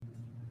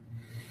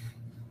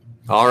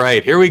All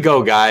right, here we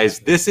go,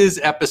 guys. This is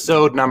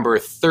episode number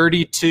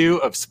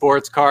 32 of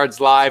Sports Cards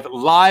Live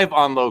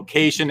on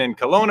location in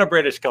Kelowna,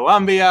 British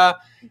Columbia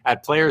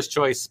at Players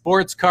Choice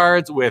Sports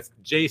Cards with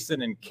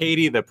Jason and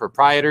Katie, the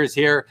proprietors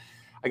here.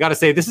 I got to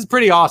say, this is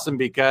pretty awesome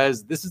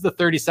because this is the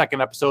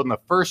 32nd episode and the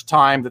first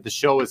time that the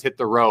show has hit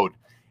the road.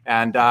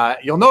 And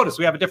you'll notice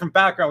we have a different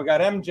background. We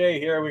got MJ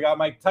here, we got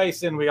Mike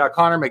Tyson, we got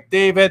Connor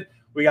McDavid,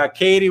 we got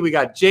Katie, we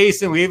got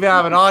Jason. We even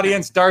have an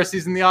audience.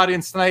 Darcy's in the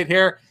audience tonight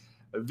here.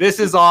 This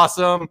is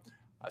awesome.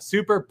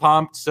 Super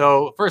pumped.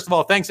 So first of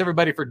all, thanks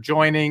everybody for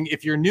joining.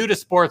 If you're new to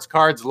Sports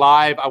Cards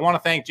Live, I want to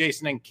thank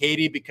Jason and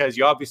Katie because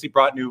you obviously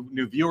brought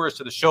new viewers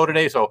to the show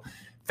today. So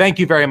thank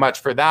you very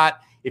much for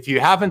that. If you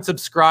haven't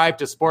subscribed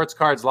to Sports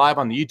Cards Live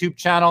on the YouTube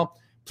channel,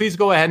 please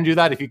go ahead and do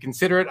that. If you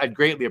consider it, I'd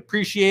greatly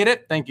appreciate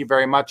it. Thank you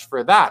very much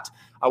for that.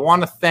 I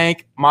want to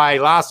thank my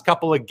last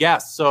couple of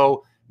guests.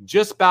 So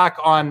just back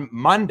on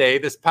Monday,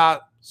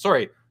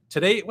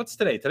 today, what's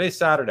today? Today's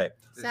Saturday.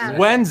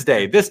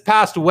 Wednesday. This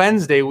past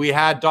Wednesday, we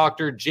had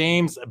Dr.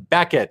 James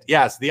Beckett.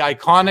 Yes, the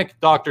iconic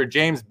Dr.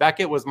 James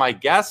Beckett was my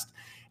guest,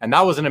 and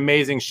that was an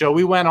amazing show.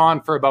 We went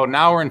on for about an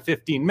hour and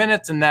 15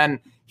 minutes, and then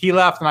he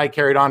left, and I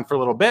carried on for a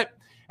little bit.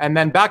 And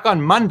then back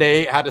on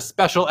Monday, had a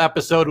special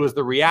episode. It was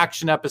the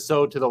reaction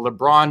episode to the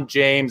LeBron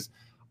James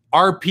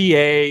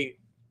RPA,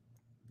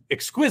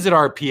 exquisite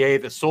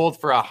RPA that sold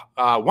for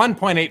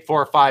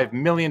 $1.845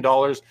 million.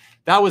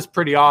 That was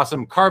pretty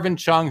awesome. Carvin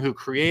Chung, who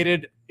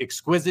created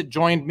Exquisite,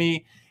 joined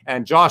me,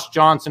 and Josh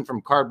Johnson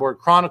from Cardboard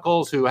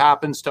Chronicles, who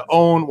happens to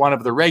own one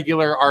of the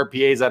regular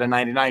RPAs at a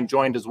 99,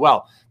 joined as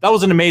well. That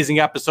was an amazing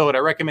episode. I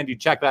recommend you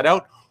check that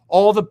out.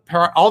 All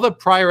the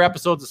prior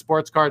episodes of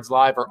Sports Cards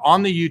Live are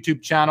on the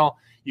YouTube channel.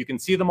 You can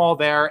see them all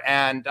there,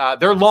 and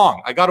they're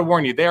long. I got to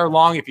warn you, they are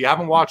long. If you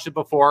haven't watched it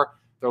before,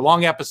 they're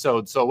long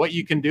episodes. So what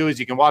you can do is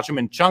you can watch them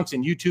in chunks,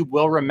 and YouTube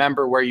will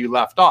remember where you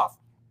left off.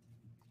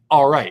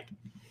 All right.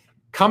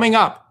 Coming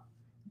up,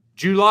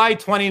 July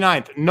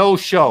 29th, no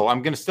show. I'm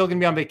still going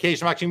to be on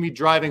vacation. I'm actually going to be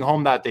driving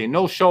home that day.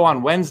 No show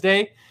on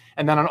Wednesday.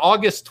 And then on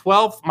August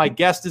 12th, my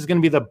guest is going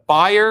to be the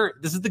buyer.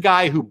 This is the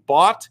guy who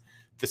bought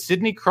the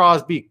Sidney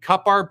Crosby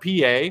Cup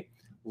RPA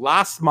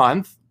last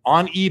month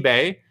on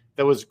eBay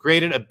that was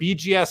graded a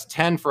BGS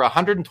 10 for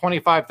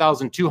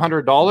 $125,200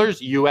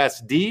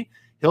 USD.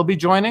 He'll be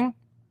joining.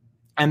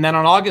 And then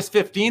on August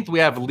 15th, we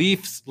have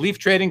Leaf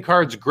Trading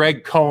Cards.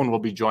 Greg Cohn will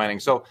be joining.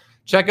 So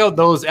check out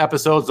those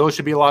episodes. Those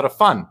should be a lot of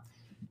fun.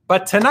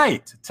 But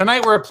tonight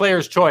we're at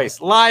Players Choice,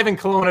 live in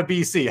Kelowna,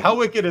 BC. How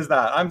wicked is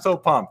that? I'm so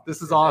pumped.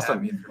 This is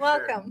awesome.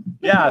 Welcome.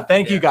 Yeah,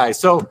 thank you guys.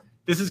 So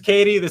this is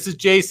Katie. This is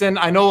Jason.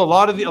 I know a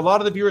lot of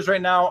the viewers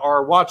right now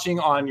are watching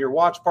on your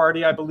watch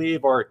party, I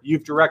believe, or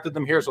you've directed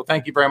them here. So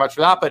thank you very much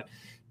for that. But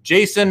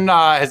Jason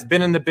has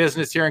been in the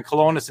business here in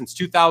Kelowna since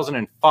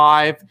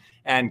 2005.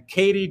 And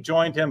Katie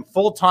joined him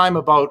full-time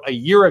about a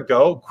year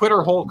ago, quit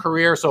her whole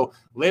career. So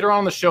later on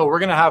in the show, we're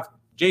going to have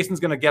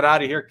Jason's going to get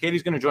out of here.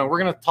 Katie's going to join. We're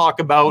going to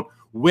talk about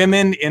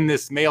women in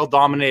this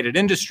male-dominated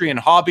industry and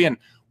hobby and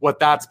what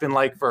that's been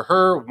like for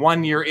her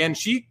 1 year in.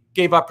 She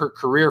gave up her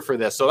career for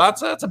this. So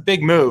that's a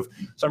big move.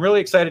 So I'm really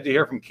excited to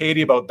hear from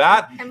Katie about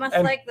that. I must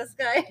like this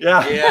guy.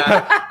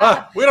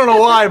 Yeah. We don't know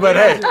why, but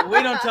hey.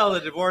 We don't tell the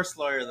divorce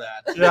lawyer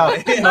that.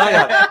 Yeah, not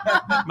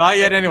yet. Not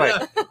yet anyway.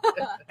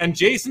 And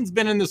Jason's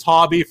been in this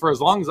hobby for as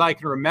long as I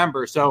can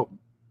remember. So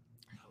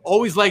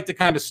always like to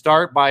kind of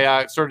start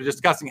by sort of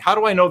discussing, how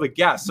do I know the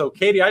guest? So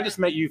Katie, I just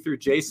met you through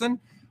Jason.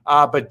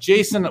 But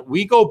Jason,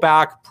 we go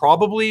back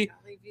probably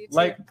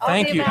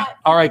thank you.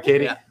 All right,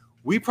 Katie. Yeah.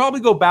 We probably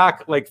go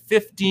back like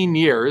 15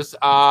 years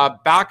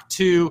back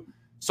to,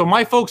 so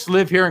my folks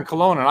live here in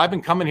Kelowna, and I've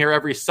been coming here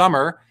every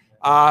summer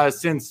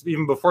since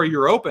even before you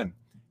were open.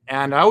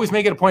 And I always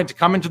make it a point to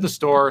come into the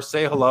store,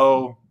 say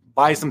hello,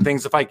 buy some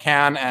things if I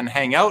can, and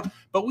hang out.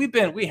 But we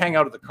hang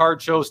out at the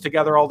card shows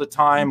together all the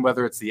time,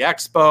 whether it's the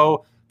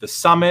Expo, the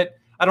Summit.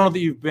 I don't know that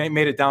you've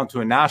made it down to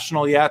a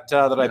national yet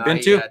that I've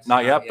been to.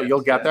 Not yet, but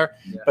you'll get there.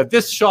 Yeah. But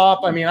this shop,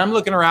 I mean, I'm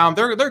looking around.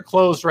 They're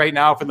closed right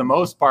now for the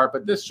most part,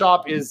 but this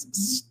shop is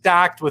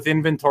stacked with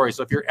inventory.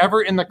 So if you're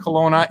ever in the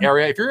Kelowna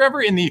area, if you're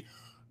ever in the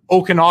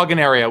Okanagan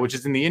area, which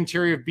is in the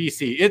interior of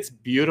BC, it's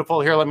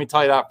beautiful here. Let me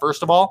tell you that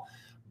first of all.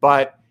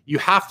 But you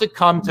have to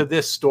come to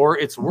this store.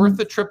 It's worth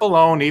the trip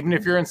alone. Even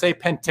if you're in, say,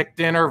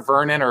 Penticton or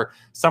Vernon or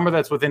somewhere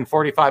that's within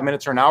 45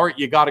 minutes or an hour,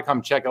 you got to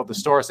come check out the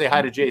store. Say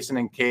hi to Jason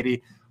and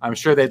Katie. I'm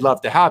sure they'd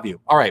love to have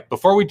you. All right,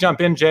 before we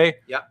jump in, Jay,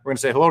 we're going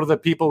to say hello to the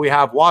people we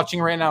have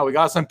watching right now. We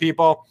got some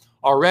people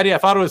already. I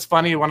thought it was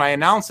funny when I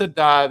announced it,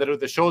 that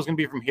the show is going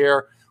to be from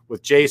here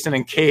with Jason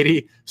and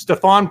Katie.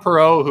 Stefan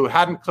Perot, who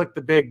hadn't clicked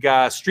the big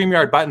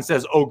StreamYard button,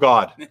 says, "Oh,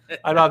 God."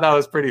 I thought that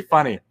was pretty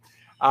funny.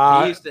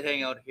 He used to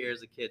hang out here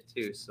as a kid,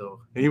 too. So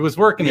he was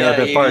working here a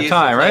bit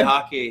part-time, right?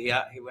 Hockey,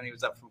 when he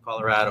was up from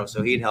Colorado.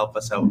 So he'd help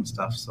us out and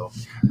stuff. So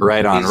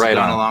right on. He's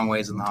gone a long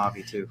ways in the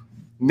hobby, too.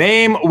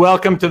 Name,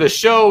 welcome to the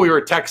show. We were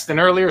texting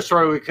earlier.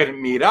 Sorry we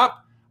couldn't meet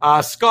up.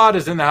 Scott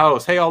is in the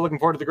house. Hey, all, looking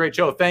forward to the great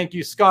show. Thank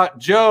you, Scott.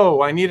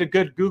 Joe, I need a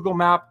good Google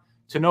map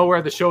to know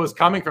where the show is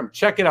coming from,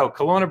 check it out.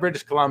 Kelowna,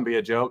 British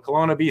Columbia, Joe.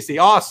 Kelowna,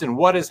 BC. Austin,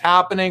 what is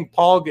happening?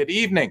 Paul, good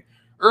evening.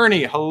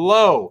 Ernie,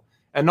 hello.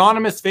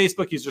 Anonymous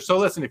Facebook user. So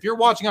listen, if you're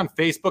watching on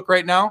Facebook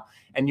right now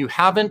and you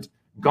haven't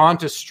gone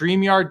to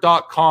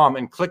StreamYard.com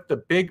and click the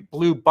big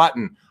blue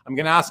button, I'm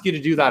going to ask you to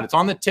do that. It's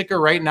on the ticker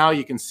right now.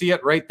 You can see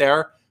it right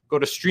there. Go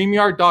to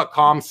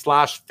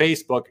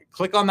StreamYard.com/Facebook.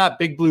 Click on that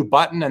big blue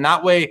button, and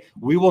that way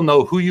we will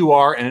know who you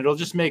are, and it'll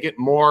just make it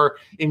more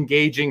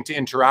engaging to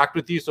interact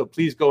with you. So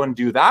please go and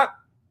do that.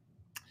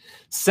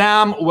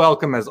 Sam,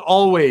 welcome as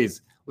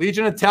always.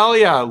 Legion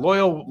Italia,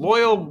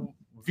 loyal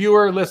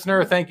viewer,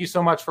 listener, thank you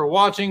so much for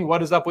watching.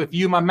 What is up with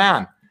you, my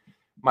man?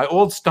 My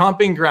old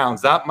stomping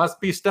grounds. That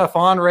must be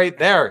Stefan right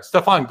there.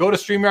 Stefan, go to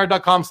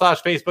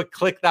StreamYard.com/Facebook.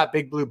 Click that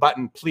big blue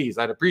button, please.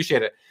 I'd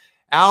appreciate it.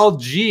 Al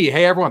G.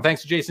 Hey, everyone.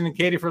 Thanks to Jason and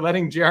Katie for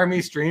letting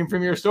Jeremy stream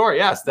from your store.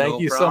 Yes,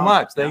 thank you so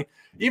much.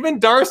 Even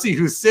Darcy,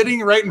 who's sitting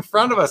right in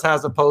front of us,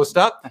 has a post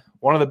up.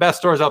 One of the best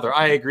stores out there.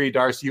 I agree,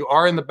 Darcy. You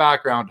are in the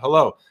background.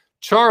 Hello.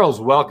 Charles,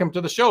 welcome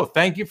to the show.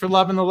 Thank you for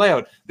loving the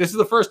layout. This is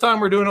the first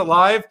time we're doing it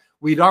live.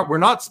 We're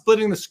not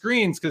splitting the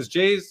screens because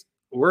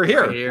we're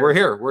here. We're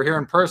here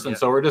in person. Yeah.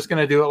 So we're just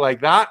going to do it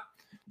like that.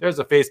 There's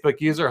a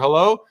Facebook user.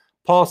 Hello.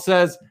 Paul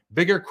says,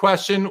 bigger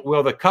question,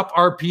 will the Cup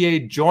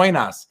RPA join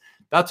us?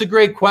 That's a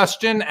great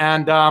question,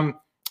 and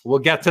we'll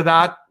get to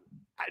that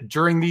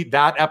during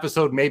that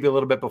episode, maybe a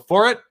little bit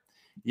before it.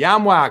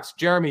 Yamwax,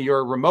 Jeremy,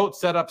 your remote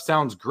setup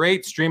sounds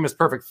great. Stream is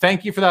perfect.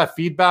 Thank you for that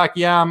feedback,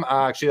 Yam.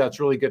 Actually, that's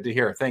really good to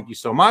hear. Thank you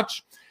so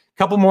much. A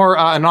couple more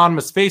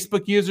anonymous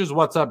Facebook users.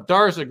 What's up,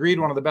 Dars? Agreed,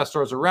 one of the best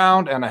stores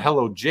around. And a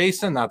hello,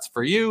 Jason. That's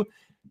for you.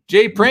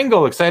 Jay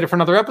Pringle, excited for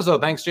another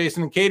episode. Thanks,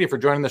 Jason and Katie, for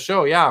joining the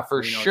show. Yeah,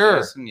 for sure.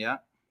 Jason, yeah.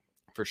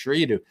 For sure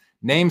you do.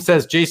 Name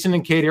says, Jason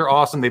and Katie are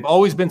awesome. They've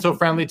always been so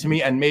friendly to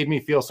me and made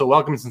me feel so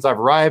welcome since I've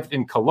arrived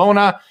in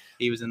Kelowna.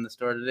 He was in the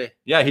store today.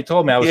 Yeah, he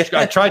told me.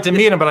 I tried to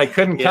meet him, but I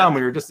couldn't come.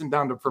 We were just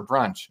down for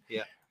brunch.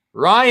 Yeah.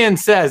 Ryan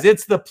says,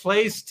 it's the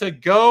place to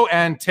go.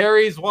 And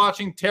Terry's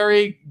watching.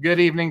 Terry, good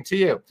evening to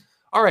you.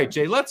 All right,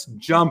 Jay, let's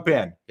jump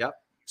in. Yep.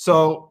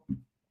 So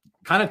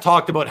kind of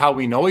talked about how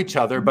we know each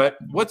other, but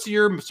what's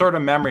your sort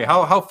of memory?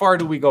 How far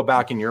do we go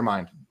back in your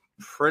mind?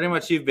 Pretty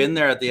much you've been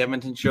there at the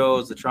Edmonton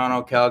shows, the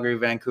Toronto, Calgary,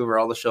 Vancouver,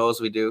 all the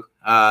shows we do.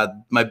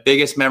 My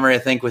biggest memory, I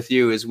think, with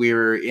you is we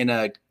were in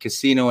a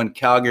casino in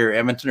Calgary or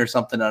Edmonton or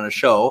something on a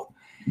show,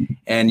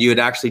 and you had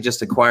actually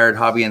just acquired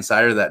Hobby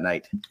Insider that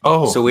night.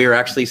 Oh. So we were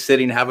actually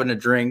sitting having a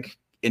drink,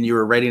 and you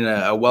were writing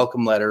a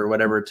welcome letter or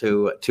whatever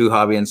to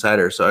Hobby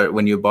Insider. So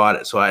when you bought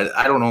it, so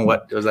I don't know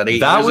what was that 8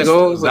 years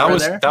ago.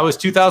 That was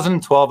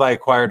 2012. I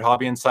acquired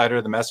Hobby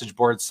Insider, the message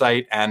board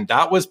site, and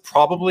that was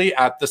probably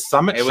at the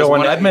Summit show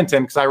in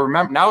Edmonton. Because I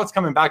remember now it's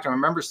coming back. I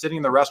remember sitting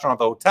in the restaurant at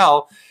the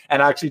hotel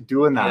and actually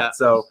doing that. Yeah.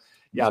 So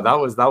yeah, that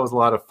was a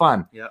lot of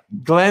fun. Yeah.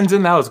 Glenn's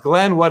in the house.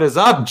 Glenn, what is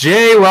up?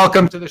 Jay,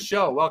 welcome to the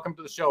show. Welcome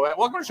to the show.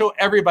 Welcome to the show,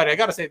 everybody. I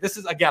got to say, this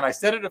is, again, I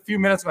said it a few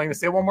minutes ago. I'm going to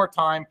say it one more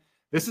time.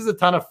 This is a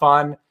ton of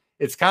fun.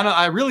 It's kind of,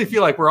 I really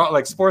feel like we're all,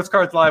 like Sports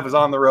Cards Live is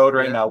on the road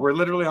right now. We're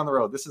literally on the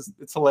road.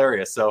 It's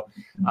hilarious. So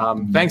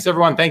thanks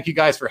everyone. Thank you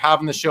guys for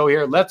having the show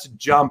here. Let's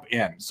jump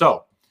in.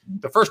 So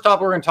the first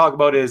topic we're going to talk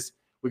about is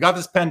we got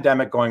this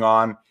pandemic going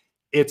on.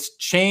 It's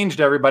changed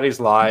everybody's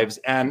lives.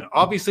 And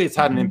obviously it's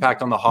had an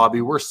impact on the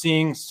hobby. We're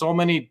seeing so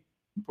many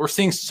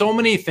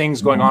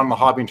things going on in the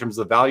hobby in terms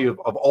of the value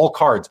of all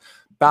cards,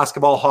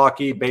 basketball,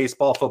 hockey,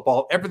 baseball,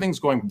 football,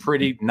 everything's going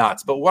pretty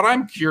nuts. But what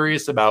I'm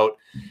curious about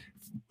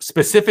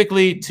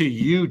specifically to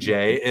you,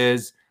 Jay,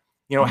 is,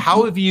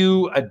 how have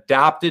you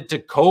adapted to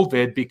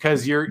COVID?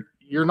 Because you're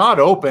not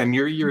open.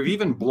 You're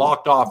even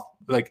blocked off.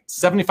 Like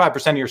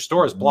 75% of your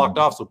store is blocked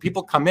off. So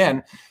people come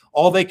in,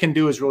 all they can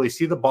do is really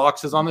see the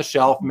boxes on the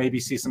shelf, maybe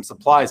see some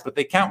supplies, but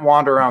they can't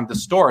wander around the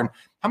store. And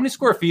how many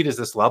square feet is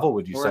this level,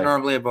 would you say? We're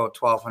normally about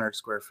 1,200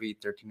 square feet,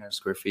 1,300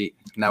 square feet.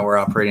 Now we're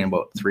operating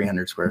about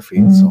 300 square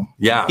feet. So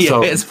yeah,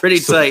 so it's pretty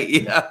tight.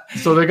 Yeah.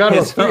 So they got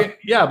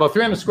about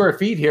 300 square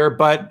feet here.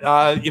 But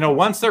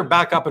once they're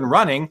back up and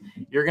running,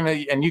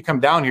 you come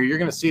down here, you're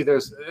gonna see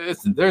there's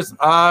just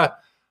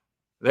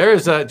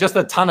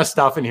a ton of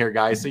stuff in here,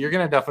 guys. So you're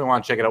going to definitely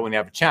want to check it out when you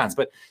have a chance.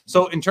 But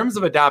so in terms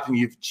of adapting,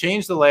 you've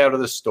changed the layout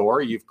of the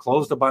store. You've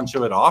closed a bunch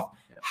of it off.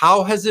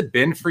 How has it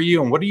been for you?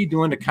 And what are you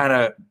doing to kind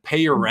of pay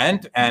your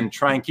rent and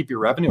try and keep your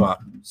revenue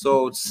up?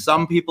 So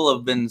some people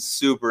have been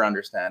super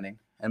understanding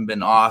and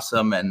been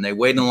awesome. And they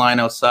wait in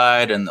line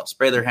outside and they'll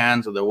spray their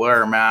hands or they'll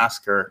wear a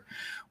mask or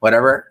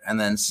whatever. And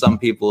then some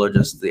people are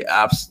just the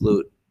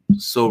absolute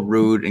so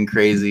rude and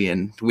crazy.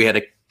 And we had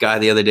a guy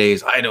the other day,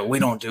 we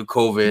don't do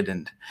COVID,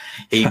 and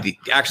he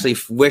actually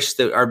wished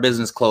that our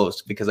business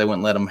closed because I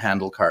wouldn't let him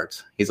handle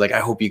cards. He's like, I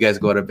hope you guys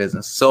go out of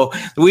business. So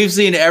we've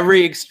seen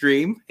every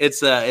extreme.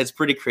 It's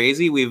pretty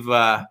crazy. We've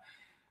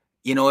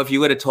if you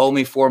would have told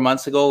me 4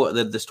 months ago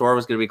that the store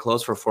was going to be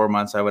closed for 4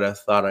 months, I would have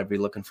thought I'd be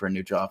looking for a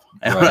new job.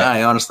 Right.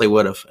 I honestly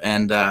would have.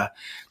 And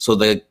so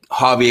the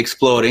hobby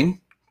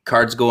exploding,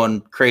 cards going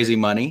crazy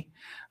money.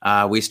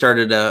 We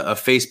started a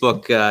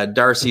Facebook.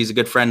 Darcy's a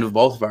good friend of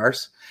both of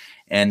ours.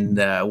 And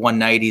one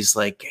night he's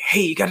like,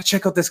 hey, you got to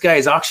check out this guy.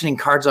 He's auctioning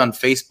cards on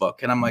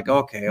Facebook. And I'm like,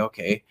 okay.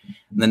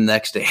 And then the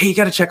next day, hey, you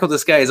got to check out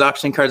this guy. He's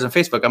auctioning cards on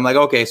Facebook. I'm like,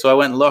 okay. So I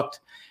went and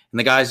looked, and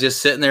the guy's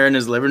just sitting there in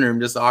his living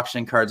room, just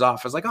auctioning cards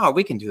off. I was like, oh,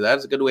 we can do that.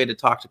 It's a good way to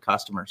talk to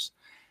customers.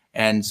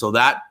 And so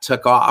that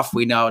took off.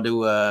 We now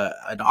do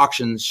an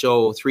auction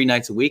show 3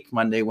 nights a week,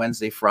 Monday,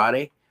 Wednesday,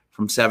 Friday,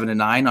 from 7 to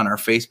 9 on our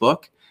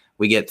Facebook.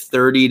 We get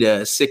 30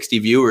 to 60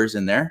 viewers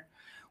in there.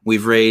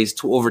 We've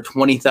raised over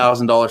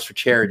 $20,000 for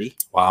charity.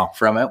 Wow.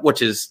 From it,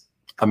 which is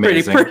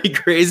amazing. pretty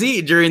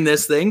crazy during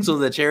this thing. So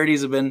the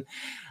charities have been,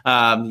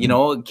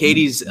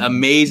 Katie's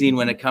amazing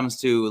when it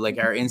comes to like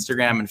our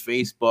Instagram and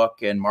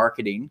Facebook and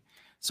marketing.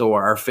 So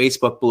our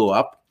Facebook blew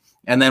up.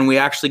 And then we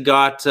actually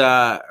got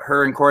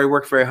her and Corey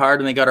worked very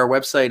hard, and they got our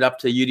website up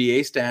to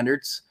UDA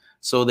standards.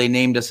 So they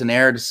named us an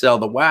AIR to sell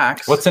the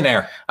wax. What's an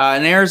AIR?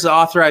 An AIR is an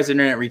authorized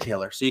internet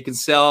retailer. So you can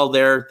sell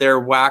their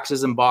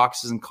waxes and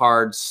boxes and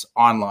cards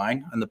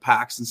online and the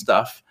packs and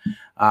stuff.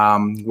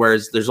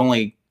 Whereas there's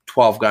only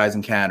 12 guys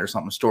in Canada or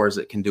something, stores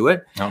that can do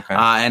it. Okay.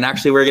 And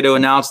actually we're going to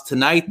announce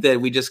tonight that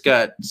we just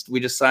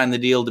signed the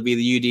deal to be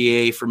the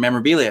UDA for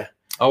memorabilia.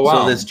 Oh,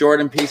 wow. So this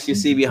Jordan piece you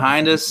see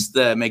behind us,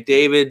 the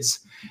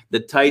McDavid's, the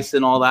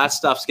Tyson, all that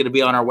stuff's going to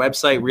be on our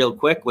website real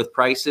quick with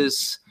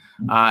prices.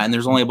 And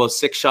there's only about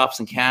 6 shops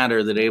in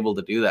Canada that are able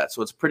to do that.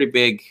 So it's pretty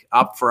big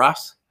up for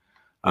us.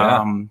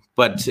 Yeah.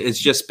 But it's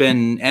just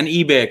been, and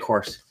eBay, of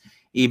course.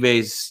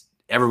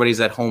 Everybody's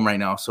at home right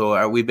now.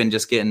 So we've been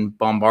just getting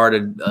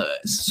bombarded.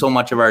 So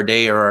much of our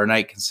day or our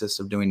night consists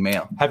of doing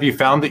mail. Have you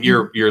found that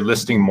you're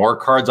listing more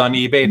cards on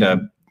eBay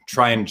to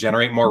try and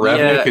generate more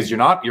revenue? Because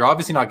you're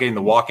obviously not getting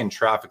the walk-in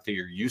traffic that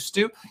you're used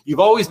to.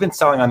 You've always been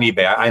selling on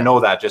eBay. I know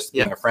that, just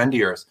being a friend of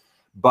yours.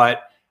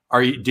 But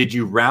did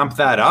you ramp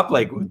that up?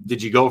 Like,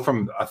 did you go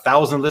from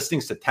 1,000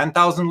 listings to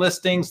 10,000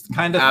 listings?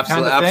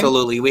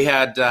 Absolutely. We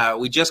had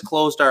we just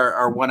closed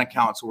our one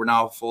account, so we're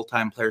now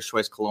full-time Players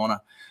Choice Kelowna.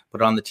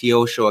 But on the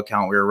TO show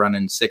account, we were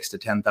running 6,000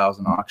 to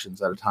 10,000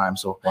 auctions at a time.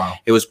 So wow.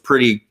 It was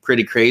pretty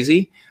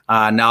crazy.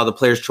 Now the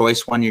Players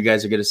Choice one, you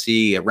guys are going to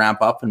see it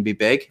ramp up and be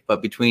big.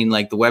 But between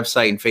like the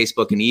website and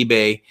Facebook and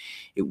eBay,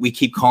 we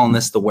keep calling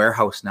this the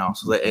warehouse now.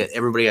 So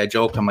everybody, I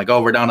joked, I'm like, oh,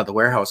 we're down at the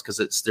warehouse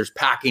because there's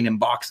packing and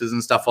boxes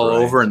and stuff all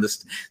over, and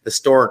the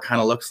store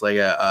kind of looks like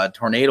a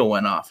tornado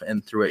went off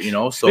and through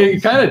it, So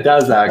it kind of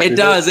does actually. It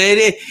does.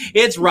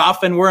 It's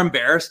rough, and we're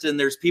embarrassed. And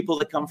there's people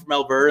that come from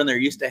Alberta and they're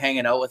used to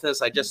hanging out with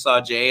us. I just saw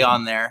Jay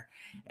on there.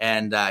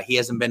 And he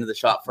hasn't been to the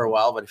shop for a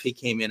while, but if he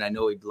came in, I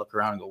know he'd look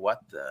around and go,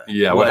 what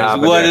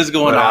is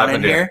going on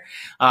in here?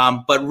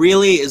 But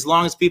really, as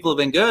long as people have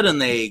been good and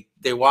they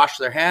wash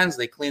their hands,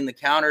 they clean the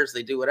counters,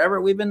 they do whatever,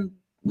 we've been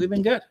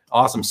good.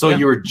 Awesome. So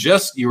you were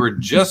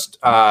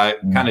just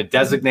kind of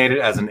designated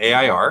as an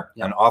AIR,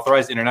 an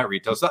authorized internet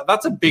retailer. So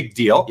that's a big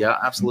deal. Yeah,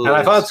 absolutely. And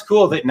I thought it's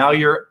cool that now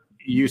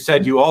you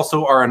said you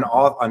also are an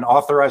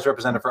authorized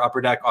representative for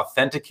Upper Deck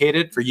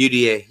Authenticated for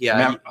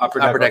UDA,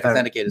 Upper Deck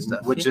Authenticated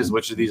stuff, which is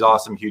these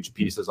awesome huge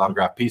pieces,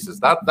 autographed pieces.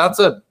 That's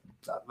a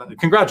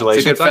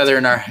congratulations. It's a good feather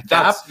in our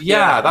cap.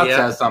 That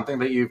says something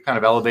that you've kind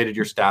of elevated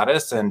your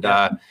status and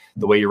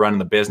the way you're running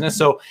the business.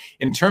 So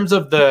in terms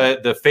of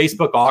the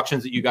Facebook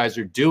auctions that you guys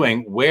are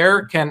doing,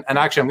 and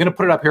actually I'm going to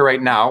put it up here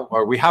right now,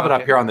 or we have it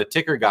up here on the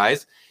ticker,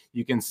 guys.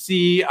 You can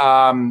see,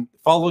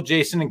 follow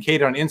Jason and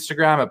Kate on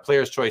Instagram at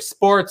Players Choice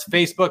Sports,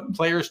 Facebook,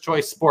 Players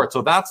Choice Sports.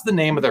 So that's the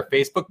name of their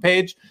Facebook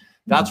page.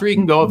 That's where you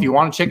can go if you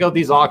want to check out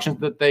these auctions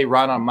that they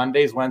run on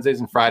Mondays, Wednesdays,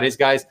 and Fridays,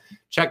 guys.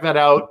 Check that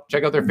out.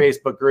 Check out their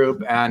Facebook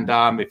group. And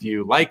if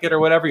you like it or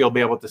whatever, you'll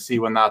be able to see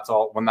when that's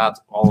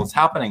all is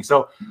happening.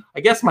 So I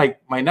guess my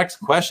next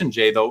question,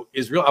 Jay, though,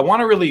 is I want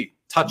to really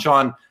touch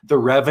on the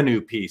revenue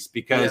piece,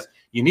 because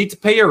you need to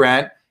pay your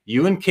rent.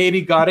 You and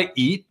Katie got to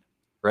eat.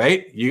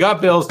 Right? You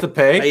got bills to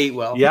pay. I eat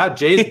well. Yeah,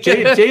 Jay's a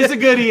good eater. Jay's a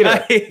good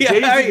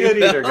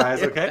eater,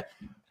 guys, okay?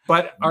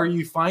 But are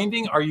you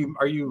finding,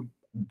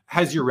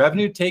 has your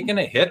revenue taken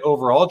a hit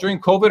overall during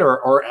COVID,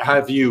 or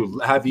have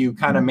you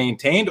kind of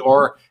maintained,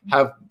 or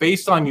have,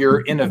 based on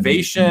your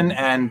innovation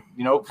and,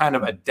 kind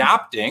of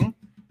adapting,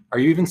 are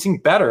you even seeing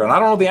better? And I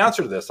don't know the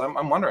answer to this.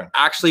 I'm wondering.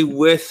 Actually,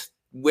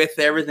 with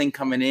everything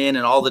coming in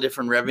and all the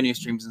different revenue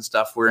streams and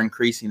stuff, we're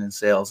increasing in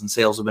sales, and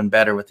sales have been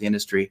better with the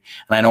industry.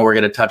 And I know we're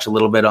going to touch a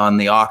little bit on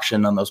the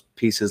auction on those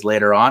pieces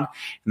later on,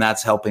 and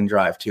that's helping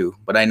drive too.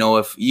 But I know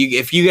if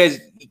you guys,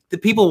 the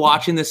people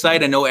watching this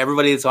site, I know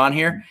everybody that's on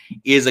here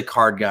is a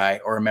card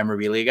guy or a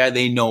memorabilia guy.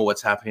 They know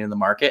what's happening in the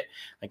market.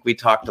 Like we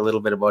talked a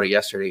little bit about it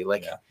yesterday.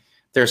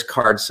 There's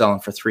cards selling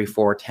for 3,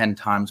 4, 10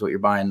 times what you're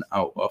buying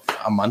out of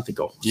a month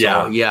ago.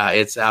 So,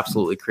 it's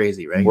absolutely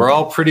crazy, right? We're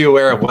all pretty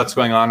aware of what's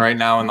going on right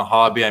now in the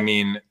hobby. I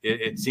mean,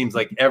 it seems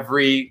like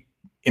every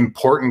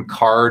important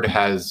card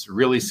has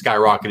really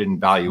skyrocketed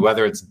in value,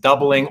 whether it's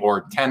doubling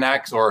or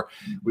 10x, or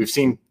we've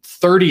seen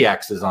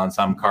 30x's on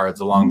some cards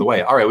along the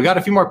way. All right, we got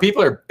a few more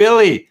people here.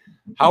 Billy,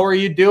 how are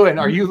you doing?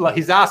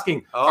 He's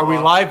asking, are we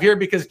live here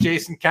because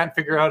Jason can't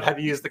figure out how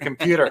to use the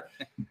computer?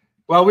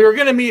 Well, we were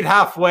going to meet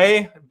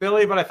halfway,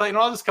 Billy, but I thought,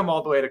 I'll just come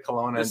all the way to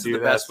Kelowna and do this. This is the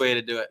best way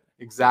to do it.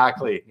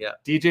 Exactly. Yeah.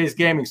 DJ's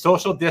Gaming,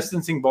 social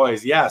distancing,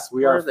 boys. Yes,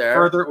 we We're are there.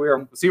 further.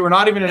 We're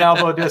not even in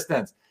elbow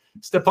distance.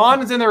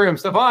 Stepan is in the room.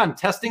 Stepan,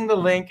 testing the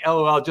link.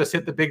 LOL, just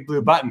hit the big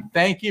blue button.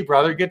 Thank you,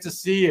 brother. Good to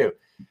see you.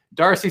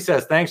 Darcy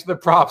says, thanks for the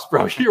props,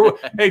 bro.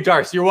 Hey,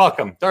 Darcy, you're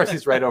welcome.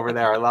 Darcy's right over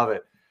there. I love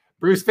it.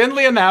 Bruce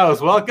Findlay in the house.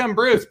 Welcome,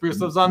 Bruce.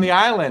 Bruce lives on the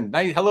island.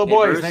 Nice. Hello,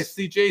 boys. Bruce. Nice to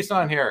see Jason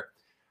on here.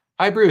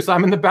 Hi, Bruce.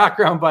 I'm in the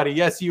background, buddy.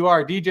 Yes, you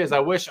are. DJs, I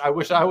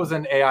wish I was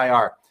an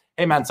AIR.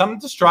 Hey, man, something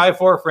to strive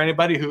for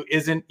anybody who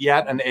isn't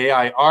yet an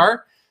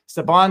AIR.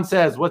 Saban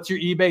says, what's your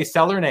eBay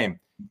seller name?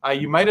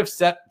 You might have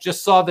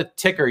just saw the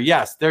ticker.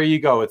 Yes, there you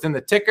go. It's in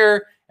the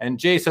ticker. And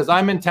Jay says,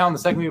 I'm in town the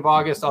second week of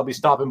August. I'll be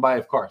stopping by,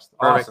 of course.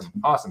 Awesome.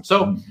 Awesome.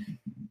 So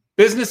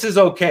business is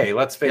okay.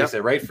 Let's face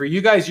it, right? For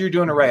you guys, you're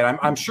doing it right.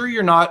 I'm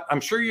sure not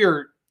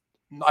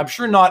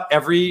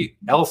every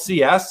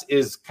LCS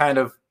is kind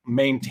of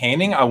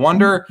maintaining. I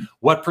wonder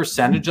what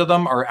percentage of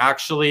them are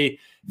actually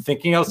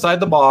thinking outside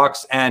the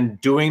box and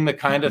doing the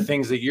kind of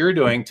things that you're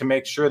doing to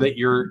make sure that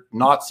you're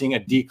not seeing a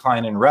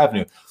decline in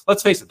revenue.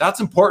 Let's face it, that's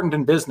important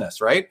in business,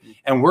 right?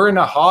 And we're in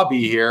a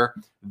hobby here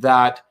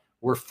that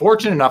we're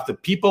fortunate enough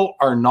that people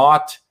are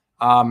not,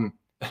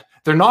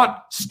 they're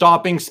not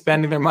stopping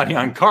spending their money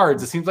on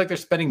cards. It seems like they're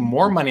spending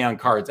more money on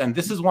cards. And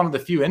this is one of the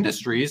few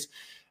industries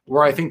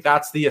where I think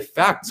that's the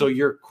effect. So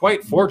you're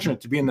quite fortunate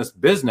to be in this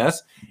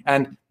business.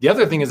 And the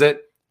other thing is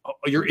that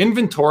your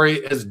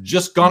inventory has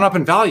just gone up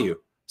in value.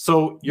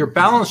 So your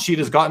balance sheet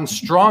has gotten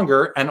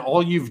stronger, and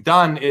all you've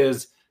done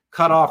is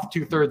cut off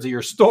 2/3 of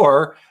your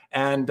store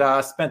and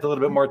spent a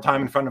little bit more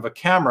time in front of a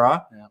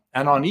camera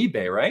and on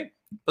eBay, right?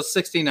 But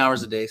 16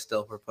 hours a day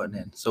still we're putting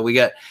in. So we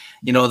got,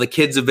 the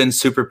kids have been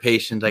super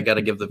patient. I got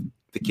to give the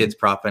kids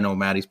prop. I know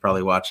Maddie's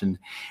probably watching.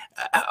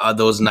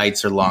 Those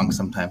nights are long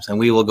sometimes. And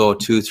we will go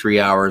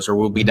 2-3 hours, or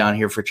we'll be down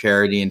here for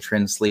charity and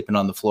Trin sleeping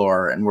on the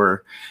floor. And we're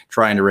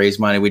trying to raise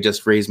money. We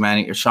just raised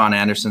money. Sean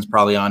Anderson's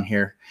probably on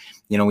here.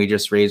 We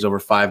just raised over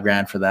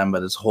 $5,000 for them,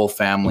 but it's a whole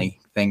family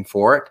thing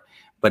for it.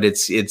 But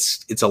it's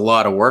a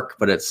lot of work,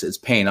 but it's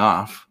paying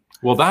off.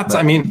 Well, that's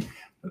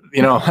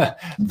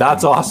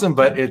awesome.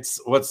 But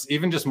what's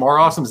even just more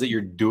awesome is that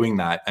you're doing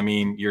that. I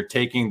mean, you're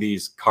taking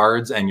these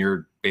cards and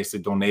you're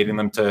basically donating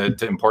them to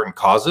important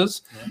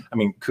causes. Yeah. I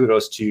mean,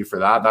 kudos to you for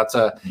that. That's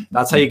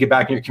how you get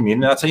back in your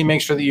community. That's how you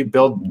make sure that you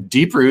build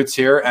deep roots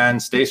here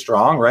and stay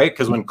strong, right?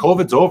 Because when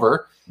COVID's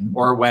over,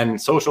 or when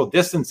social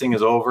distancing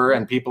is over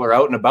and people are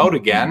out and about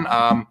again,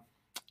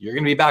 you're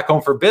going to be back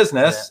home for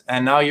business. Yeah.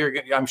 And now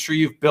I'm sure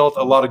you've built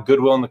a lot of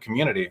goodwill in the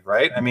community,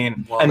 right? I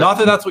mean, and not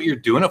that that's what you're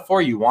doing it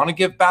for. You want to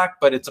give back,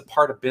 but it's a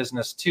part of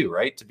business too,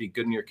 right? To be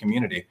good in your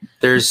community.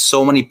 There's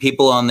so many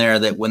people on there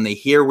that when they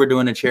hear we're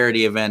doing a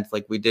charity event,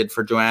 like we did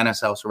for Joanna's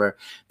house, where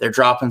they're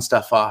dropping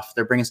stuff off,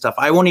 they're bringing stuff.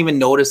 I won't even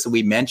notice that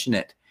we mention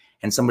it.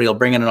 And somebody will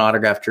bring in an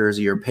autographed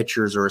jersey or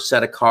pictures or a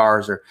set of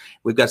cars. Or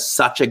we've got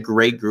such a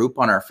great group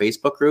on our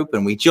Facebook group,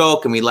 and we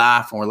joke and we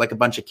laugh and we're like a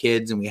bunch of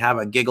kids and we have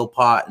a giggle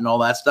pot and all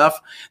that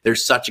stuff.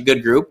 There's such a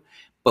good group.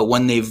 But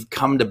when they've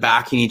come to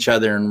backing each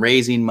other and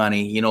raising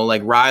money,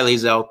 like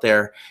Riley's out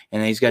there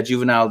and he's got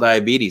juvenile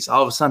diabetes,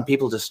 all of a sudden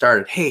people just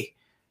started, hey,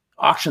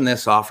 auction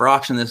this off or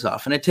auction this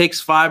off. And it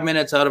takes 5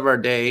 minutes out of our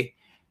day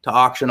to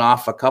auction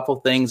off a couple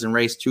things and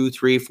raise $200,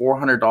 $300,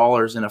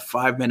 $400 in a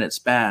 5-minute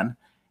span.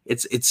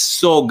 It's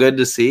so good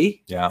to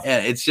see. Yeah.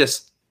 And it's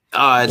just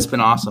it's been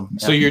awesome.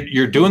 So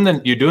you're doing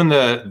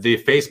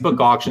the Facebook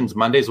auctions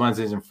Mondays,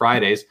 Wednesdays, and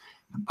Fridays.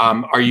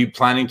 Are you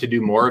planning to do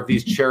more of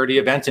these charity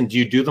events? And do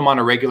you do them on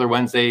a regular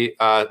Monday,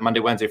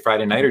 Wednesday,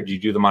 Friday night, or do you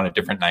do them on a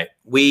different night?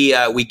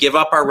 We give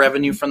up our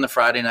revenue from the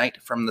Friday night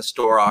from the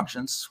store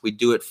auctions. We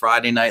do it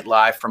Friday night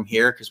live from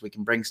here because we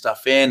can bring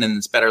stuff in and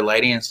it's better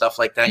lighting and stuff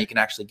like that. You can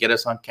actually get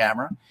us on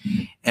camera.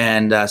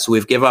 And so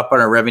we've give up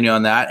on our revenue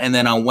on that. And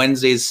then on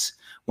Wednesdays,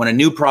 when a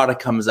new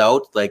product comes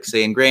out, like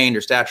say Ingrained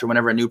or Stature,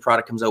 whenever a new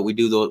product comes out,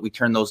 we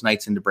turn those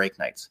nights into break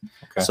nights.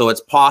 Okay. So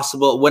it's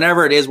possible,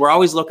 whenever it is, we're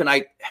always looking.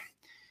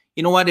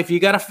 You know what? If you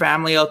got a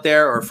family out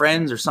there or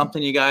friends or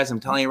something, you guys,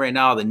 I'm telling you right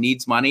now, that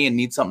needs money and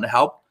needs something to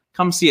help,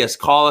 come see us,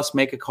 call us,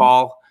 make a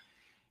call.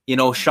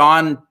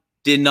 Sean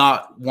did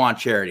not want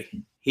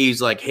charity.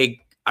 He's like,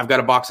 hey, I've got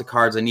a box of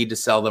cards. I need to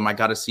sell them. I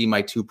got to see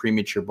my 2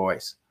 premature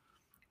boys.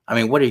 I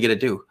mean, what are you going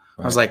to do?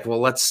 Right. I was like, well,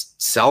 let's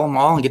sell them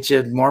all and get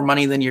you more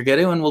money than you're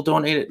getting, and we'll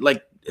donate it.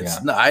 Like,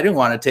 I didn't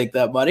want to take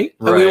that money.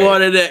 Right. We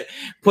wanted to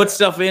put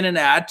stuff in and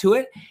add to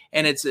it.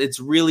 And it's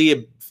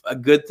really a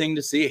good thing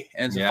to see.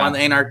 And it's fun.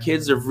 And our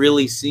kids have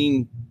really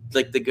seen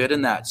like the good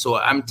in that. So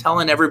I'm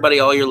telling everybody,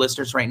 all your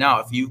listeners right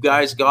now, if you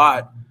guys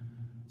got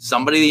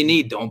somebody you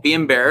need, don't be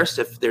embarrassed.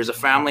 If there's a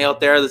family out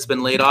there that's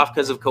been laid off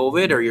because of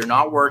COVID, or you're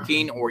not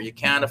working, or you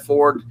can't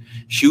afford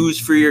shoes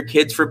for your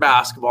kids for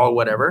basketball or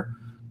whatever,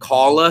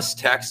 call us,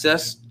 text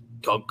us,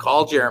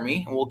 call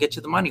Jeremy, and we'll get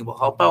you the money. We'll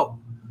help out.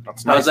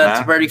 That's nice.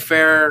 That's pretty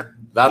fair.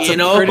 That's a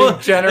pretty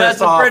generous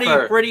That's a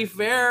offer. pretty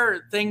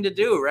fair thing to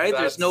do, right?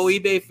 There's no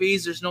eBay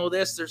fees. There's no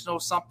this. There's no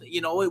something.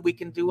 We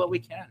can do what we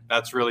can.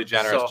 That's really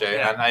generous, Jay.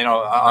 Yeah. And I know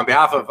on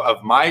behalf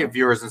of my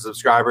viewers and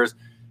subscribers,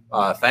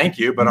 thank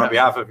you. But on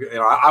behalf of,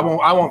 I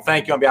won't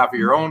thank you on behalf of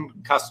your own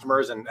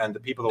customers and the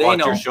people that watch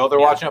your show. They're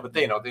watching it, but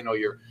they know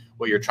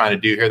what you're trying to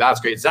do here. That's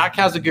great. Zach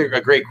has a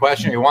great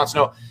question. He wants to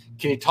know,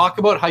 can you talk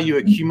about how you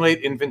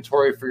accumulate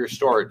inventory for your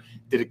store?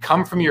 Did it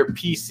come from your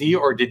PC,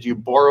 or did you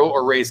borrow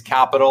or raise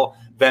capital,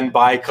 then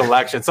buy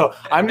collection? So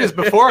I'm just,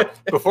 before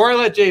I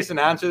let Jason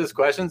answer this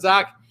question,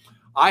 Zach,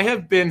 I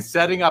have been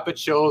setting up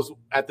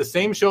at the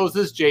same shows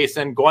as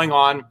Jason, going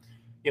on,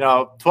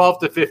 12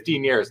 to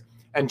 15 years.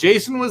 And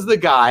Jason was the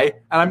guy,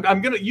 and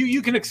I'm gonna,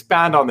 you can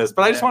expand on this,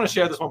 but I just want to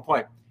share this one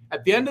point.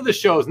 At the end of the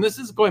shows, and this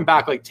is going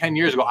back like 10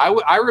 years ago,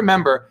 I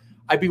remember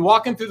I'd be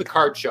walking through the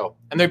card show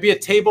and there'd be a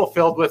table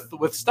filled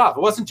with stuff.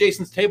 It wasn't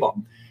Jason's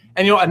table.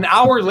 And, an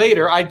hour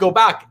later, I'd go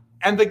back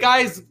and the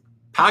guy's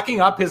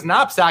packing up his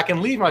knapsack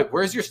and leaving. Like,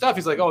 where's your stuff?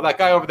 He's like, oh, that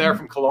guy over there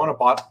from Kelowna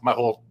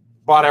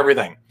bought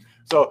everything.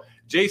 So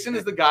Jason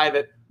is the guy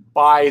that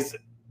buys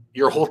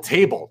your whole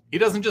table. He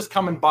doesn't just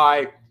come and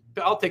buy,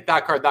 I'll take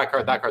that card, that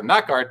card, that card, and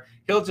that card.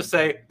 He'll just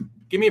say,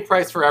 give me a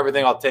price for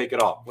everything. I'll take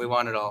it all. We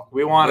want it all.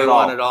 We want it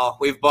all.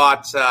 We've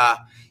bought,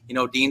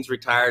 Dean's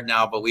retired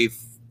now, but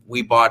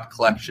we bought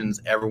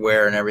collections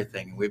everywhere and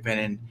everything. We've been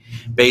in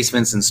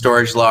basements and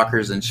storage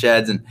lockers and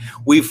sheds, and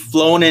we've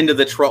flown into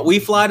we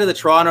fly to the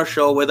Toronto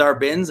show with our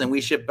bins, and we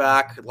ship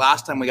back.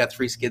 Last time we got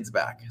 3 skids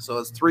back. So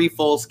it's 3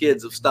 full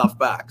skids of stuff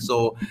back.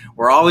 So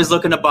we're always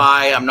looking to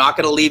buy. I'm not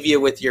going to leave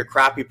you with your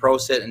crappy Pro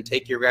Set and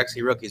take your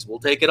Rexy rookies. We'll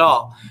take it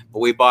all, but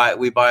we buy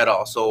it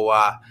all. So,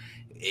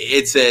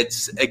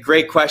 it's a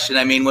great question.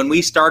 I mean, when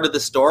we started the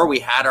store, we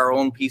had our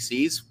own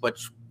PCs,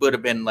 which would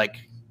have been like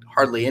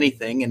hardly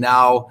anything. And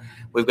now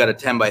we've got a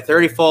 10 by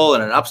 30 full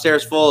and an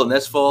upstairs full and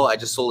this full. I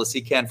just sold a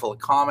C-can full of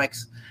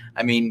comics.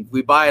 I mean,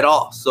 we buy it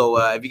all. So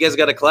if you guys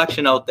got a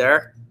collection out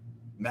there,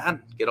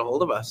 man, get a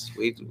hold of us.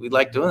 We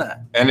like doing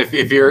that. And if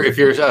you're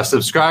a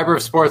subscriber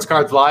of Sports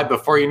Cards Live,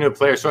 before you knew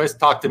Player's Choice,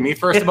 talk to me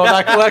first about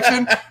that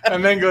collection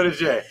and then go to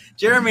Jay.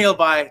 Jeremy will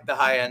buy the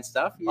high-end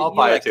stuff. I'll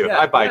buy it too. Yeah,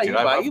 I buy it too.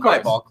 You buy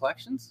ball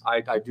collections. I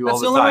do all the time.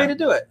 That's the only way to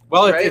do it.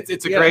 Well, right?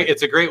 it's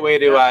a great way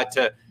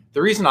to.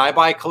 The reason I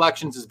buy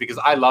collections is because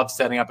I love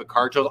setting up at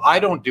card shows. I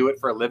don't do it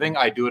for a living.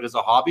 I do it as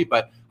a hobby,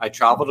 but I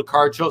travel to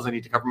card shows. I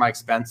need to cover my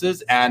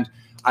expenses, and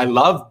I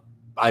love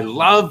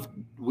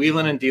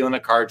wheeling and dealing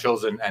at card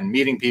shows and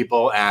meeting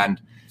people,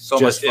 and so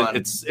much fun.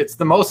 It's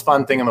the most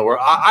fun thing in the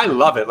world. I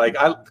love it. Like,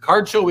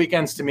 card show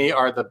weekends to me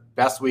are the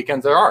best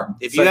weekends there are.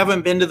 If you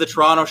haven't been to the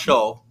Toronto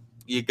show,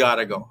 you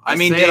gotta go. I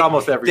mean,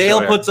 almost every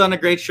Dale puts on a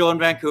great show in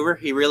Vancouver.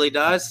 He really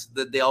does.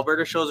 The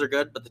Alberta shows are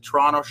good, but the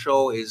Toronto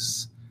show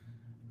is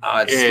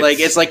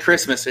it's like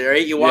Christmas,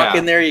 right? You walk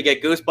in there, you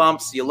get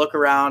goosebumps. You look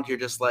around, you're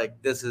just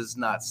like, this is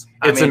nuts.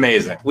 It's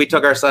amazing. We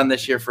took our son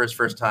this year for his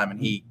first time, and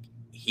he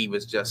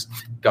was just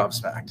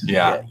gobsmacked.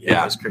 Yeah.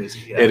 It was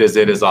crazy. Yeah. It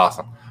is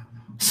awesome.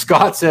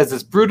 Scott says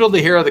it's brutal to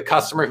hear of the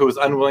customer who is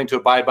unwilling to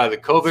abide by the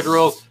COVID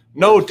rules.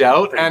 No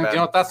doubt. And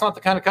that's not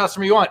the kind of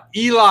customer you want.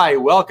 Eli,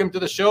 welcome to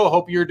the show.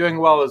 Hope you're doing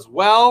well as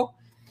well.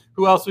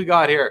 Who else we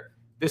got here?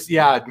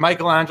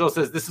 Michelangelo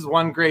says this is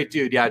one great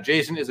dude. Yeah,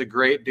 Jason is a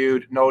great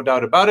dude, no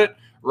doubt about it.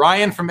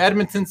 Ryan from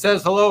Edmonton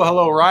says hello.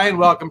 Hello, Ryan.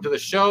 Welcome to the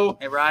show.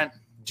 Hey, Ryan.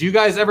 Do you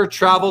guys ever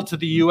travel to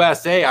the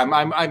USA?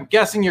 I'm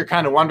guessing you're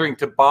kind of wondering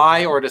to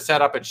buy or to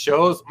set up at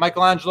shows.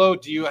 Michelangelo,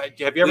 have you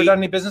ever done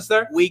any business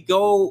there? We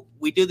do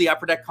the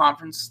Upper Deck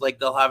conference, like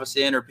they'll have us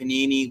in, or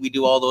Panini. We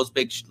do all those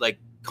big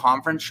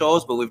conference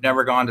shows, but we've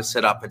never gone to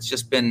sit up. It's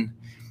just been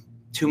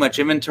too much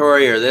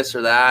inventory or this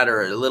or that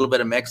or a little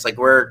bit of mix. Like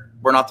we're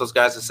not those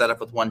guys that set up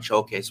with one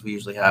showcase. We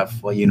usually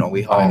have,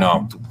 we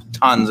haul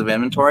tons of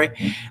inventory.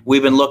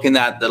 We've been looking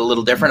at that a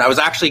little different. I was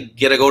actually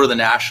going to go to the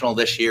National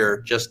this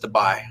year just to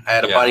buy. I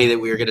had a buddy that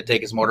we were going to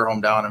take his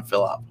motorhome down and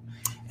fill up,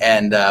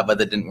 and but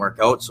that didn't work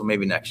out. So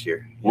maybe next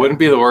year. Wouldn't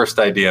be the worst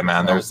idea,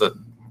 man. No. There's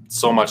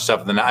so much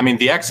stuff. The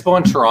Expo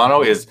in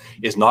Toronto is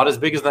not as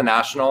big as the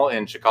National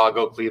in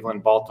Chicago,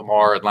 Cleveland,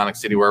 Baltimore, Atlantic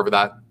City, wherever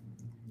that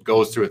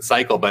goes through its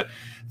cycle. But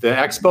the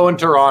Expo in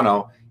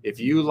Toronto, if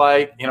you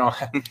like,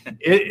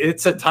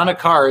 it's a ton of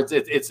cards.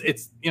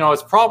 It's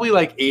probably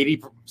like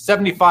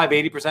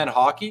 75-80%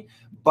 hockey,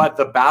 but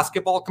the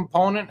basketball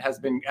component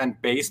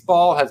and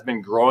baseball has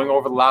been growing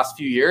over the last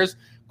few years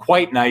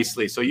quite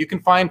nicely. So you can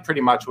find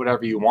pretty much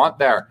whatever you want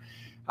there.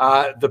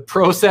 The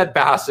Pro Set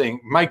bashing,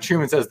 Mike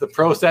Truman says the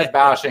Pro Set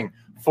bashing,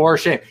 for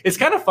shame. It's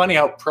kind of funny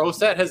how Pro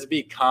Set has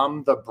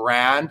become the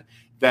brand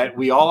that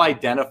we all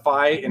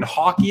identify, in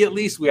hockey at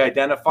least, we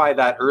identify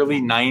that early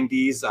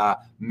 90s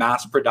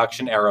mass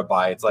production era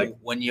by. It's like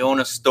when you own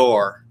a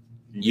store,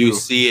 you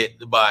see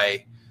it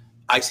by,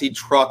 I see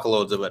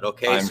truckloads of it,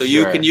 okay? So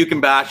sure. you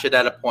can bash it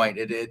at a point.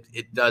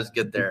 It does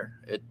get there.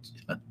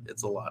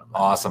 It's a lot of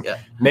money. Awesome. Yeah.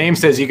 Name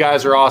says you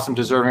guys are awesome,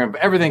 deserving of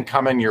everything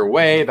coming your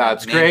way.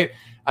 That's great.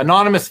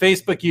 Anonymous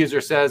Facebook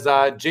user says,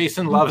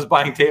 Jason loves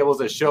buying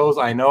tables at shows.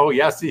 I know.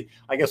 Yes,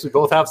 I guess we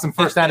both have some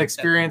firsthand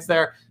experience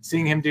there,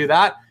 seeing him do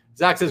that.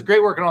 Zach says,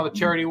 great work on all the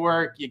charity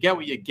work. You get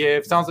what you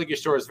give. Sounds like your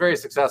store is very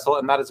successful,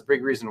 and that is a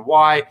big reason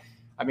why.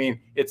 I mean,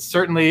 it's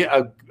certainly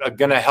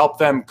going to help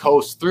them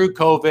coast through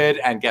COVID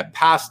and get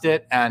past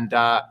it. And,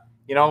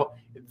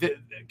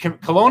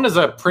 Kelowna is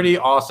a pretty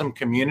awesome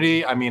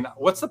community. I mean,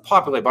 what's the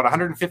population? About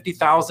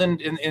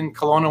 150,000 in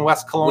Kelowna and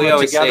West Kelowna We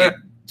always together?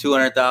 say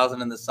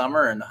 200,000 in the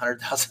summer and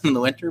 100,000 in the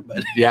winter,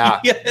 but Yeah.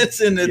 yeah,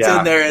 it's in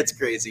there. It's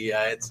crazy.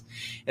 Yeah,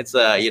 it's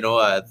a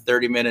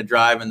 30-minute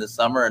drive in the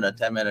summer and a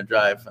 10-minute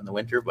drive in the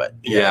winter, but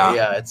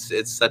yeah,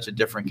 it's such a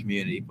different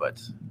community.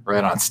 But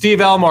Right on.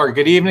 Steve Elmore,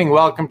 good evening.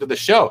 Welcome to the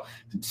show.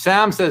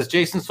 Sam says,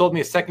 Jason sold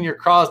me a second-year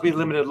Crosby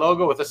limited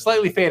logo with a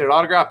slightly faded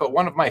autograph, but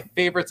one of my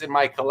favorites in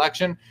my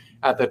collection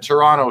at the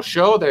Toronto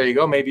show. There you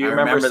go. Maybe you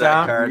remember that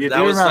Sam. card. You That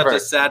do was remember.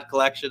 such a sad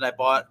collection I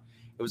bought.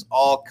 It was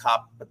all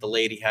cup, but the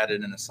lady had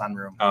it in a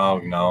sunroom. Oh,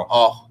 no.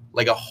 Oh,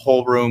 like a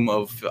whole room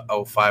of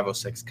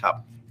 0506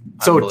 cup.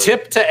 So Unbelievable.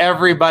 tip to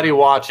everybody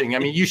watching. I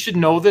mean, you should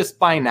know this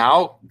by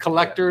now,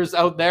 collectors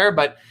out there,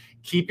 but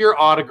keep your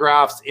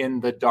autographs in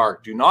the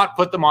dark. Do not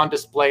put them on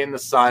display in the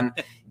sun.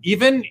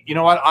 Even, you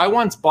know what? I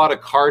once bought a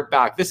card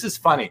back. This is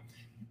funny.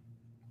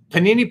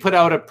 Panini put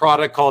out a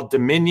product called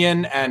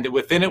Dominion, and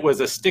within it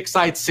was a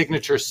stick-side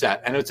signature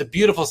set. And it's a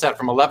beautiful set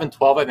from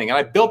 11-12, I think. And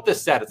I built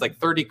this set. It's like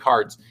 30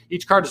 cards.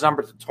 Each card is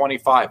numbered to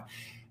 25.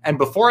 And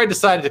before I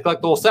decided to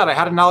collect the whole set, I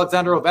had an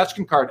Alexander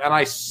Ovechkin card. And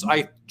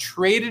I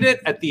traded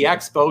it at the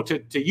expo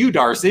to you,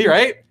 Darcy,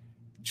 right?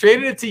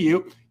 Traded it to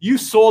you. You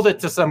sold it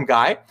to some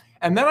guy.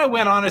 And then I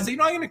went on and said,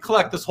 I'm going to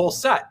collect this whole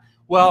set.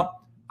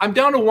 Well, I'm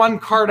down to one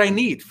card I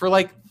need for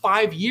like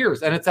 5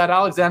 years. And it's that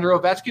Alexander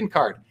Ovechkin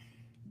card.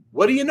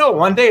 What do you know?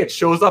 One day it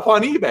shows up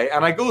on eBay,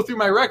 and I go through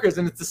my records,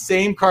 and it's the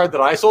same card that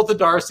I sold to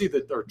Darcy,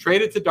 or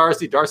traded to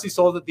Darcy. Darcy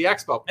sold at the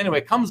expo. Anyway,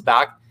 it comes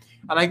back,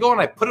 and I go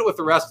and I put it with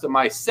the rest of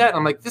my set. And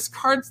I'm like, this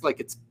card's like,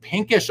 it's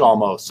pinkish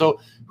almost.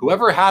 So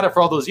whoever had it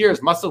for all those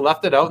years must have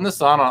left it out in the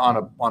sun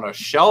on a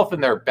shelf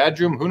in their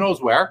bedroom, who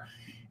knows where.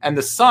 And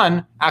the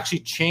sun actually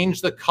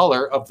changed the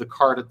color of the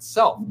card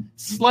itself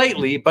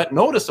slightly, but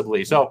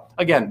noticeably. So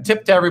again,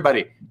 tip to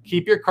everybody,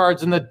 keep your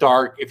cards in the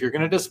dark. If you're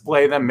going to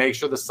display them, make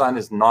sure the sun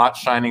is not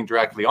shining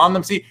directly on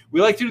them. See, we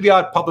like to do the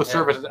odd public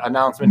service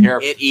announcement here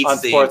on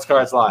Sports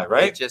Cards Live,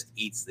 right? It just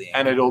eats the ink.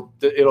 And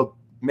it'll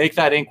make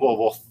that ink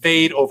will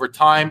fade over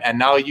time. And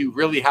now you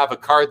really have a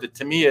card that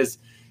to me is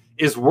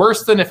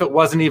worse than if it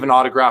wasn't even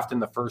autographed in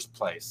the first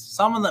place.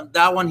 Some of them,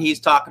 that one he's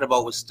talking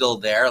about was still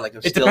there. Like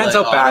it depends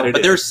how bad it is.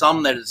 But there's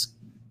some that is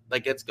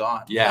like it's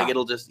gone. Yeah. Like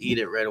it'll just eat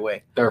it right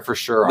away. There for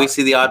sure. We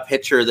see the odd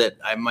picture that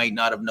I might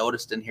not have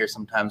noticed in here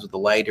sometimes with the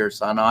light or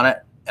sun on it.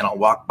 And I'll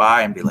walk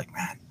by and be like,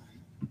 man,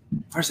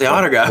 where's the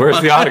autograph? Where's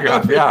the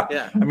autograph? Yeah.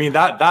 Yeah. I mean,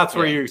 that's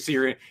where you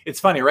see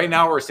it's funny. Right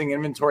now we're seeing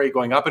inventory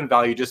going up in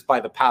value just by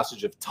the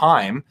passage of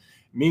time.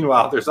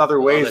 Meanwhile, there's other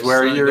ways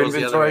where your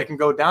inventory can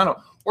go down.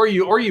 Or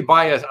you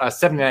buy a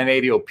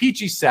 7980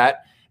 O-Pee-Chee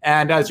set,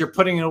 and as you're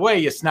putting it away,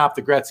 you snap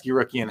the Gretzky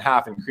rookie in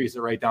half and crease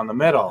it right down the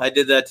middle. I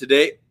did that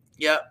today.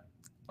 Yeah.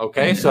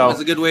 Okay, so that's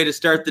a good way to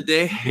start the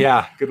day.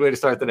 Yeah, good way to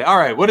start the day. All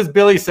right, what does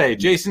Billy say?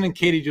 Jason and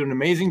Katie do an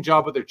amazing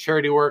job with their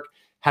charity work.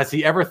 Has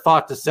he ever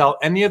thought to sell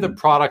any of the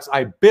products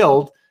I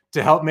build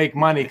to help make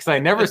money? Because I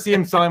never see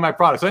him selling my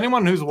products. So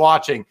anyone who's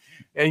watching,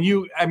 and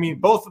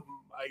both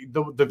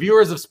the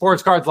viewers of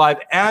Sports Cards Live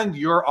and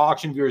your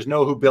auction viewers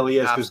know who Billy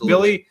is, because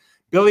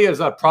Billy is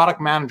a product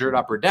manager at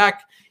Upper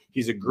Deck.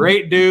 He's a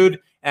great dude,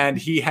 and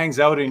he hangs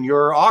out in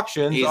your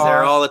auctions. He's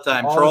there all the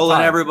time, trolling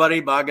everybody,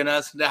 bugging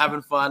us,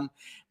 having fun.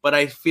 But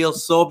I feel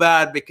so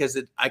bad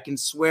because I can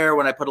swear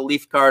when I put a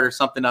Leaf card or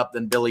something up,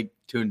 then Billy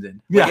tunes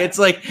in. Yeah. It's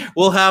like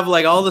we'll have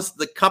like all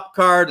the Cup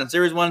card and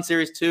Series 1,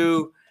 Series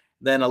 2.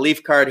 Then a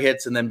Leaf card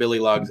hits, and then Billy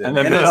logs in.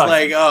 And it's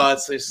like,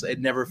 it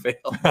never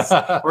fails.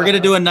 We're gonna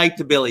do a night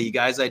to Billy, you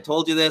guys. I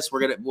told you this.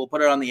 We'll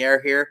put it on the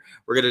air here.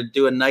 We're gonna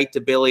do a night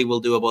to Billy. We'll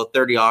do about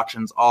 30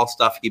 auctions, all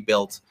stuff he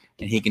built,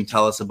 and he can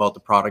tell us about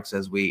the products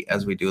as we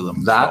do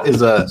them. That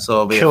is a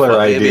killer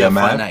idea,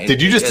 man.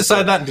 Did you just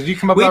decide that? Did you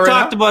come up with that? We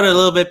talked about it a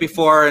little bit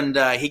before, and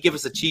he gave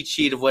us a cheat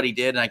sheet of what he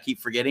did, and I keep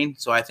forgetting.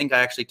 So I think I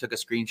actually took a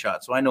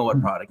screenshot, so I know what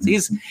products.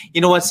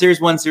 You know what? Series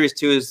 1, Series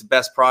 2 is the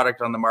best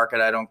product on the market.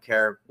 I don't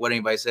care what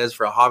anybody says.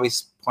 For a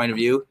hobbyist point of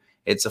view,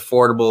 it's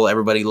affordable.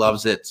 Everybody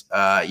loves it.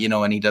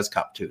 And he does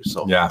Cup too.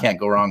 So can't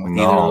go wrong with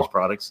either of those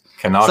products.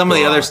 Some of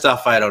the other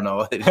stuff, I don't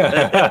know.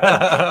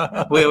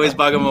 We always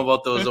bug him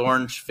about those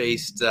orange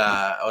faced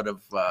out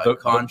of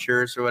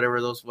Conchers or whatever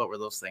those. What were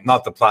those things?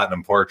 Not the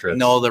platinum portraits.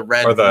 No, the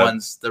red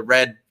ones. The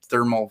red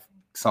thermal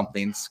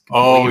somethings.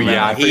 Oh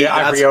yeah, I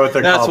forget what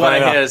they're called. That's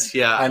one of his.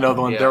 Yeah, I know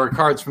the one. There were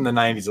cards from the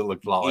 90s that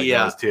looked a lot like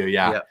those too.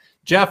 Yeah.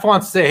 Jeff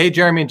wants to say, hey,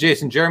 Jeremy and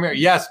Jason. Jeremy,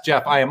 yes,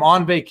 Jeff, I am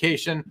on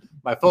vacation.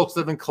 My folks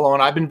live in Kelowna.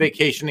 I've been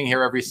vacationing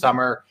here every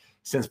summer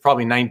since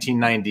probably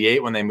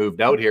 1998 when they moved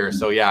out here.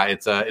 So yeah,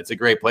 it's a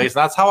great place.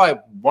 And that's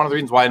one of the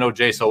reasons why I know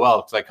Jay so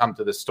well, because I come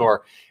to this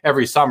store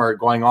every summer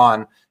going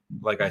on,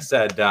 like I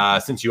said,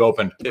 since you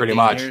opened pretty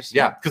much. Years.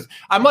 Yeah, because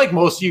I'm like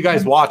most of you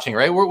guys watching,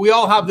 right? We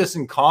all have this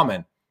in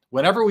common.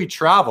 Whenever we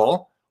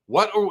travel,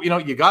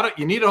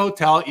 you need a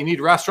hotel, you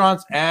need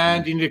restaurants,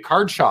 and you need a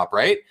card shop,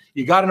 right?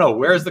 You got to know,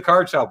 where's the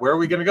card shop? Where are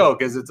we going to go?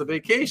 Because it's a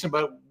vacation,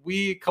 but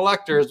we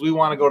collectors, we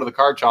want to go to the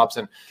card shops.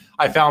 And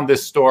I found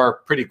this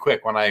store pretty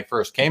quick when I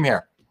first came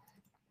here.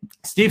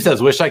 Steve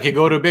says, wish I could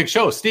go to a big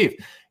show. Steve,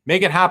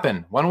 Make it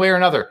happen one way or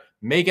another.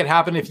 Make it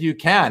happen if you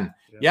can.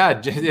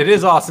 Yeah, it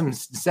is awesome,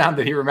 Sam,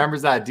 that he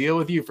remembers that deal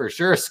with you for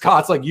sure.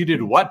 Scott's like, you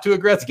did what to a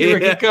Gretzky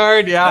rookie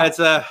card? Yeah, it's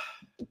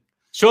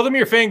show them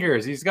your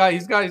fingers. He's got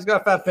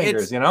fat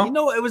fingers. You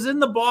know, it was in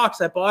the box.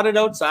 I bought it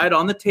outside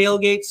on the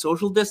tailgate,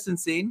 social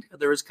distancing.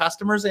 There was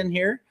customers in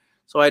here,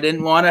 so I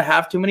didn't want to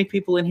have too many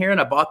people in here. And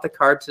I bought the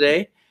card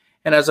today.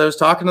 And as I was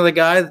talking to the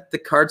guy, the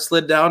card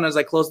slid down as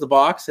I closed the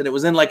box, and it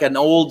was in like an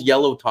old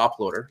yellow top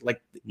loader,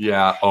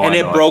 and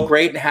it broke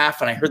right in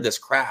half. And I heard this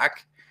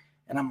crack.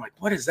 And I'm like,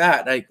 what is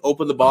that? And I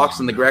opened the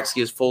box, and the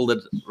Gretzky is folded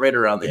right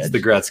around the edge. It's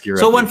the Gretzky.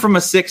 So it went from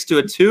a 6 to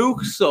a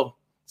 2. So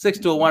 6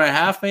 to a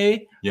 1.5,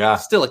 maybe. Yeah.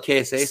 Still a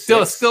KSA.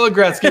 Still a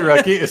Gretzky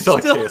rookie. It's still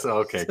a KSA.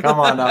 Okay, come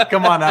on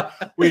now.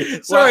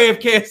 Sorry if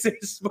KSA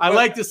is smart. I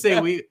like to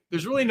say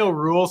there's really no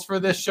rules for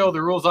this show.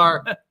 The rules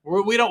are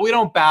we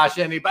don't bash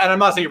anybody. And I'm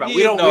not saying about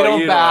we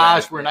don't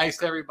bash. We're nice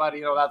to everybody.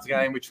 You know, that's the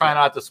guy. And we try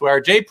not to swear.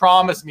 Jay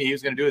promised me he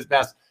was going to do his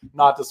best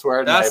not to swear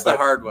tonight. That's the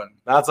hard one.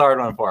 That's a hard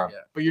one for him. Yeah.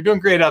 But you're doing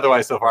great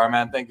otherwise so far,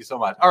 man. Thank you so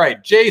much. All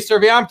right. Jay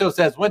Servianto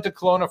says, went to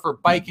Kelowna for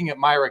biking at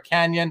Myra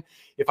Canyon.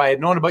 If I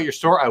had known about your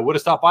store, I would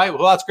have stopped by.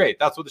 Well, that's great.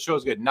 That's what the show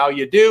is good. Now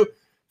you do.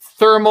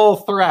 Thermal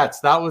Threats.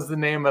 That was the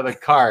name of the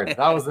card.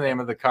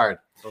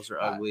 Those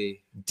are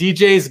ugly.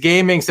 DJ's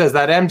Gaming says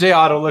that MJ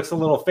auto looks a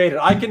little faded.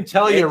 I can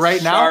tell you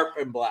right now. Sharp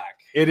and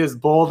black. It is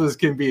bold as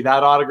can be.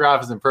 That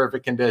autograph is in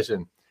perfect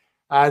condition.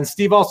 And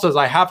Steve also says,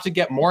 I have to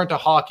get more into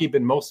hockey.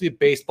 Been mostly a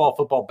baseball,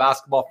 football,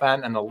 basketball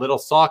fan, and a little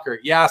soccer.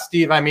 Yeah,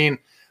 Steve, I mean,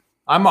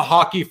 I'm a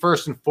hockey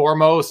first and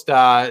foremost.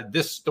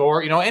 This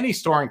store, any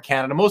store in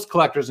Canada, most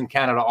collectors in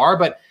Canada are,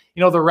 but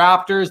the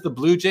Raptors, the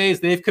Blue Jays,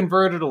 they've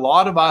converted a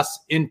lot of us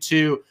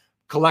into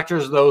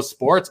collectors of those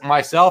sports.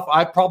 Myself,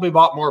 I probably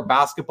bought more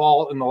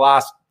basketball in the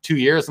last 2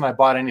 years than I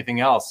bought anything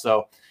else.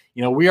 So,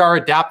 we are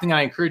adapting.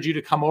 I encourage you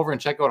to come over and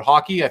check out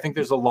hockey. I think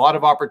there's a lot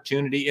of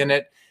opportunity in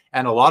it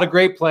and a lot of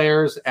great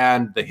players,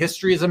 and the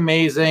history is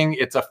amazing.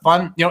 It's a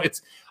fun,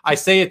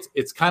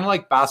 it's kind of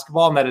like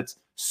basketball in that it's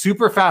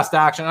super fast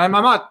action. I'm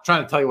not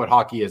trying to tell you what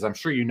hockey is. I'm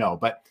sure you know,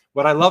 but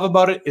what I love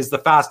about it is the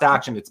fast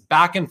action. It's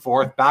back and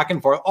forth,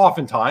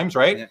 oftentimes,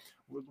 right? Yeah.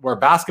 Where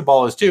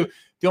basketball is too.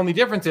 The only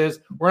difference is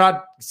we're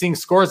not seeing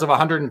scores of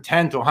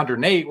 110 to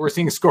 108. We're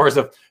seeing scores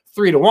of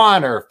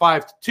 3-1 or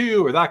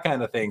 5-2 or that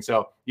kind of thing.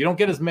 So you don't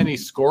get as many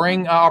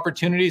scoring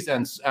opportunities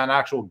and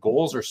actual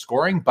goals or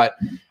scoring, but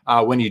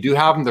when you do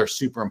have them, they're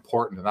super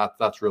important, and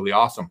that's really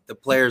awesome. The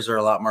players are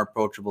a lot more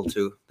approachable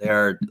too. They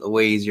are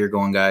way easier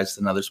going guys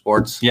than other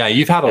sports. Yeah,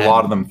 you've had a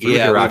lot of them. We've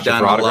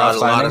done a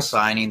lot of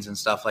signings and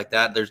stuff like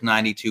that. There's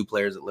 92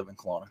 players that live in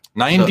Kelowna.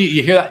 90,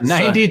 you hear that?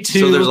 92.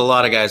 So there's a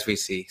lot of guys we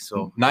see.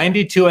 So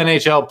 92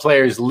 NHL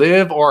players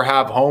live or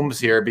have homes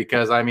here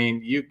because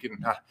you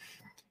can.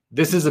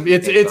 This is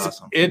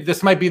awesome.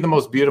 This might be the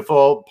most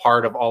beautiful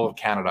part of all of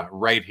Canada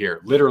right here.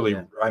 Literally.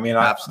 Yeah.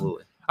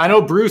 Absolutely. I know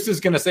Bruce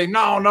is going to say,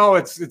 no,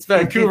 it's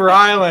Vancouver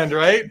Island,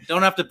 right?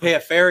 Don't have to pay a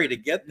ferry to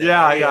get there.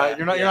 Yeah.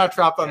 You're not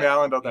trapped on the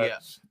island out there. Yeah.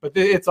 But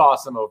it's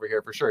awesome over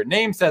here for sure.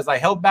 Name says, I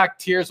held back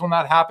tears when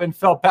that happened.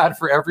 Felt bad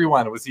for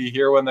everyone. Was he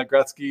here when the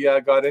Gretzky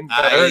got in?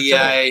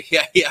 I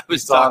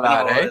was talking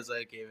about it as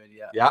I came in.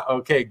 Yeah.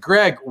 Okay.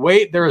 Greg,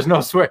 wait, there is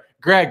no swear.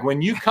 Greg,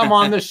 when you come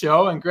on the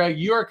show, and Greg,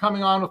 you are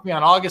coming on with me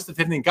on August the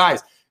 15th.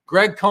 Guys,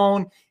 Greg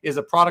Cohn is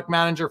a product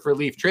manager for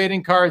Leaf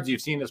Trading Cards.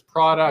 You've seen his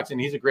products, and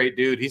he's a great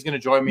dude. He's going to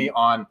join me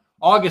on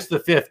August the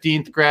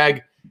 15th.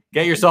 Greg,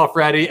 get yourself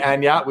ready.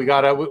 And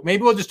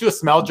maybe we'll just do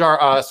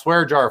a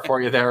swear jar for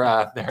you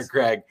there,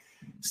 Greg.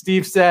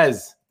 Steve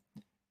says,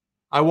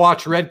 I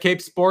watch Red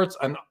Cape Sports,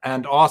 an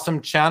awesome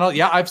channel.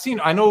 Yeah,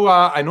 I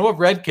know of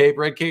Red Cape.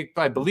 Red Cape,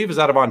 I believe, is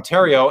out of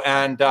Ontario,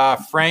 and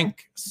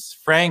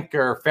Frank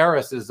or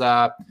Ferris is,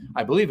 I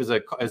believe, is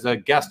a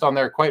guest on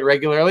there quite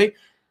regularly.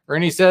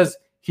 Ernie says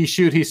he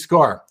shoot, he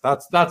score.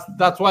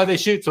 That's why they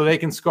shoot, so they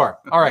can score.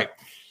 All right.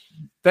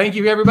 Thank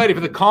you, everybody, for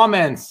the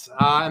comments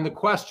and the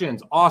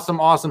questions.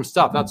 Awesome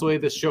stuff. That's the way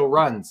this show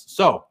runs.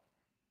 So,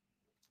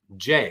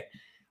 Jay,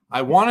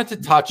 I wanted to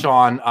touch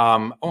on,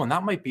 and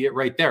that might be it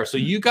right there. So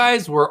you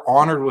guys were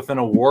honored with an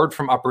award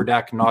from Upper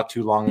Deck not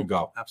too long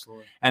ago.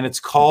 Absolutely. And it's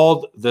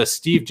called the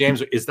Steve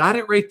James. Is that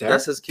it right there?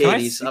 This is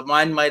Katie's.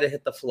 Mine might have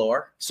hit the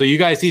floor. So you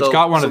guys each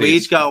got one of these. We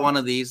each got one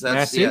of these.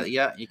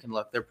 Yeah, you can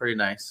look. They're pretty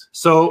nice.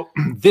 So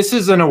this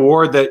is an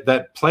award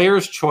that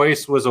Players'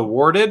 Choice was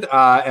awarded,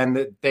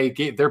 and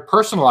they're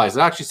personalized.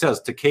 It actually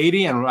says to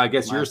Katie, and I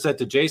guess yours said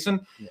to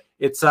Jason. Yeah.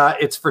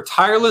 It's for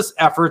tireless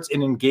efforts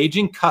in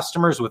engaging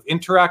customers with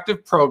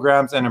interactive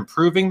programs and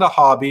improving the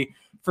hobby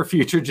for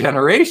future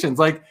generations.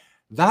 Like,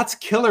 that's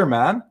killer,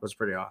 man. That's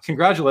pretty awesome.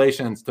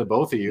 Congratulations to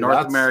both of you.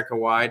 North America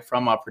wide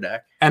from Upper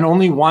Deck. And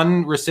only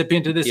one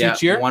recipient of this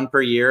each year? One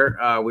per year.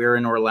 We were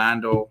in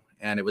Orlando,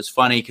 and it was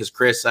funny because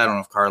Chris, I don't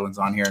know if Carlin's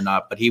on here or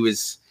not, but he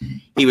was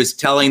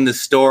telling the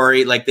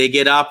story. Like, they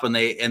get up and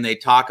they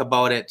talk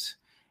about it,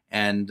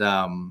 and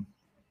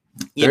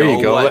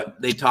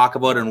what they talk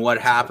about and what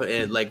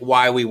happened, like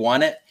why we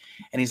won it.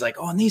 And he's like,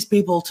 and these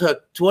people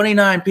took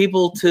 29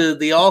 people to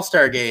the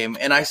All-Star game.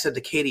 And I said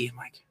to Katie, I'm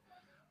like,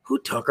 who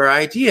took our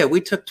idea?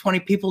 We took 20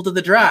 people to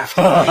the draft.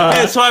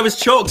 And so I was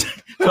choked.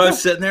 So I was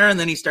sitting there, and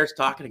then he starts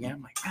talking again.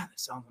 I'm like, man,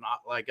 this sounds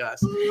not like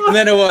us. And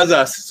then it was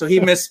us. So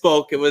he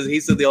misspoke. He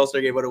said the All-Star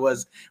game, but it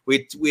was,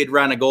 we had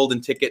run a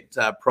golden ticket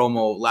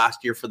promo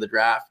last year for the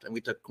draft, and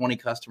we took 20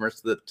 customers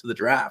to the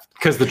draft.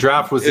 Because the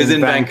draft was in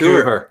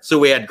Vancouver. So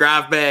we had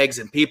grab bags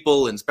and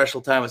people and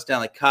special time with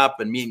Stanley Cup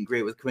and meet and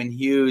greet with Quinn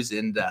Hughes.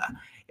 And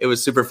it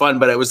was super fun,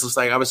 but it was just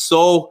like,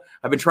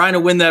 I've been trying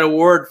to win that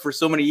award for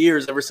so many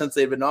years, ever since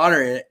they've been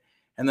honoring it.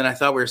 And then I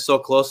thought we were so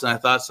close, and I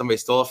thought somebody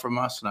stole it from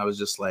us. And I was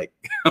just like,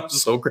 I'm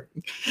so great.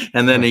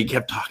 And then he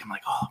kept talking,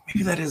 like, oh,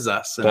 maybe that is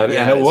us. And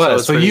it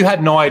was. So you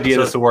had no idea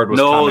this award was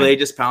coming. No, they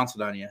just pounced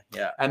it on you.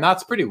 Yeah. And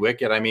that's pretty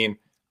wicked. I mean,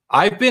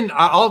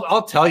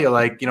 I'll tell you,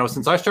 like,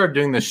 since I started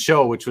doing this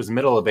show, which was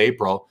middle of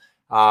April,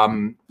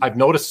 I've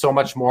noticed so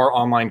much more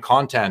online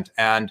content.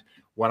 And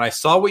when I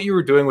saw what you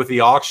were doing with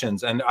the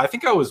auctions, and I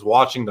think I was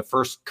watching the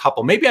first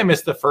couple, maybe I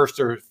missed the first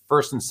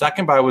and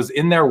second, but I was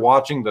in there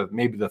watching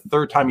maybe the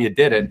third time you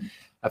did it.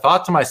 I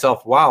thought to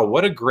myself, wow,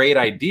 what a great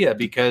idea.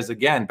 Because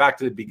again, back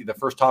to the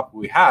first topic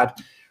we had,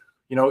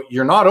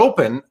 you're not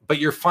open, but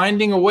you're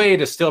finding a way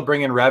to still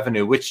bring in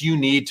revenue, which you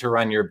need to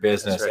run your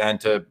business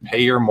and to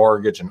pay your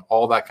mortgage and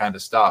all that kind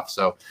of stuff.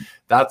 So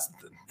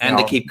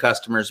to keep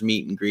customers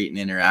meet and greet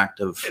and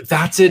interactive.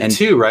 That's it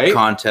too, right?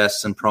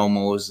 Contests and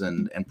promos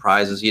and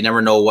prizes. You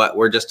never know what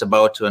we're just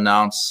about to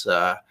announce.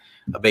 A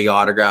big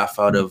autograph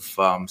out of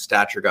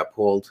Stature got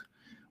pulled.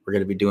 We're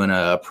going to be doing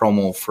a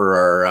promo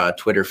for our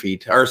Twitter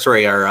feed, our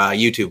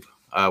YouTube.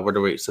 What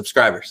are we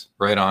subscribers?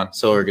 Right on.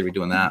 So we're going to be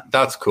doing that.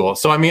 That's cool.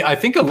 So, I mean, I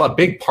think a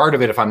big part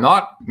of it, if I'm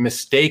not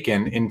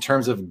mistaken, in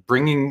terms of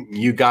bringing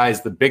you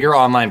guys the bigger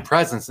online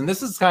presence, and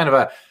this is kind of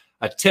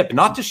a tip,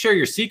 not to share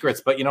your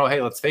secrets, but,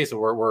 hey, let's face it,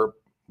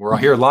 we're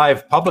here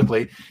live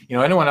publicly.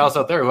 Anyone else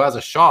out there who has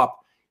a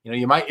shop,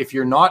 you might, if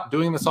you're not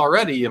doing this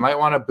already, you might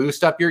want to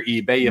boost up your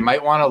eBay. You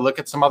might want to look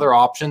at some other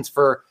options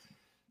for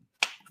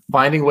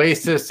finding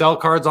ways to sell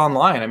cards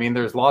online. I mean,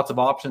 there's lots of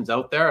options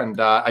out there,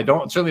 and I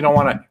certainly don't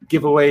want to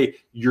give away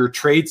your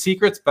trade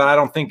secrets, but I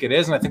don't think it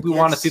is. And I think we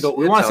want to see the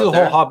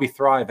whole hobby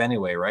thrive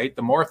anyway, right?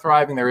 The more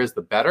thriving there is,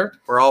 the better.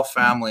 We're all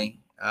family.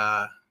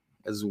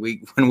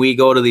 When we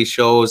go to these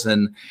shows,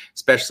 and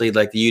especially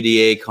like the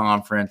UDA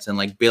conference, and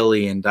like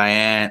Billy and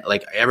Diane,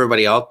 like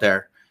everybody out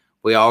there,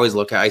 we always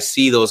I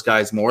see those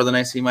guys more than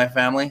I see my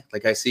family.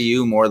 Like I see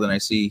you more than I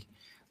see,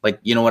 like,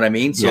 you know what I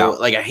mean? So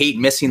like, I hate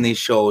missing these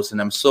shows,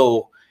 and I'm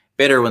so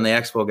bitter when the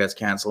expo gets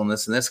canceled and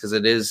this, because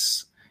it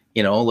is,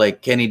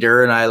 like Kenny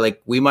Durr and I,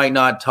 like, we might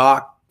not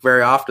talk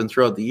very often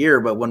throughout the year,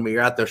 but when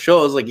we're at those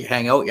shows, like, you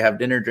hang out, you have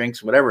dinner,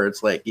 drinks, whatever,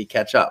 it's like you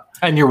catch up.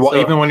 And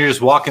even when you're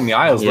just walking the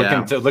aisles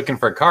looking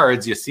for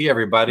cards, you see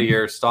everybody,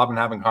 you're stopping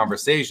having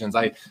conversations.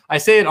 I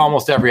say it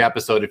almost every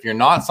episode. If you're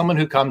not someone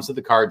who comes to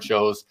the card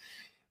shows,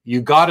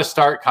 you got to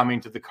start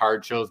coming to the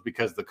card shows,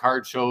 because the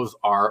card shows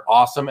are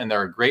awesome, and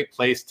they're a great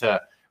place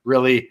to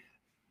really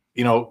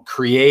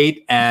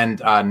create and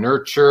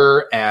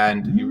nurture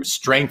and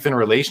strengthen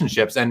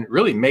relationships and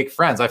really make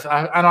friends.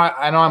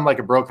 I know I'm like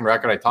a broken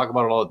record. I talk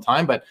about it all the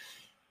time, but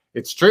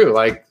it's true.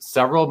 Like,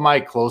 several of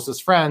my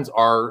closest friends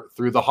are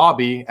through the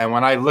hobby. And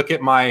when I look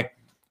at my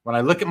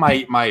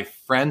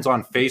friends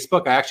on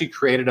Facebook, I actually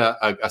created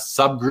a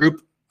subgroup,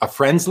 a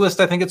friends list,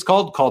 I think it's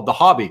called The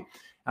Hobby.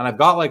 And I've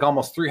got like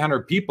almost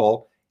 300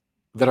 people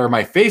that are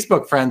my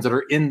Facebook friends that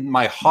are in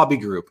my hobby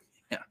group.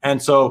 Yeah.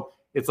 And so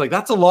it's like,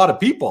 that's a lot of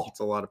people.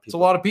 It's a lot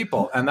of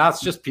people. And that's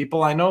just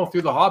people I know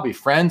through the hobby,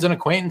 friends and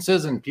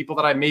acquaintances, and people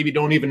that I maybe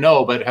don't even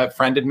know, but have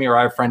friended me, or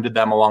I've friended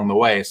them along the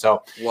way.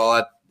 So,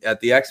 well, at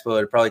the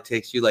expo, it probably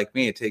takes you, like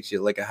me, it takes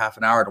you like a half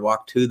an hour to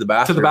walk to the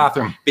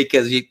bathroom.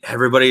 Because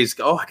everybody's,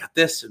 oh, I got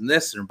this,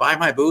 or buy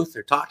my booth,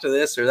 or talk to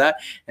this or that.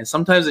 And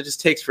sometimes it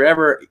just takes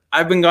forever.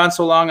 I've been gone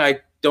so long,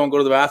 I don't go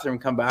to the bathroom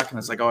and come back, and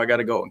it's like, oh, I got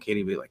to go. And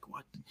Katie be like,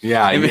 what?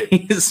 Yeah,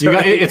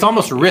 it's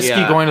almost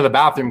risky going to the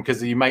bathroom,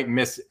 because you might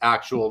miss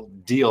actual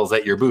deals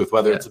at your booth,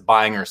 whether it's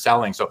buying or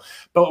selling. So,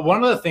 but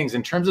one of the things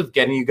in terms of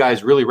getting you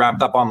guys really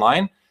ramped up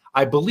online,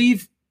 I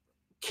believe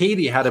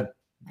Katie had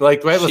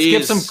let's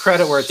give some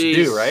credit where it's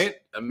due, right?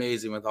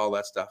 Amazing with all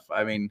that stuff.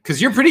 I mean,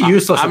 because you're pretty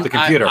useless with the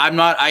computer. I'm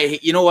not.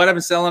 You know what? I've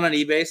been selling on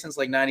eBay since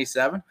like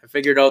 '97. I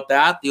figured out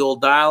the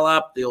old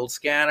dial-up, the old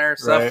scanner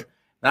stuff. Right.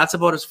 That's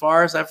about as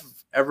far as I've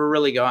ever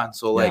really gone.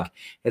 So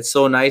it's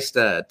so nice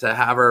to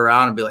have her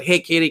around and be like, hey,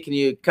 Katie, can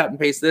you cut and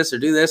paste this or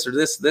do this or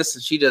this?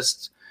 And she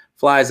just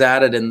flies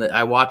at it. And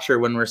I watch her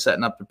when we're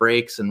setting up the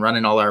breaks and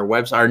running all our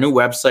websites. Our new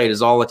website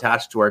is all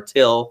attached to our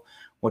till,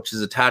 which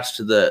is attached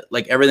to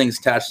everything's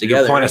attached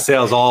together. Your point of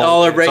sale is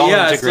all our break.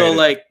 Yeah. So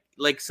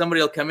like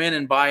somebody will come in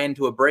and buy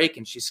into a break,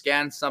 and she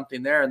scans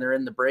something there, and they're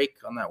in the break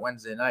on that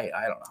Wednesday night.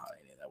 I don't know how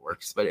any of that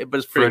works, but it's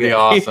pretty Pretty good.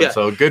 awesome. Yeah.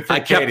 So good for I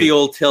kept Katie. the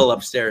old till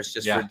upstairs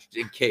just Yeah. for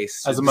in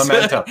case. As a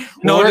memento.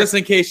 No, Well, just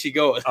in case she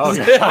goes.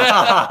 Okay.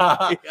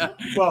 Yeah.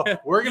 Well,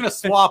 we're gonna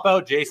swap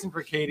out Jason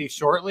for Katie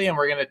shortly, and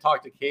we're gonna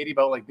talk to Katie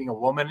about like being a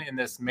woman in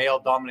this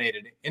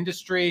male-dominated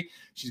industry.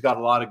 She's got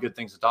a lot of good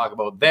things to talk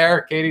about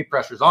there. Katie,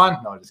 pressure's on.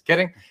 No, just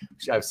kidding.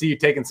 I see you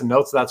taking some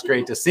notes. So that's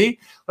great to see.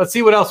 Let's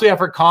see what else we have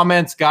for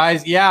comments,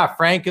 guys. Yeah,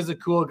 Frank is a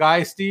cool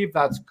guy. Steve,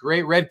 that's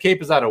great. Red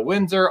Cape is out of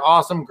Windsor.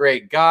 Awesome,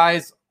 great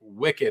guys.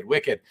 Wicked,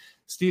 wicked.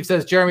 Steve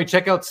says, Jeremy,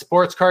 check out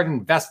Sports Card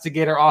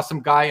Investigator, awesome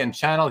guy and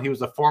channel. He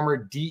was a former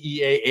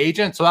DEA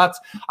agent. So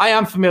I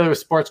am familiar with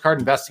Sports Card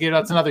Investigator.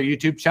 That's another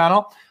YouTube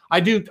channel. I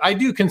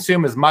do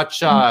consume as much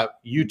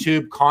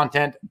YouTube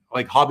content,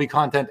 like hobby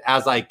content,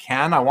 as I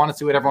can. I want to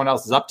see what everyone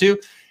else is up to.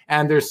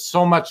 And there's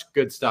so much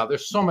good stuff.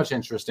 There's so much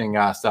interesting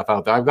stuff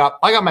out there. I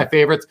got my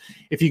favorites.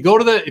 If you go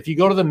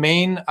to the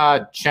main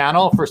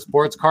channel for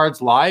Sports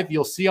Cards Live,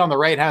 you'll see on the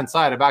right-hand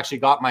side, I've actually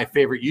got my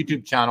favorite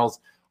YouTube channels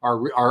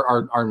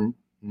are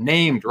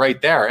named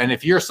right there. And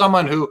if you're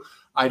someone who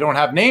I don't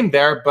have named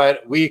there,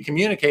 but we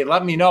communicate,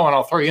 let me know and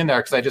I'll throw you in there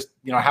because I just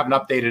haven't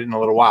updated in a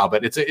little while.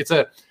 But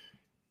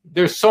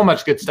there's so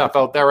much good stuff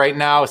out there right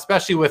now,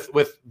 especially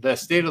with the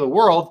state of the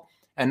world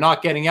and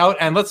not getting out.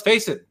 And let's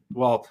face it,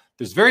 well,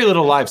 there's very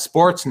little live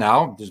sports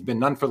now. There's been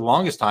none for the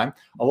longest time.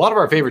 A lot of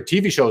our favorite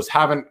TV shows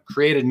haven't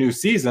created new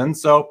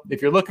seasons. So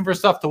if you're looking for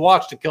stuff to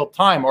watch to kill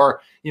time or,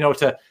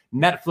 to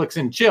Netflix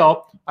and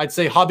chill, I'd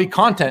say hobby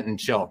content and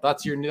chill.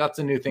 That's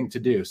a new thing to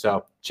do.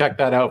 So check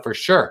that out for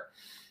sure.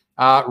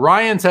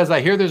 Ryan says, I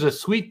hear there's a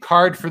sweet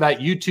card for that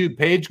YouTube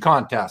page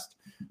contest.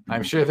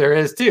 I'm sure there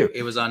is too.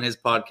 It was on his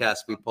podcast.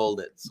 We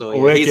pulled it. So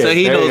Wicked. he There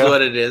you knows go.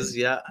 what it is.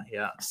 Yeah.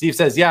 Yeah. Steve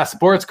says, yeah,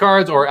 sports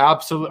cards are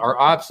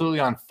absolutely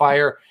on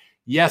fire.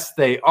 Yes,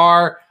 they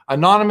are.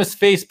 Anonymous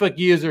Facebook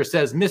user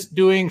says, missed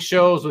doing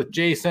shows with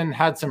Jason,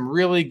 had some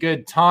really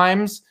good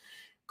times.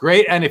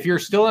 Great. And if you're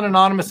still an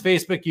anonymous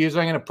Facebook user,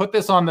 I'm going to put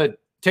this on the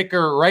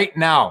ticker right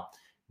now.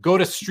 Go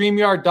to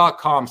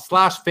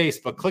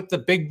StreamYard.com/Facebook. Click the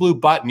big blue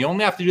button. You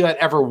only have to do that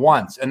ever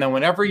once. And then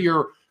whenever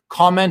you're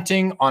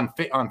commenting on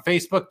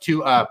Facebook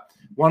to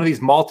one of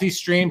these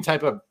multi-stream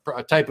type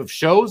of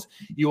shows,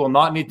 you will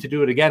not need to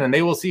do it again. And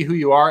they will see who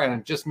you are. And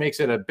it just makes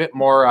it a bit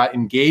more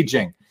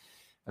engaging.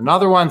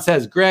 Another one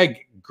says,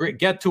 Greg,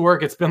 get to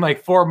work. It's been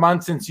like 4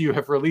 months since you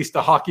have released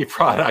a hockey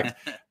product.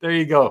 There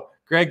you go.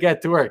 Greg,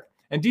 get to work.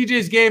 And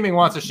DJ's Gaming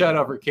wants a shout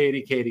out for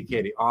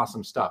Katie.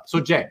 Awesome stuff. So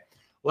Jay,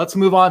 let's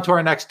move on to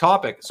our next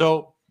topic.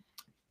 So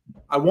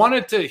I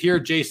wanted to hear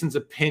Jason's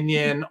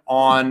opinion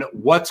on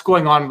what's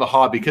going on in the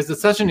hobby because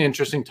it's such an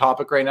interesting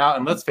topic right now.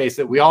 And let's face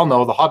it, we all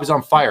know the hobby's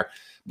on fire.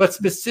 But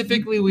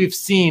specifically, we've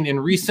seen in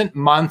recent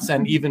months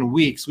and even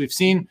weeks,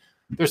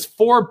 there's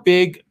 4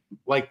 big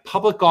like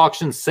public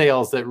auction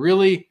sales that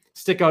really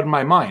stick out in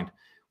my mind.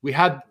 We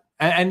had,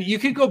 and you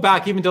could go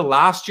back even to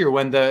last year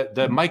when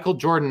the Michael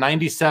Jordan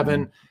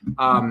 97,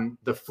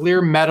 the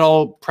Fleer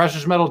metal,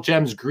 precious metal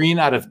gems green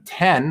out of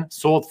 10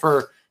 sold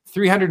for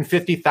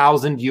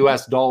 $350,000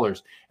 US.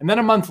 And then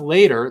a month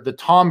later, the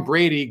Tom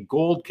Brady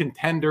gold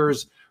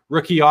contenders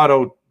rookie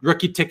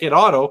ticket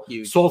auto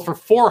sold for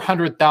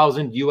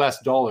 $400,000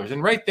 US.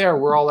 And right there,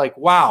 we're all like,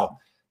 wow,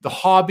 the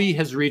hobby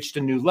has reached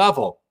a new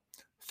level.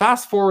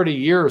 Fast forward a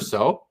year or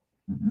so,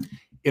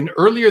 in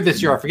earlier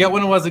this year, I forget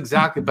when it was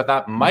exactly, but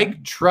that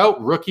Mike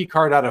Trout rookie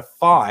card out of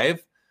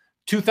 5,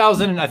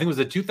 2000, I think it was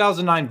a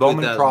 2009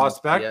 Bowman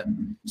prospect,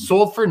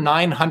 sold for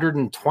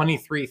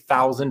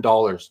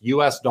 $923,000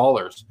 US.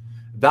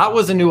 That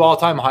was a new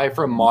all-time high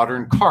for a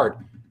modern card.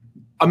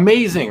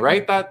 Amazing,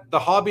 right? That the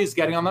hobby is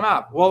getting on the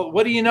map. Well,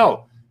 what do you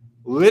know?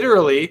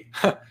 Literally,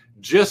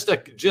 just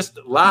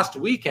last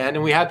weekend,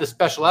 and we had the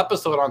special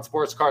episode on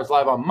Sports Cards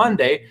Live on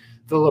Monday.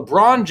 The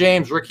LeBron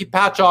James rookie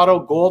patch auto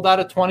gold out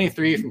of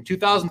 23 from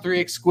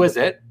 2003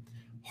 exquisite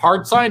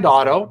hard signed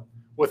auto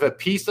with a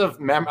piece of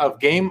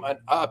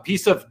a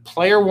piece of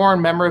player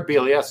worn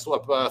memorabilia, a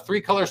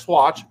 3-color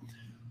swatch,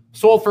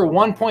 sold for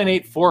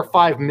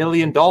 $1.845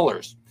 million.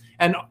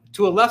 And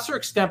to a lesser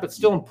extent, but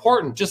still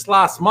important, just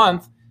last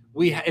month,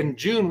 in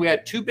June, we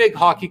had 2 big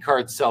hockey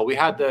cards sell. We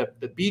had the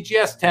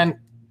BGS 10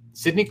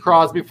 Sidney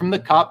Crosby from the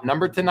Cup,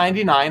 numbered to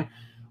 99,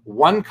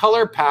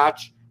 1-color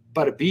patch,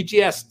 but a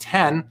BGS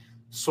 10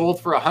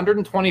 sold for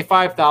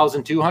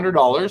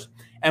 $125,200.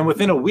 And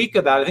within a week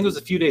of that, I think it was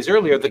a few days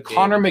earlier, the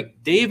Connor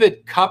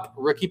McDavid Cup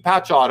rookie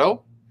patch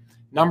auto,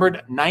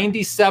 numbered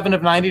 97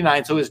 of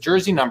 99. So his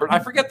jersey numbered. I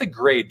forget the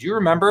grade. Do you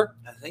remember?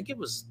 I think it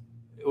was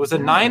a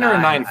 9 or a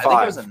 9.5. I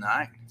think it was a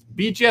 9.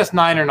 BGS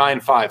 9 or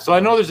 9.5. So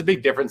I know there's a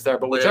big difference there,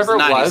 but whichever it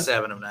was,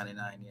 97 of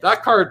 99. Yeah.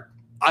 That card,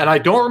 and I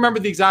don't remember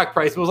the exact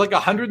price, but it was like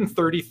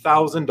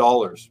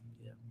 $130,000,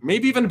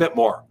 maybe even a bit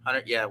more.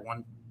 100,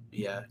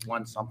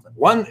 one something.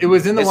 It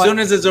was in the as soon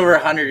as it's over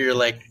 100, you're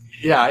like,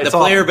 yeah, the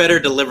player better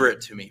deliver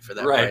it to me for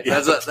that. Right.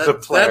 Price. That's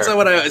That's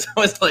what I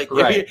was like.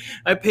 Right.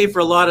 I pay for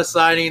a lot of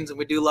signings and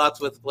we do lots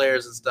with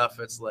players and stuff.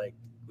 It's like,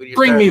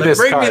 bring me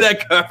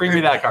that card. Bring me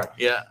that card.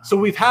 Yeah. So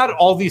we've had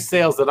all these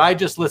sales that I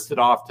just listed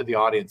off to the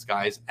audience,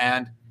 guys,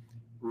 and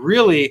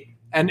really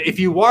And if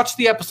you watch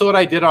the episode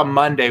I did on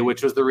Monday,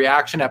 which was the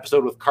reaction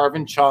episode with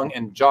Carvin Chung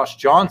and Josh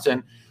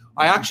Johnson,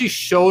 I actually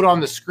showed on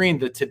the screen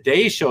the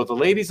Today Show. The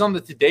ladies on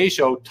the Today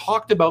Show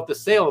talked about the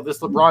sale of this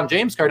LeBron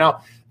James card.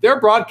 Now, they're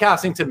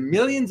broadcasting to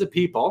millions of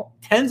people,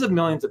 tens of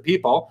millions of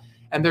people,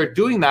 and they're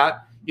doing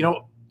that,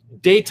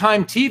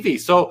 daytime TV.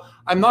 So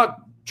I'm not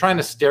trying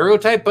to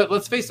stereotype, but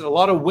let's face it, a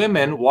lot of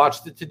women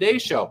watch the Today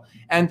Show.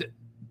 And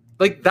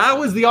like that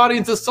was the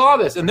audience that saw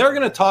this. And they're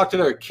going to talk to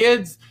their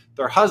kids,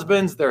 their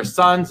husbands, their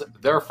sons,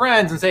 their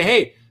friends, and say,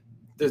 hey,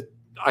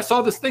 I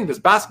saw this thing, this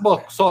basketball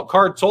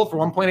card sold for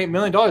 $1.8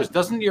 million.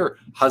 Doesn't your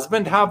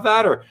husband have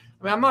that? Or,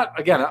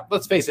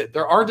 let's face it,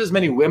 there aren't as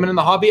many women in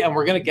the hobby, and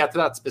we're going to get to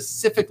that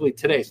specifically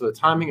today. So the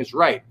timing is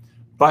right.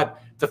 But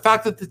the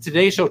fact that the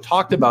Today Show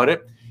talked about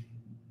it,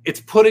 it's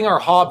putting our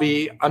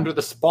hobby under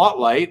the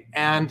spotlight,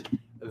 and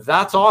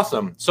that's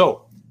awesome.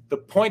 So the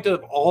point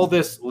of all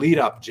this lead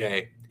up,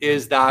 Jay,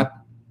 is that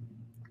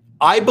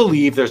I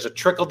believe there's a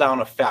trickle-down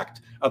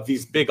effect of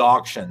these big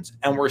auctions,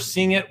 and we're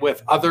seeing it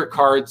with other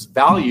cards'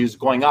 values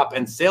going up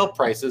and sale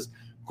prices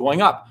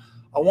going up.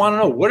 I want to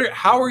know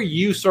how are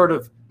you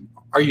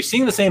are you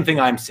seeing the same thing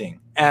I'm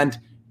seeing, and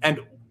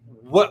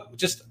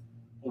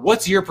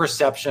what's your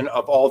perception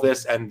of all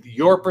this and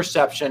your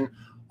perception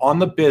on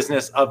the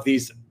business of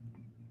these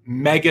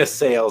mega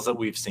sales that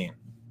we've seen?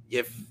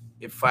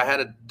 If I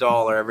had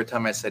 $1 every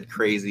time I said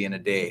crazy in a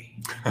day,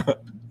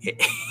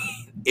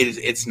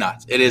 it's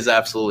nuts. It is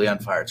absolutely on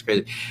fire. It's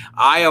crazy.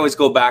 I always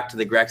go back to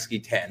the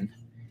Gretzky 10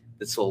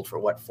 that sold for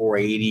what,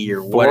 $480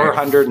 or whatever.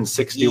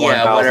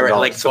 $461,000.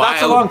 Like, so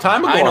that's a long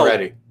time ago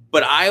already.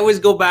 But I always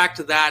go back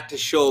to that to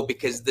show,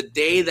 because the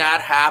day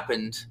that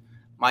happened,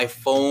 my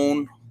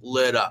phone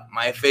lit up,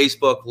 my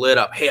Facebook lit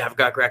up. Hey, I've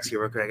got Gretzky.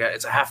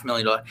 It's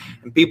 $500,000.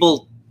 And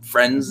people,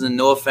 friends, and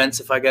no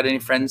offense if I got any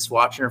friends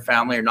watching or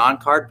family or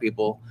non-card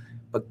people,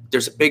 but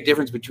there's a big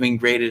difference between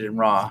graded and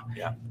raw.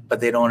 Yeah. But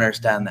they don't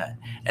understand that.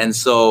 And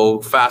so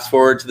fast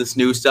forward to this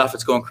new stuff,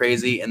 it's going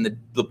crazy. And the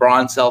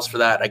LeBron sells for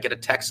that. I get a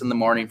text in the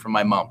morning from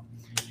my mom.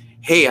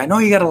 Hey, I know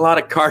you got a lot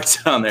of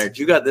cards down there.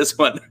 You got this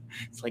one.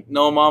 It's like,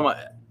 no, Mom,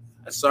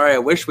 sorry, I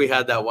wish we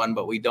had that one,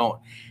 but we don't.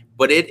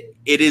 But it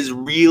is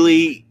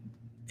really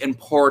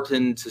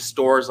important to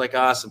stores like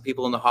us and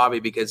people in the hobby,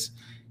 because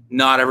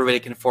not everybody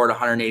can afford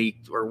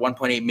 180 or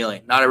 1.8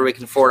 million. Not everybody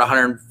can afford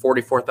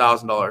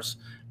 $144,000.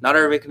 Not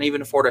everybody can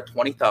even afford a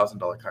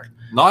 $20,000 card.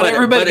 Not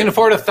everybody can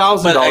afford a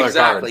 $1,000 card.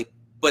 Exactly.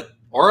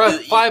 Or a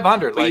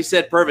 500. But you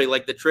said perfect.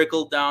 Like the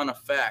trickle down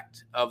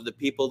effect of the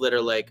people that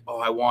are like, oh,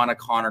 I want a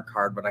Connor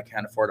card, but I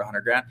can't afford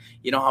 $100,000.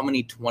 You know how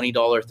many $20,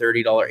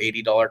 $30,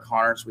 $80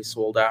 Connors we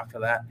sold after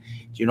that?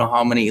 Do you know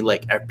how many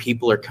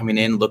people are coming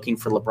in looking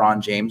for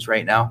LeBron James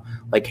right now?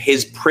 Like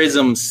his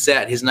Prism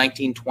set, his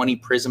 1920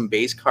 Prism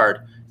base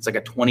card, it's like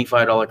a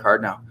 $25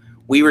 card now.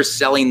 We were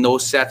selling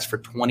those sets for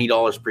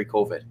 $20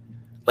 pre-COVID.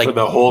 Like for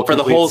the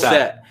whole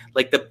set.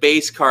 Like the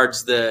base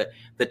cards, the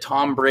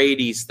Tom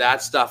Brady's,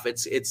 that stuff,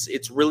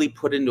 it's really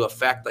put into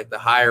effect, like the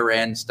higher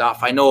end stuff.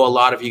 I know a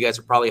lot of you guys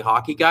are probably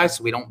hockey guys,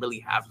 so we don't really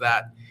have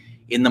that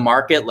in the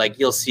market. Like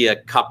you'll see a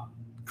Cup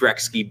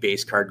Gretzky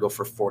base card go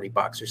for $40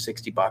 or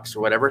 $60 or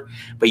whatever,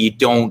 but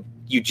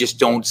you just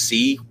don't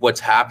see what's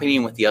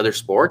happening with the other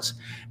sports.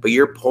 But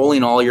you're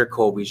pulling all your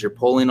Kobe's, you're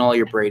pulling all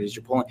your Brady's,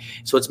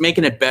 so it's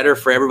making it better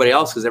for everybody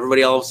else, because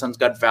everybody all of a sudden's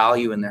got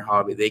value in their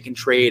hobby. They can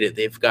trade it.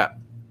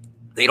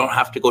 They don't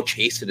have to go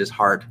chase it as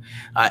hard.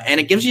 And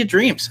it gives you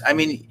dreams. I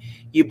mean,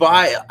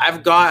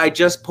 I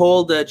just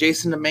pulled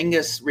Jason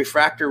Dominguez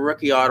refractor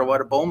rookie auto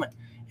out of Bowman.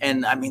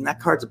 And I mean,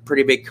 that card's a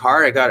pretty big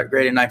card. I got it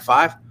graded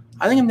 9.5.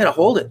 I think I'm going to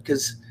hold it,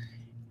 because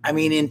I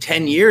mean, in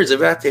 10 years,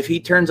 if he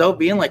turns out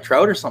being like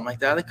Trout or something like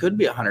that, it could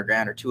be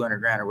 $100,000 or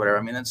 $200,000 or whatever.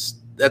 I mean,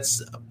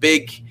 that's a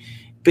big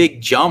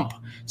jump.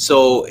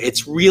 So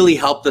it's really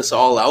helped us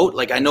all out.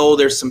 Like I know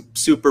there's some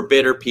super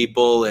bitter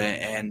people,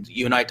 and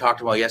you and I talked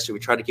about yesterday. We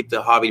try to keep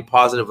the hobby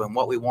positive and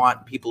what we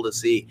want people to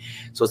see.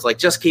 So it's like,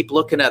 just keep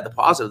looking at the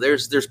positive.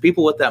 There's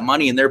people with that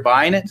money and they're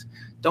buying it.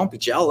 Don't be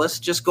jealous.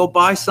 Just go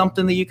buy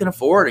something that you can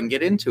afford and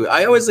get into it.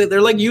 I always say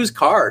they're like used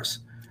cars.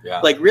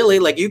 Yeah. Like really,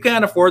 like you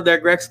can't afford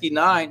that Gretzky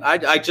 9.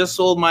 I just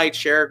sold my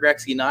share of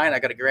Gretzky 9. I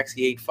got a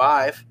Gretzky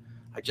 8.5.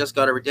 I just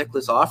got a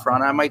ridiculous offer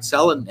on it. I might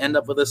sell it and end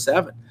up with a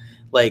 7.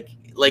 Like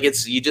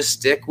it's, you just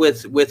stick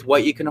with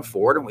what you can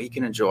afford and what you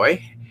can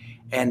enjoy.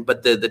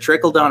 But the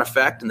trickle down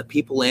effect and the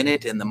people in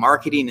it and the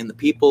marketing and the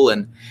people,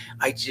 and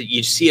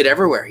you see it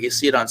everywhere. You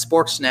see it on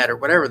Sportsnet or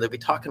whatever. They'll be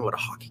talking about a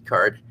hockey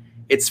card.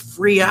 It's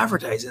free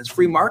advertising. It's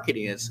free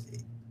marketing.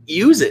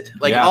 Use it.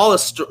 Like all the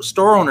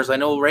store owners, I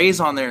know Ray's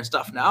on there and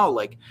stuff now,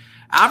 like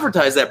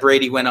advertise that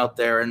Brady went out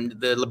there and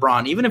the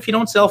LeBron, even if you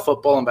don't sell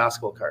football and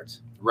basketball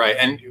cards. Right.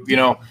 And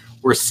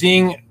we're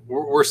seeing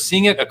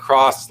it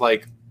across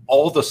like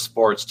all the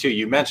sports too.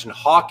 You mentioned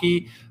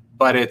hockey,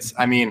 but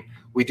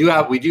we do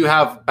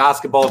have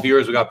basketball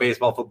viewers, we got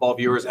baseball, football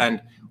viewers,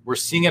 and we're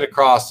seeing it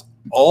across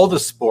all the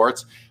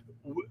sports.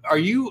 Do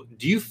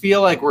you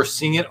feel like we're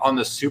seeing it on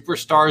the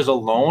superstars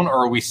alone,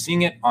 or are we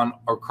seeing it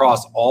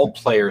across all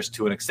players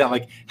to an extent?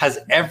 Like, has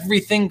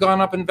everything gone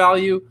up in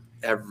value?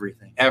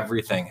 everything.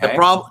 Everything. The Hey?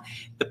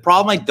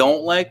 problem I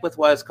don't like with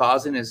what it's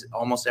causing is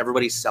almost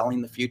everybody's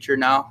selling the future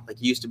now.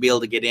 Like you used to be able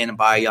to get in and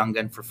buy a Young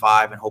Gun for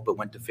 $5 and hope it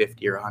went to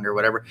 50 or 100 or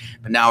whatever.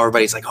 But now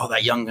everybody's like, oh,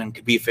 that Young Gun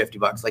could be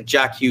 $50. Like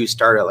Jack Hughes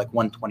started at like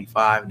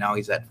 125. Now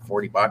he's at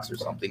 $40 or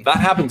something. That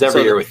happens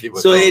every year with you.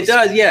 So it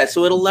does, yeah.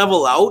 So it'll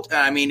level out.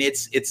 I mean,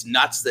 it's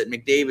nuts that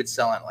McDavid's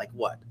selling like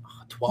what,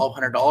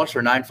 $1,200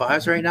 for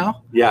 9.5s right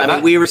now. Yeah, I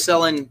mean, we were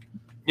selling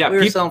for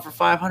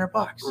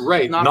 $500.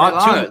 Right,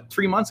 not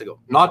 3 months ago.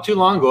 Not too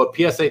long ago,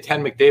 a PSA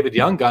 10 McDavid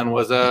Young Gun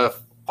was a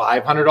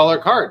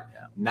 $500 card.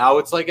 Yeah. Now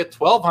it's like a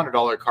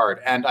 $1,200 card,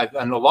 and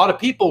a lot of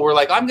people were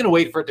like, "I'm going to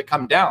wait for it to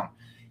come down."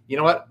 You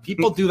know what?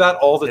 People do that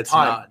all the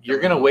time. You're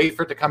going to wait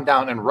for it to come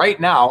down, and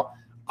right now,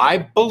 I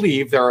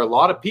believe there are a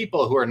lot of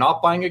people who are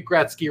not buying a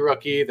Gretzky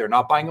rookie. They're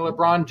not buying a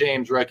LeBron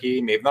James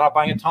rookie. Maybe they're not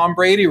buying a Tom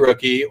Brady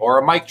rookie or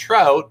a Mike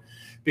Trout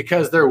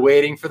because they're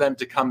waiting for them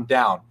to come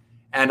down.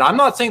 And I'm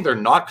not saying they're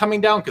not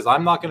coming down because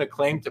I'm not going to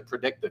claim to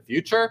predict the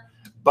future.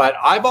 But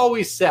I've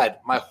always said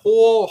my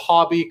whole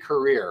hobby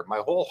career, my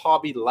whole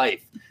hobby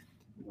life,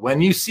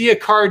 when you see a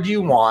card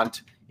you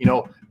want,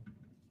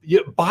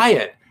 you buy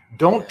it.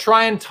 Don't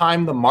try and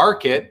time the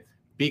market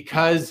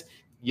because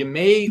you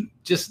may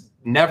just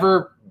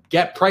never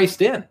get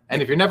priced in.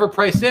 And if you're never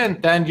priced in,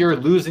 then you're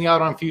losing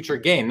out on future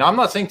gain. Now, I'm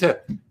not saying to,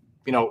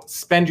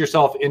 spend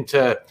yourself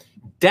into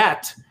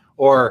debt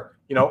or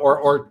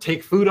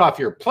take food off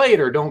your plate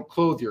or don't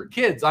clothe your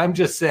kids. I'm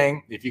just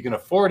saying if you can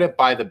afford it,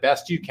 buy the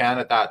best you can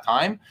at that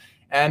time.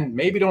 And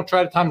maybe don't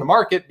try to time the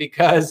market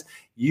because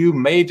you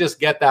may just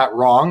get that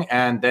wrong.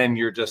 And then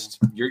you're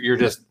just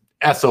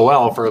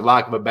SOL for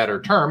lack of a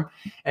better term.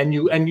 And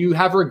you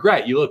have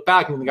regret. You look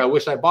back and think, I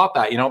wish I bought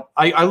that.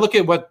 I look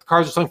at what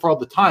cars are selling for all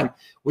the time.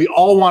 We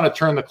all want to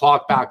turn the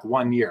clock back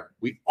 1 year.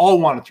 We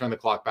all want to turn the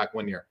clock back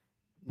 1 year.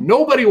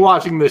 Nobody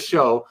watching this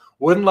show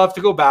wouldn't love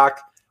to go back.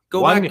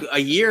 Go back a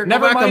year.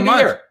 Never go back mind a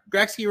month. Year.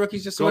 Gretzky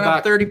rookies just went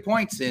up 30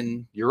 points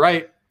in. You're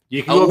right.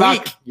 You can go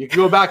back. You can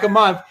go back a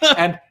month,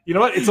 and you know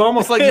what? It's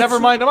almost like never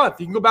mind a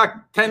month. You can go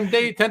back 10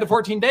 to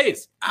 14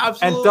 days,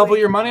 absolutely, and double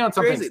your money on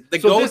something. Crazy. The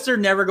ghosts are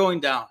never going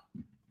down.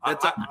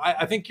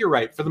 I think you're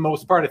right for the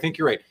most part. I think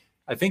you're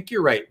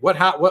right. What?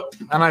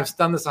 And I've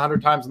done this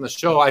 100 times on the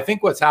show. I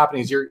think what's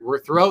happening is we're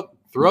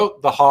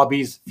throughout the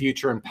hobbies,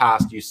 future and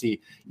past. You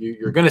see,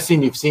 you're going to see,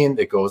 and you've seen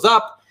it goes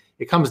up,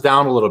 it comes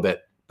down a little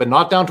bit. But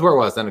not down to where it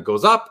was. Then it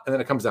goes up, and then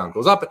it comes down. It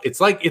goes up.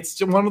 It's like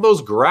it's one of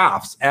those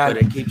graphs. And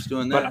but it keeps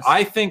doing this. But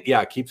I think,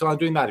 it keeps on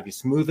doing that if you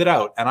smooth it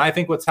out. And I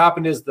think what's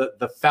happened is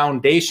the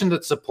foundation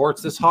that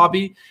supports this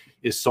hobby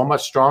is so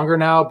much stronger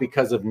now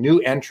because of new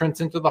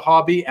entrants into the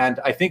hobby. And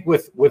I think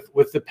with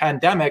the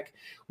pandemic,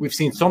 we've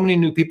seen so many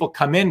new people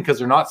come in because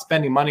they're not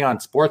spending money on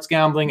sports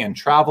gambling and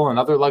travel and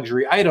other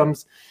luxury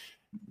items.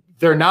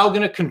 They're now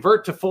going to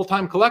convert to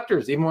full-time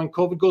collectors, even when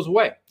COVID goes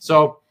away.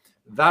 So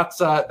that's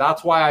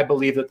why I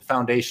believe that the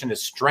foundation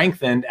is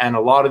strengthened and a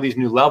lot of these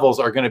new levels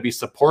are going to be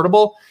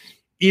supportable,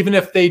 even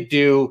if they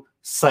do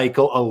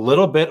cycle a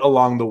little bit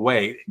along the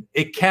way.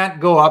 It can't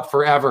go up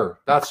forever.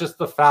 That's just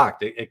the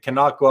fact. It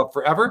cannot go up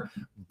forever,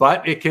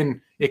 but it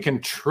can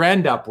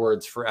trend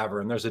upwards forever.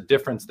 And there's a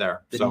difference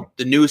there. The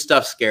new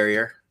stuff's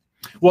scarier.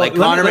 Well, like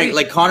Connor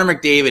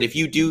McDavid, if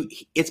you do,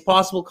 it's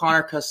possible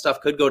Connor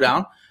stuff could go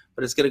down,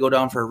 but it's going to go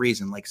down for a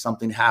reason. Like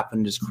something happened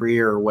in his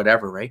career or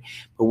whatever, right?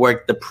 But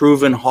where the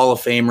proven Hall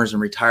of Famers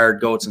and retired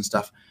GOATs and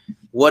stuff,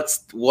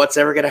 what's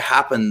ever going to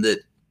happen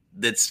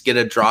that's going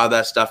to draw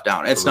that stuff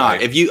down? It's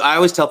not. I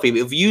always tell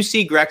people, if you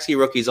see Gretzky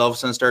rookies all of a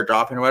sudden start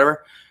dropping or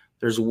whatever,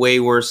 there's way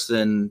worse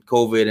than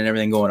COVID and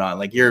everything going on.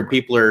 Like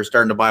people are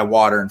starting to buy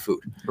water and food.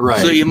 Right.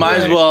 So you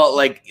might as well,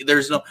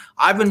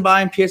 I've been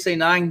buying PSA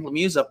 9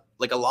 Lemieux up,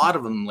 like a lot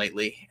of them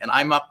lately, and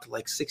I'm up to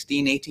like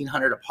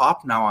 1,800 a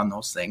pop now on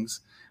those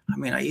things. I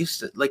mean, I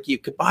used to, you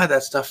could buy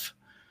that stuff.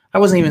 I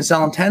wasn't even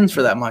selling 10s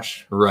for that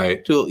much.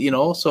 Right.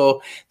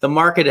 So the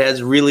market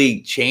has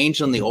really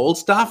changed on the old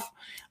stuff.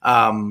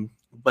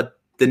 But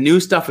the new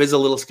stuff is a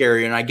little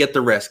scary, and I get the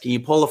risk. And you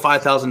pull a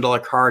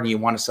 $5,000 card and you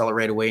want to sell it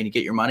right away and you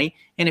get your money.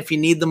 And if you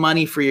need the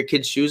money for your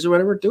kids' shoes or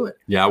whatever, do it.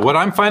 Yeah. What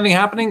I'm finding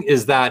happening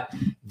is that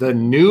the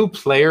new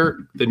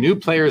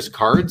players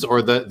cards,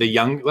 or the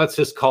young, let's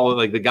just call it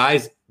like the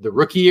guys, the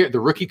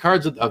rookie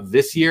cards of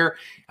this year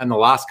and the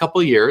last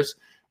couple of years,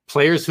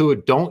 players who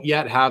don't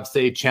yet have,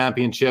 say,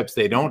 championships,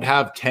 they don't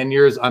have 10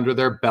 years under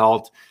their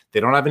belt,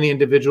 they don't have any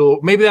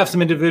maybe they have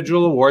some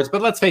individual awards,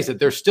 but let's face it,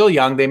 they're still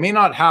young. They may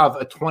not have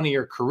a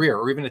 20-year career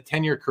or even a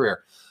 10-year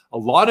career. A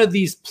lot of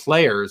these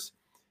players,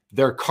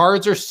 their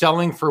cards are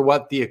selling for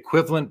what the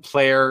equivalent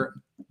player,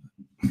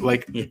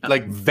 like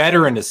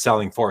veteran, is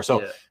selling for.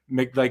 So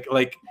we've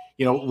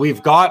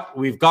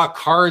got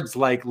cards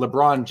like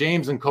LeBron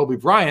James and Kobe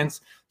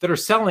Bryant's that are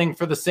selling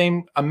for the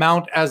same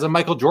amount as a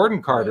Michael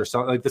Jordan card or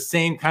something, like the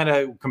same kind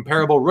of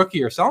comparable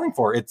rookie are selling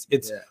for.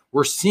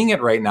 We're seeing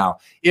it right now,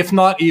 if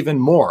not even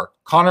more.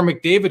 Connor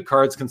McDavid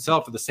cards can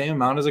sell for the same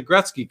amount as a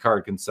Gretzky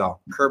card can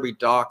sell. Kirby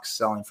Doc's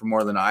selling for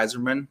more than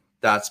Yzerman,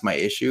 That's my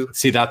issue.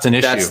 See, that's an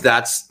issue.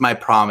 That's my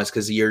promise,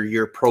 because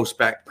you're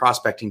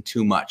prospecting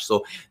too much.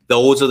 So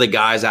those are the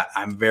guys that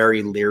I'm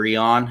very leery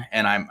on,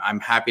 and I'm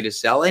happy to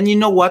sell. And you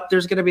know what?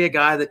 There's going to be a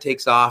guy that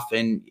takes off,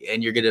 and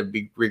you're going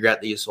to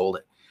regret that you sold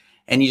it.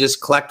 And you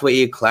just collect what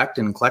you collect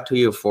and collect who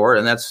you afford,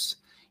 and that's,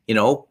 you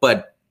know.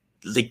 But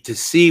like, to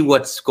see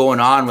what's going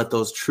on with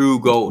those true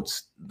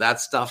goats,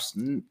 that stuff's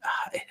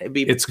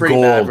it's pretty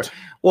gold. bad.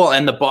 Well,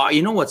 and the box,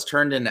 you know what's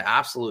turned into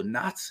absolute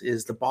nuts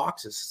is the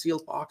boxes,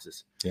 sealed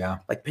boxes. Yeah.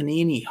 Like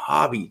Panini,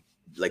 Hobby,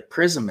 like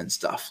Prism and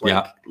stuff.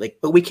 Like,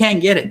 but we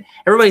can't get it.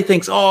 Everybody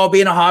thinks, oh,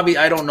 being a hobby.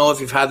 I don't know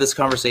if you've had this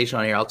conversation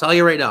on here. I'll tell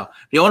you right now.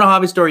 If you own a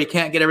hobby store, you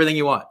can't get everything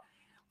you want.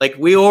 Like,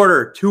 we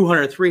order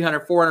 200,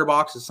 300, 400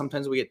 boxes.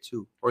 Sometimes we get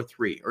 2 or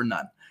 3 or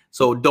none.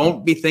 So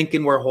don't be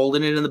thinking we're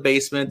holding it in the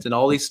basement and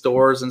all these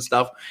stores and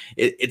stuff.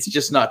 It's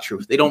just not true.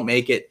 They don't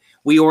make it.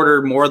 We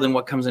order more than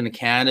what comes into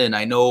Canada, and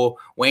I know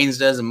Wayne's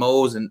does and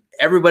Moe's, and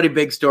everybody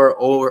big store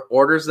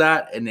orders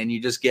that, and then you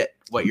just get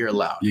what you're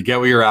allowed. You get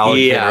what you're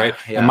allocated, right?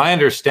 Yeah. And my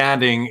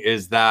understanding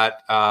is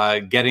that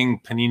getting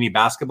Panini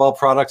basketball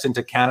products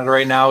into Canada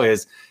right now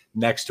is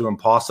next to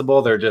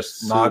impossible. They're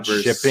just not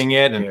shipping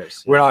it, and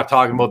we're not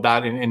talking about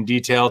that in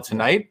detail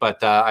tonight,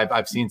 but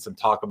I've seen some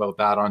talk about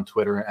that on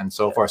Twitter and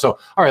so forth. So,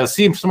 all right, let's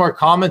see some more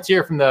comments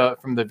here from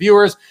the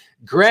viewers.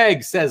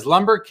 Greg says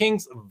Lumber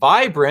Kings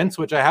Vibrance,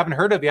 which I haven't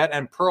heard of yet,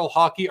 and Pearl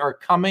Hockey are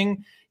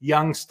coming.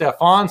 Young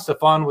Stefan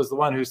was the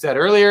one who said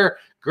earlier,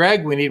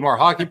 Greg, we need more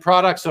hockey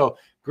products. So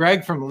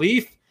Greg from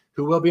Leaf,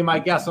 who will be my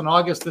guest on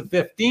August the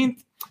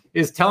 15th,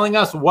 is telling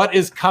us what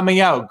is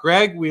coming out.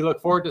 Greg, we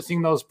look forward to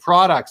seeing those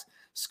products.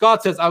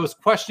 Scott says, I was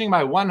questioning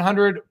my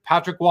 100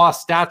 Patrick Waugh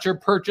stature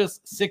purchase,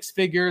 6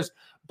 figures,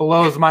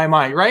 blows my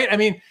mind, right? I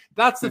mean,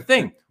 that's the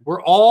thing. We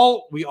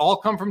all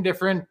come from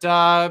different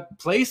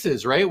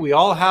places, right? We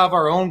all have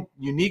our own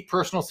unique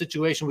personal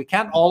situation. We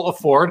can't all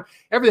afford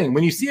everything.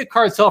 When you see a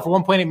card sell for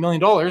 $1.8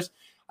 million,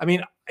 I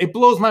mean, it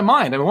blows my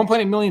mind. I mean,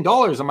 $1.8 million,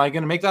 am I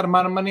going to make that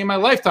amount of money in my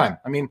lifetime?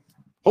 I mean,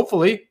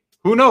 hopefully,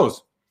 who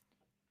knows?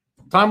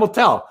 Time will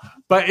tell.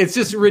 But it's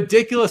just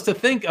ridiculous to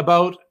think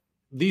about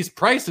these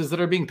prices that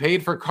are being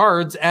paid for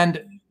cards,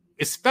 and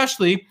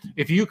especially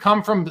if you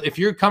come from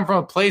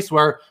a place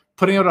where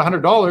putting out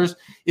 $100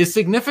 is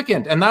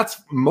significant, and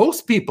that's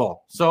most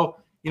people. So,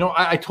 you know,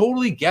 I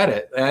totally get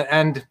it.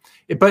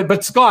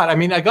 But Scott, I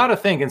mean, I got to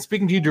think, and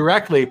speaking to you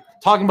directly,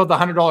 talking about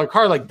the $100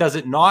 card, like, does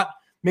it not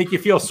make you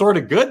feel sort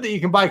of good that you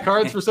can buy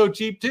cards for so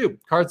cheap too?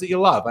 Cards that you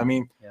love. I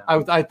mean,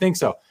 yeah. I think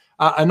so.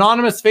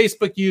 Anonymous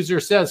Facebook user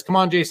says, come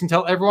on, Jason,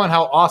 tell everyone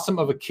how awesome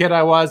of a kid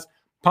I was.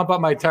 Pump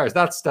up my tires.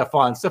 That's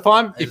Stefan.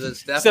 Stefan,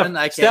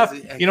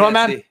 you know what,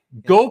 man? See.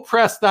 Go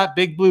press that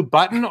big blue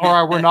button,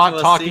 or we're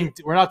not talking.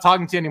 We're not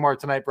talking to you anymore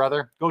tonight,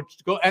 brother. Go.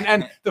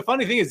 And the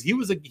funny thing is, he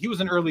was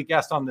an early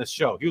guest on this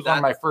show. He was one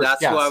of my first. That's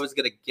guests. who I was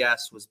gonna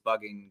guess was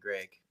bugging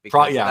Greg.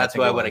 That's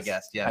who I would have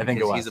guessed. Yeah, I think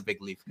it was. He's a big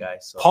Leaf guy.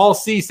 So. Paul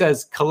C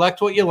says,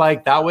 collect what you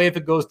like. That way, if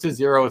it goes to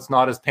 0, it's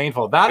not as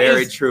painful. That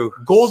very is true.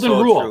 Golden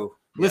rule. True.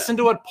 Listen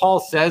to what Paul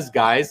says,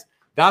 guys.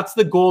 That's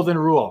the golden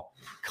rule.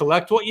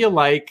 Collect what you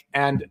like,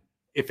 and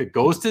if it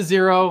goes to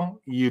 0,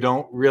 you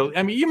don't really,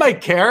 I mean, you might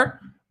care,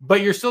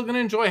 but you're still going to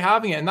enjoy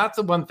having it. And that's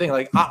the one thing,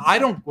 like, I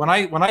don't, when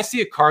I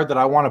see a card that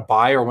I want to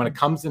buy, or when it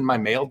comes in my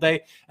mail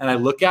day and I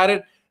look at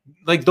it,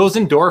 like, those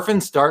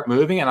endorphins start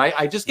moving and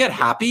I just get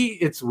happy.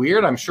 It's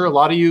weird. I'm sure a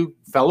lot of you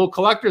fellow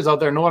collectors out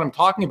there know what I'm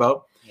talking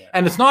about. Yeah.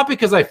 And it's not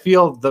because I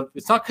feel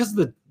it's not because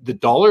of the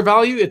dollar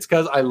value. It's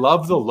because I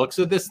love the looks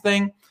of this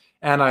thing.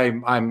 And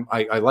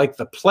I like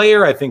the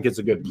player. I think it's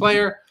a good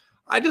player.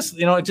 I just,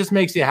 it just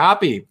makes you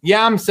happy.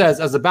 Yam says,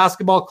 as a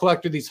basketball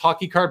collector, these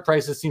hockey card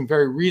prices seem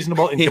very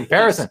reasonable in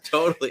comparison. Yes,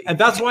 totally. And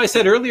that's why I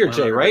said earlier,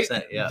 Jay, right?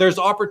 Yeah. There's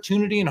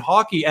opportunity in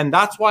hockey. And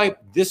that's why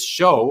this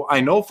show,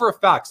 I know for a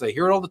fact, 'cause I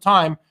hear it all the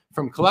time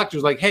from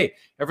collectors, like, hey,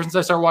 ever since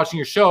I started watching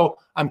your show,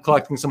 I'm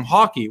collecting some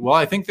hockey. Well,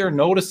 I think they're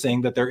noticing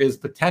that there is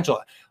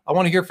potential. I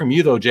want to hear from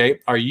you, though,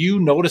 Jay. Are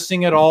you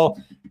noticing at all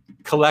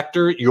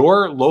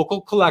your local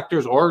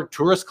collectors or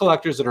tourist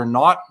collectors that are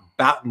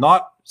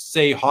not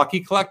say hockey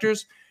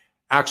collectors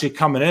actually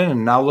coming in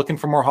and now looking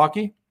for more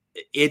hockey?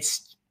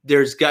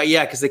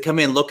 Because they come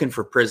in looking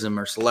for Prism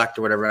or Select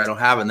or whatever. I don't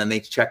have it, and then they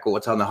check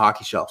what's on the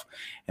hockey shelf.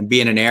 And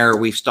being an error,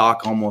 we've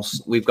got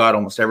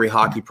almost every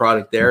hockey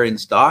product there in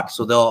stock.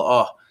 So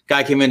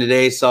guy came in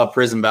today, saw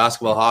Prism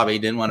basketball hobby,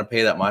 didn't want to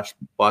pay that much,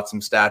 bought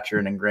some stature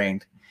and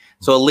ingrained.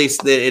 So at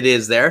least it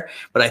is there.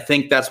 But I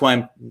think that's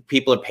why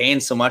people are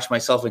paying so much,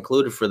 myself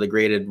included, for the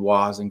graded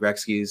Waughs and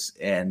Gretzky's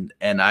and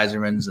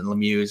Yzermans and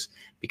Lemieux,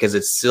 because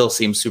it still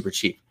seems super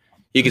cheap.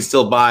 You can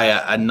still buy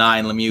a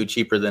 9 Lemieux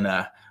cheaper than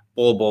a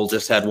Bol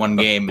just had one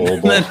game.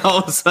 And then all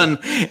of a sudden,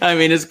 I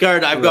mean, his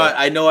card, I've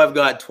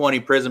got 20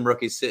 Prism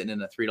rookies sitting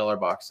in a $3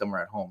 box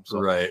somewhere at home. So,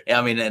 right.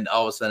 I mean, and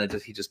all of a sudden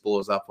he just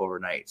blows up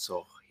overnight.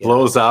 So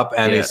blows up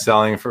and he's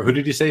selling for, who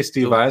did you say,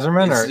 Steve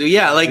Yzerman? Or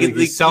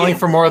he's selling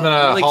for more than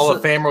a Hall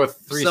of Famer with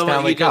 3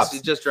 Stanley Cups.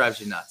 It just drives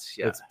you nuts.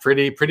 Yeah, it's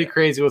pretty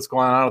crazy what's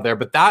going on out there.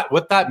 But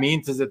what that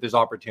means is that there's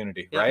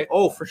opportunity, right?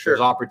 Oh, for sure,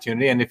 there's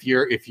opportunity, and if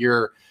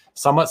you're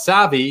somewhat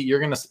savvy, you're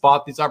going to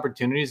spot these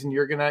opportunities, and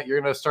you're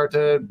gonna start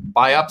to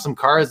buy up some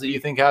cars that you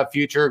think have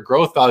future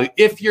growth value.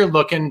 If you're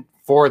looking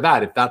for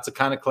that, if that's the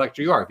kind of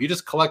collector you are, if you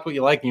just collect what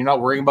you like and you're not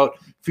worrying about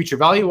future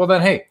value, well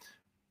then, hey,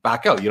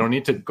 back out. You don't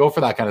need to go for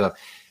that kind of stuff.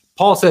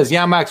 Paul says,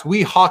 yeah, Max,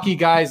 we hockey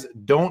guys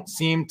don't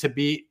seem to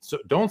be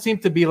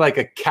like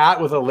a cat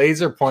with a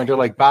laser pointer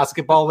like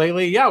basketball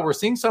lately. Yeah, we're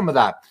seeing some of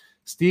that.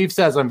 Steve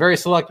says, I'm very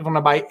selective when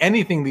I buy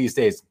anything these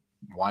days.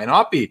 Why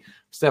not be?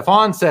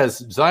 Stefan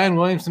says, Zion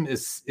Williamson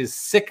is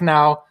sick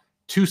now.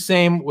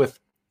 Same with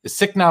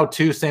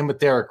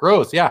Derrick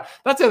Rose. Yeah,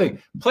 that's the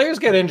thing. Players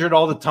get injured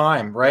all the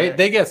time, right? Yeah.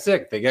 They get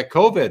sick. They get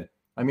COVID.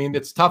 I mean,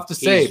 it's tough to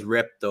say. He's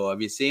ripped, though.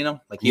 Have you seen him?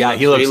 He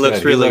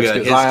looks really good.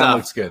 His Zion stuff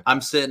looks good.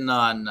 I'm sitting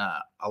on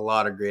a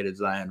lot of graded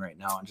Zion right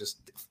now and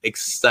just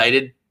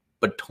excited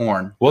but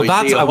torn. Well,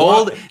 do you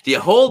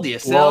hold? Do you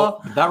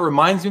sell? Well, that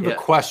reminds me of a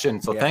question.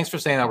 So thanks for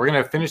saying that. We're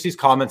going to finish these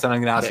comments and I'm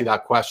going to ask you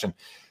that question.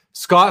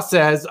 Scott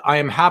says, I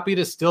am happy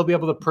to still be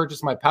able to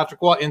purchase my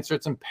Patrick Waugh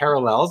inserts and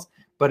parallels,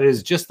 but it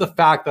is just the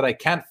fact that I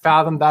can't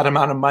fathom that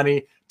amount of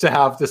money to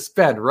have to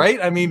spend,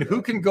 right? I mean,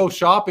 who can go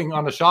shopping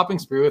on a shopping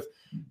spree with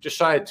just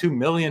shy of $2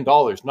 million?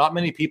 Not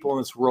many people in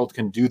this world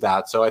can do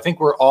that. So I think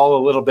we're all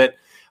a little bit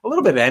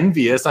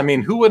envious. I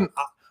mean, who wouldn't?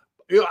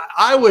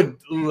 I would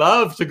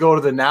love to go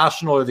to the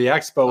National or the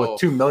Expo with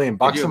 $2 million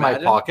in my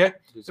pocket.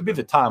 It'd be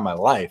the time of my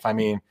life. I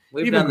mean,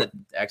 we've done the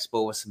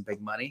Expo with some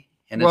big money.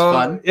 And it's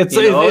fun.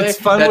 It's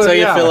fun. That's how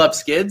you fill up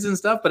skids and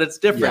stuff, but it's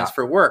different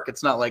for work.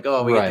 It's not like,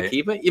 we get to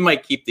keep it. You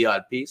might keep the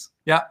odd piece.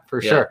 Yeah, for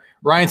sure.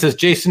 Ryan says,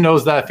 Jason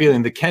knows that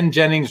feeling. The Ken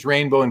Jennings,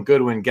 Rainbow, and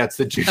Goodwin gets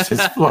the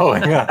juices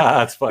flowing.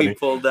 That's funny. He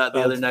pulled that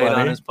the other night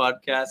on his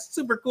podcast.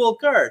 Super cool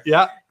card.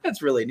 Yeah.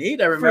 That's really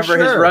neat. I remember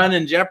his run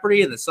in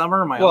Jeopardy in the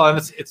summer. My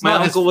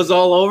uncle was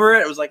all over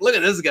it. It was like, look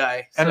at this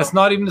guy. And it's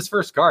not even his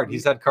first card.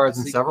 He's had cards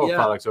in several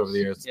products over the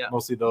years. Yeah.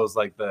 Mostly those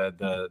like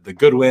the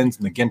Goodwins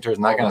and the Ginters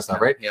and that kind of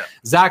stuff, right? Yeah.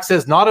 Zach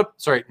says, not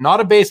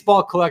a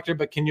baseball collector,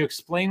 but can you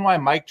explain why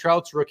Mike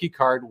Trout's rookie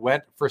card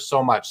went for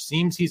so much?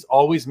 Seems he's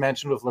always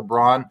mentioned with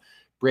LeBron,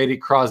 Brady,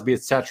 Crosby,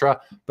 etc.,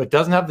 but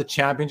doesn't have the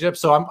championship.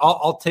 So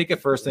I'll take it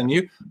first.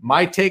 And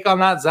my take on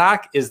that,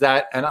 Zach, is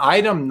that, and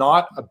I'm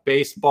not a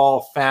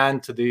baseball fan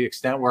to the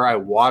extent where I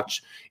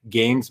watch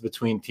games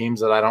between teams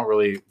that I don't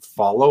really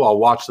follow. I'll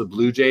watch the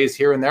Blue Jays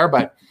here and there,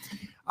 but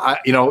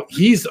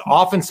he's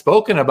often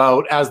spoken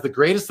about as the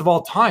greatest of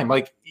all time,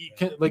 like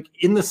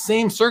in the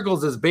same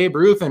circles as Babe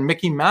Ruth and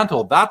Mickey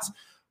Mantle.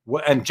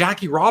 And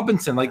Jackie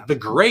Robinson, like the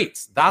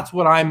greats. That's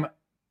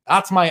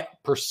my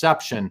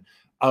perception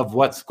of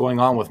what's going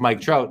on with Mike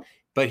Trout.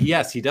 But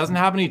yes, he doesn't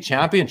have any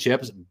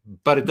championships,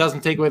 but it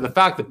doesn't take away the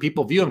fact that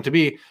people view him to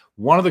be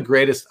one of the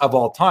greatest of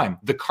all time.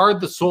 The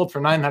card that sold for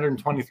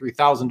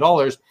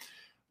 $923,000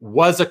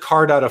 was a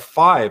card out of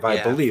 5,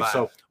 I believe. 5.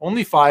 So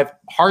only 5,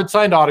 hard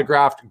signed,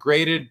 autographed,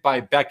 graded by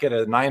Beckett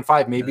at a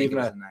 9.5, maybe even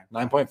a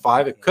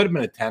 9.5. It could have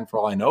been a 10 for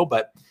all I know.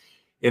 But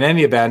in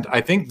any event,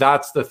 I think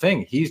that's the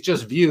thing. He's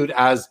just viewed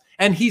as,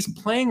 and he's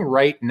playing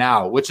right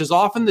now, which is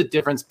often the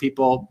difference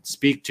people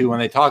speak to when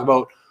they talk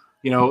about,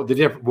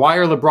 why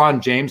are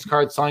LeBron James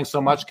cards selling so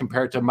much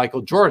compared to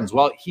Michael Jordan's?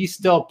 Well, he's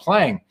still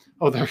playing.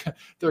 Oh,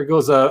 there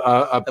goes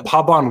a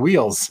pub on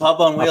wheels. Pub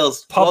on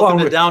wheels. Welcome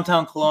to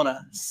downtown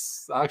Kelowna.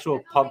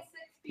 Actual pub.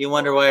 You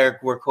wonder why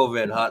we're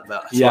COVID hot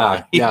about.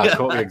 Yeah,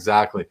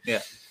 exactly.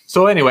 Yeah.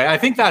 So anyway, I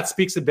think that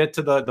speaks a bit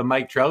to the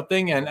Mike Trout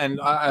thing,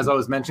 and as I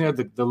was mentioning,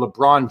 the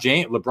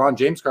LeBron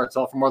James cards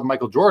sell for more than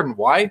Michael Jordan.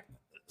 Why?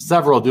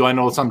 Several do. I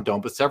know some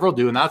don't, but several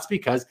do, and that's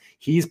because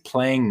he's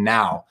playing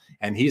now.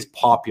 And he's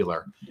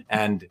popular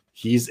and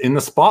he's in the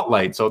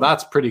spotlight. So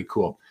that's pretty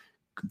cool.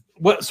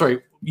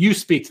 You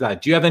speak to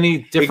that. Do you have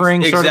any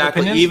differing sort of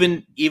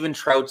opinions? Even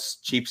Trout's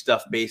cheap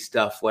stuff, base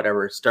stuff,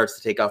 whatever, starts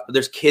to take off. But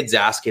there's kids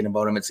asking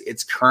about him.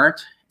 It's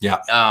current. Yeah.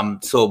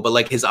 But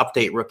like his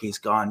update rookie's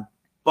gone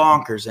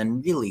bonkers.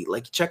 And really,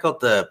 like, check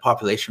out the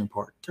population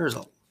report. There's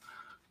a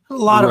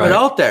lot of it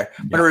out there.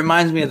 But it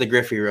reminds me of the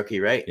Griffey rookie,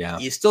 right? Yeah.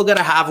 You still got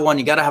to have one.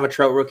 You got to have a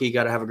Trout rookie. You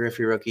got to have a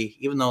Griffey rookie,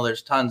 even though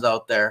there's tons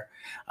out there.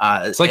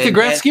 It's like the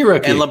Gretzky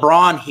rookie. And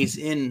LeBron,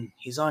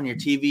 he's on your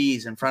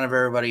TVs in front of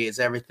everybody. It's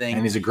everything.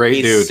 And he's a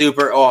great dude.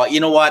 Super. Oh, you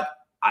know what?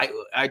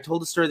 I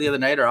told the story the other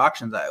night at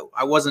auctions.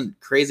 I wasn't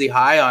crazy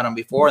high on him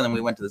before. And then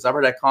we went to this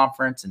Upper Deck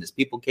conference and his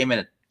people came in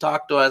and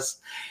talked to us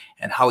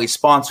and how he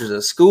sponsors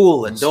a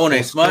school and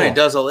donates money and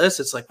does all this.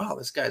 It's like, wow,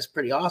 this guy's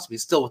pretty awesome.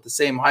 He's still with the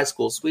same high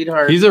school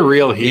sweetheart. He's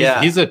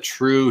a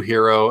true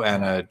hero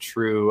and a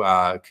true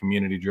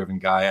community driven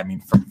guy. I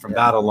mean, from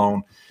that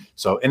alone.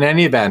 So in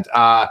any event,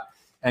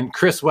 And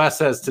Chris West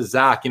says to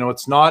Zach,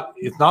 it's not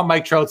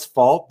Mike Trout's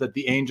fault that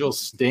the Angels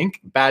stink,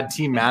 bad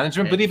team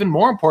management, but even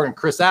more important,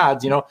 Chris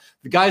adds, the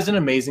guy's an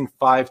amazing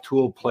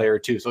 5-tool player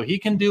too. So he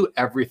can do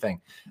everything.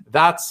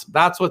 That's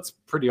what's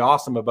pretty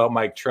awesome about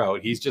Mike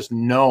Trout. He's just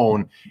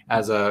known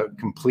as a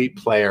complete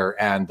player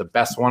and the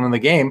best one in the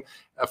game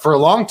for a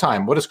long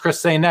time. What does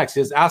Chris say next?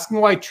 He's asking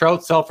why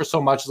Trout sell for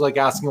so much is like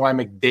asking why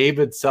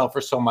McDavid sell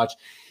for so much.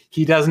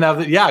 He doesn't have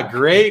the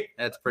great.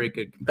 That's pretty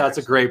good comparison. That's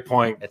a great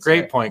point.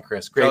 Great point,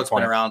 Chris. Great Trout's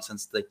point. Been around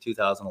since like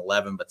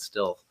 2011, but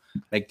still,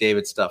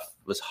 McDavid stuff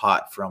was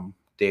hot from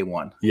day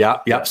one. Yeah.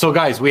 So,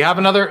 guys, we have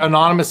another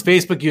anonymous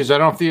Facebook user. I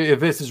don't know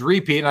if this is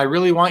repeat, and I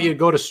really want you to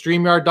go to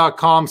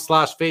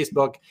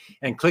StreamYard.com/Facebook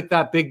and click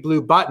that big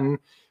blue button.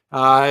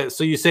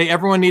 So you say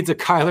everyone needs a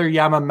Kyler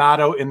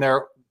Yamamoto in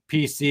their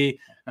PC.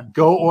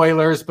 Go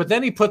Oilers. But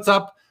then he puts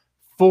up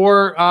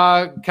 4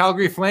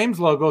 Calgary Flames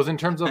logos in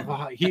terms of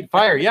heat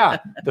fire. Yeah,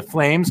 the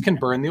Flames can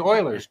burn the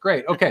Oilers.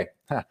 Great. Okay.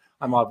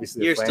 I'm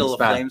obviously You're a Flames still a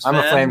fan. Flames I'm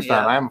a fan? Flames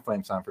fan. Yeah. I am a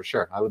Flames fan for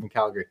sure. I live in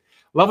Calgary.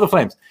 Love the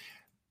Flames.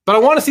 But I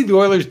want to see the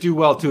Oilers do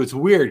well too. It's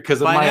weird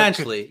because of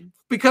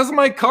because of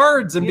my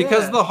cards and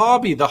because of the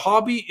hobby. The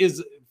hobby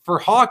is for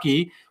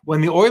hockey.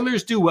 When the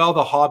Oilers do well,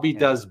 the hobby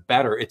does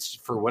better. It's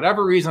for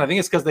whatever reason. I think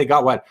it's because they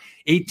got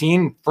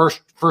 18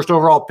 first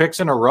overall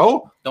picks in a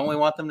row. Don't we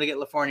want them to get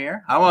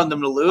Lafreniere? I want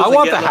them to lose. I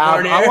want the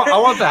Habs. I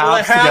want the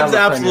Habs. The Habs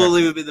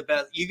absolutely would be the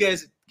best. You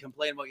guys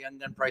complain about young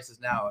gun prices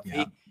now.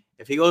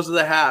 If he goes to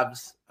the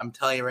Habs, I'm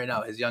telling you right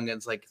now, his young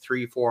gun's like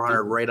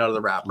 300-400 right out of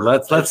the wrapper.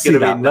 Let's see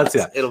that. Let's see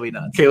that. It'll be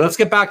nuts. Okay, let's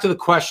get back to the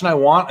question I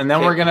want, and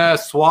then we're gonna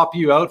swap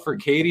you out for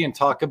Katie and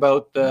talk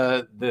about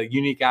the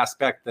unique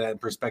aspect and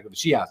perspective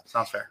she has.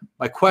 Sounds fair.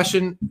 My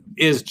question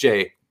is,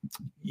 Jay,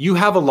 you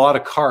have a lot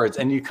of cards,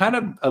 and you kind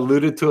of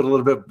alluded to it a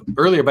little bit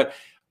earlier, but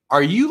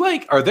are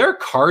there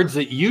cards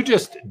that you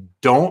just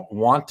don't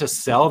want to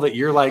sell that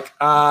you're like,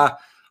 I'm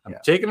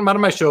taking them out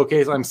of my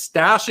showcase, I'm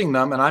stashing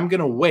them, and I'm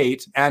gonna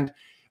wait? And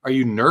are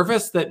you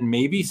nervous that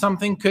maybe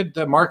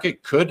the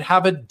market could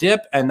have a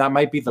dip and that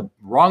might be the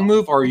wrong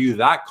move? Or are you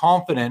that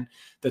confident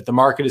that the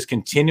market is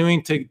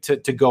continuing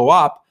to go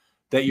up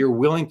that you're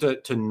willing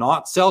to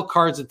not sell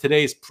cards at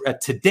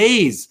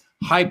today's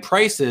high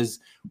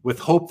prices with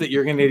hope that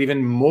you're going to get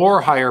even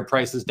more higher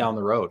prices down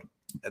the road?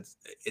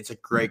 It's a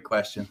great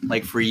question.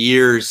 Like for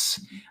years,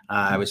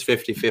 I was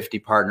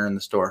 50-50 partner in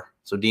the store.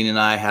 So Dean and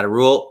I had a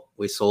rule.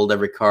 We sold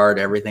every card.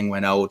 Everything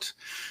went out.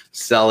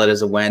 Sell it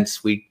as it went.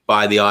 We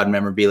buy the odd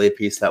memorabilia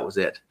piece. That was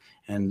it.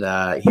 And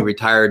he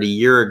retired a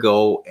year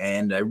ago.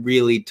 And I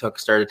really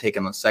started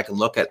taking a second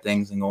look at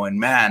things and going,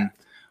 man,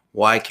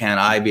 why can't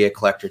I be a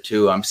collector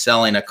too? I'm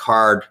selling a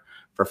card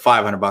for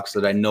 $500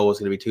 that I know is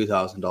going to be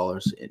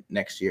 $2,000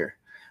 next year.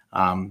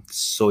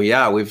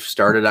 We've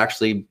started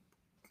actually,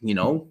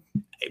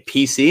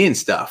 PC and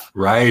stuff,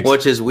 right?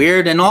 Which is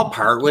weird, and I'll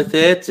part with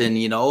it. And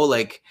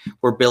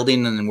we're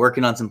building and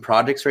working on some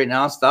projects right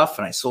now and stuff.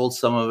 And I sold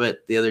some of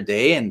it the other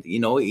day, and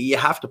you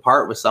have to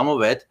part with some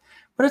of it,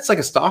 but it's like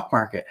a stock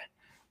market.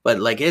 But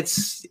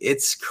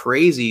it's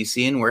crazy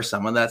seeing where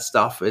some of that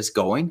stuff is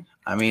going.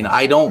 I mean,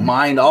 I don't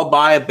mind. I'll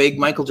buy a big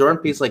Michael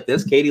Jordan piece like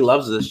this. Katie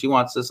loves this. She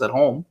wants this at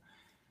home.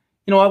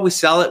 You know what? We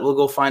sell it. We'll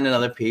go find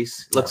another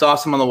piece. It looks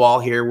awesome on the wall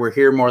here. We're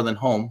here more than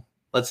home.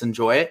 Let's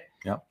enjoy it.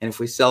 Yeah. And if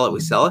we sell it, we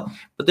sell it.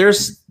 But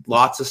there's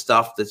lots of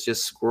stuff that's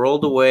just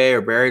squirreled away or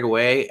buried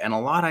away, and a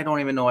lot I don't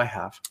even know I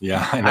have.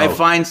 Yeah, I know. I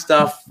find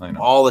stuff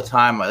all the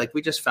time. Like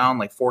we just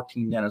found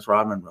 14 Dennis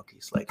Rodman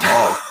rookies.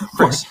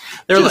 Crisp.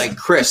 They're like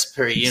crisp,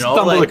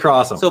 stumbled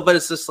across them. So, but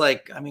it's just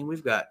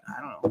we've got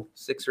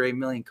 6 or 8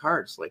 million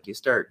cards. You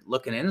start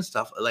looking into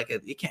stuff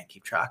you can't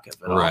keep track of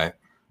it all. Right.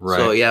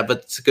 So but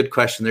it's a good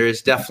question. There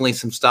is definitely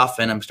some stuff,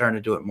 and I'm starting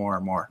to do it more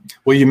and more.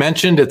 Well, you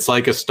mentioned it's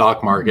like a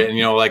stock market, and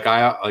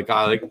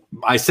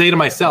I say to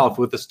myself,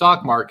 with the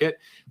stock market,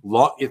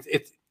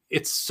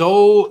 it's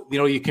so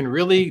you can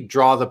really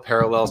draw the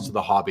parallels to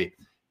the hobby.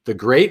 The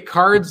great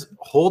cards,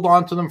 hold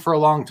on to them for a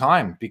long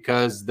time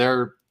because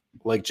they're,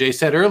 like Jay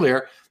said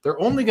earlier,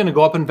 they're only going to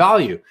go up in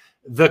value.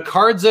 The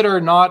cards that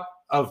are not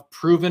of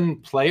proven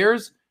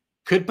players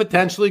could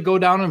potentially go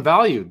down in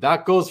value.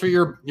 That goes for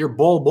your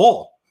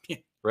bull.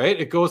 Right?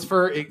 It goes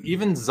for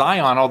even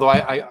Zion, although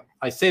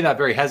I say that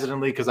very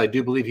hesitantly because I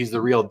do believe he's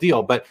the real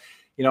deal. But,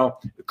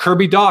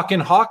 Kirby Dach in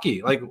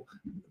hockey,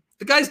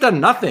 the guy's done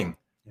nothing,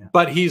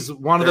 but he's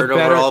one of the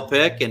better overall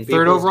pick and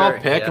third overall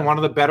pick and one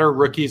of the better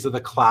rookies of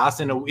the class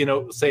in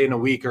a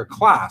weaker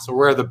class, or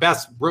where the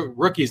best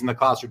rookies in the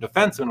class are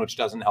defensemen, which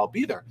doesn't help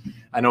either.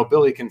 I know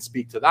Billy can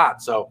speak to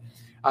that. So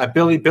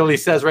Billy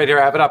says right here,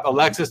 I have it up.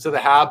 Alexis to the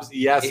Habs.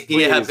 Yes,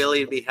 please. Yeah,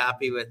 Billy would be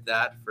happy with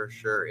that for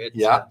sure.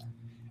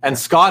 And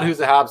Scott, who's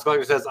a Habs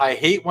collector, says, I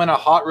hate when a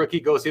hot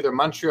rookie goes either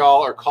Montreal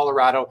or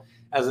Colorado,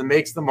 as it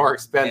makes them more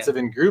expensive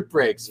in group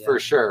breaks. For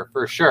sure.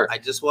 I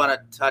just want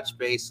to touch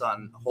base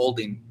on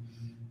holding.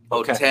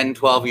 About 10,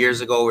 12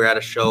 years ago, we were at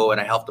a show,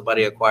 and I helped a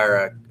buddy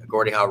acquire a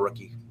Gordie Howe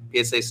rookie,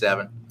 PSA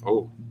 7.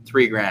 Oh,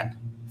 $3,000.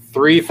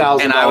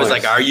 $3,000. And I was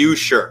like, are you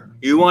sure?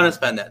 You want to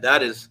spend that?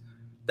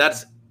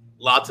 That's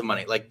lots of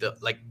money. Like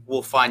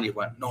we'll find you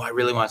one. No, I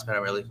really want to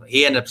spend it.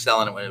 He ended up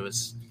selling it when it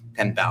was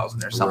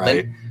 10,000 or something.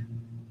 Right.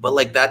 But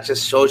like that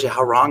just shows you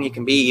how wrong you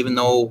can be, even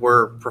though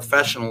we're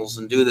professionals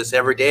and do this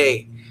every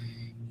day.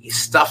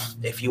 Stuff,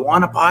 if you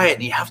want to buy it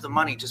and you have the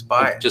money, just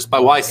buy it. Just buy.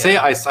 Well, I've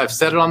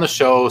said it on the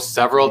show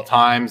several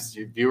times.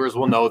 Your viewers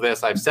will know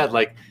this. I've said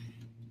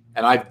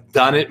and I've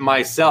done it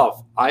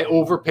myself. I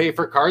overpay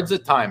for cards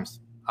at times.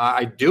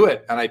 I do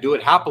it, and I do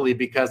it happily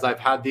because I've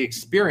had the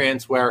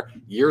experience where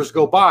years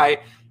go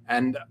by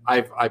and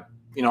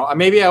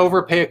maybe I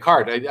overpay a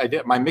card. I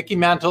did my Mickey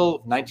Mantle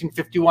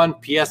 1951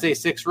 PSA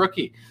 6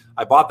 rookie.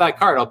 I bought that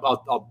card.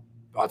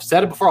 I've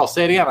said it before. I'll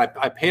say it again.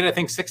 I paid, I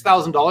think,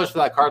 $6,000 for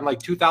that card in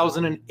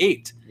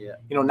 2008. Yeah.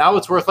 Now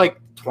it's worth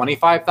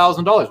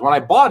 $25,000. When I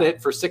bought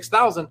it for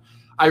 $6,000,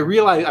 I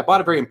realized I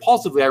bought it very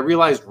impulsively. I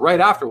realized right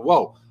after,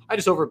 whoa, I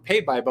just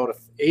overpaid by about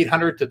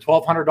 $800 to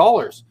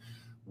 $1,200.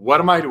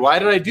 Why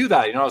did I do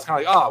that? It's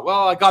kind of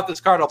I got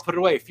this card. I'll put it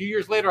away. A few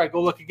years later, I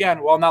go look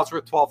again. Well, now it's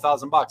worth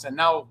 $12,000. And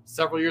now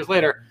several years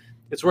later,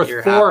 it's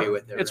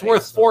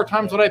worth four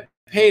times what I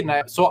paid.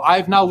 So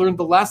I've now learned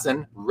the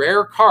lesson.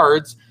 Rare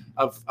cards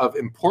of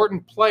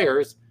important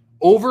players,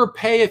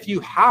 overpay if you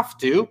have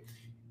to,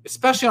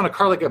 especially on a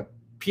card like a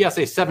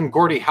PSA 7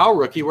 Gordie Howe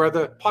rookie where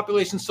the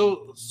population's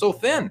so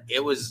thin.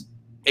 It was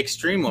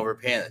extreme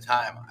overpaying at the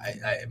time,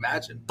 I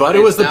imagine. But it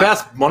was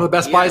one of the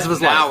best buys of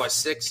his life. Now a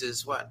 6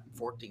 is what,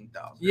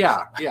 14,000.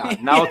 Yeah.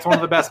 Now it's one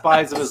of the best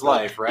buys of his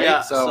life, right?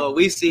 Yeah. So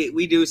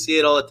we do see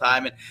it all the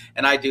time,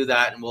 and I do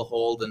that, and we'll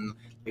hold. And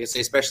like I say,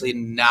 especially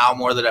now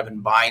more that I've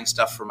been buying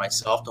stuff for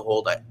myself to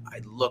hold, I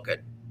look at,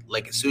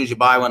 as soon as you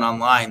buy one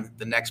online,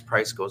 the next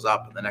price goes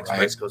up and the next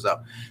price goes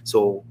up.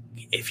 So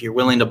if you're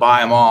willing to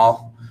buy them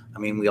all, I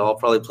mean, we all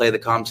probably play the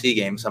COMC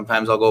game.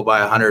 Sometimes I'll go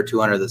buy 100 or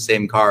 200 of the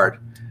same card.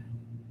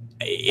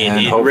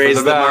 And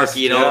raise the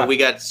market. We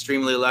got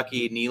extremely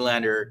lucky.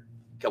 Nylander,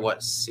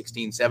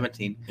 16,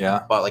 17.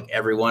 Yeah. Bought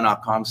every one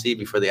off COMC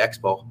before the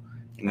Expo.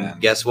 And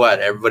guess what?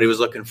 Everybody was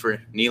looking for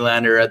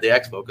Nylander at the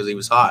Expo because he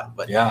was hot.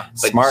 But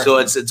smart. So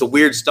it's a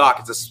weird stock.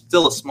 It's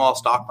still a small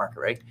stock market,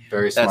 right?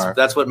 Very smart.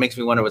 That's what makes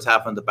me wonder what's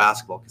happened to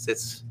basketball, because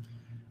it's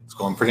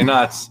going pretty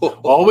nuts.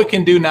 All we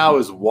can do now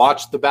is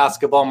watch the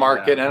basketball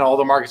market and all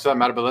the markets that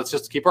matter. But let's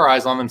just keep our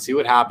eyes on them, see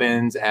what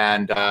happens.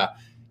 And I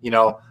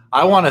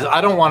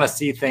don't want to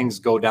see things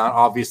go down.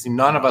 Obviously,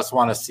 none of us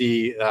want to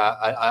see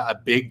a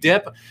big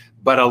dip,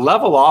 but a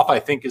level off,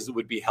 I think,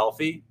 would be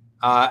healthy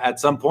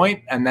at some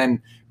point, and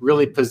then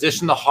really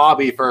position the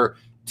hobby for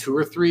 2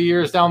 or 3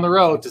 years down the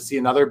road to see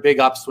another big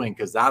upswing,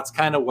 because that's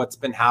kind of what's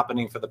been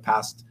happening for the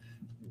past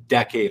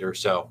decade or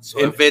so. So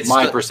if it's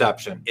my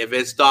perception, if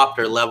it stopped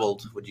or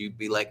leveled, would you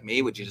be like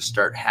me? Would you just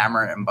start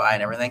hammering and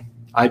buying everything?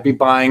 I'd be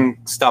buying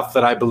stuff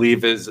that I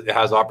believe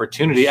has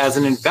opportunity as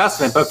an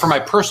investment. But for my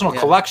personal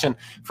collection,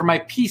 for my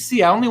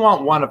PC, I only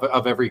want one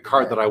of every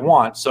card that I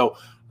want. So,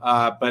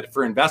 but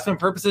for investment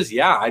purposes,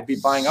 I'd be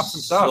buying up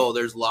some stuff. So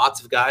there's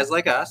lots of guys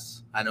like us.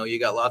 I know you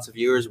got lots of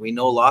viewers. We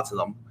know lots of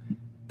them.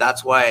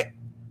 That's why,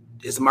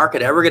 is the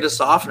market ever going to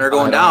soften or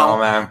going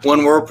down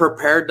when we're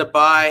prepared to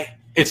buy?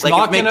 It's like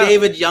not if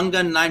McDavid Young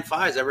Gun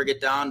 9.5s ever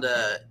get down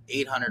to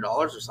 $800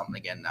 or something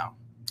again now.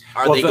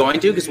 Are they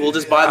going to? Because we'll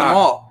just buy them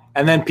all.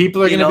 And then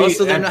people are going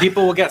to be, and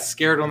people will get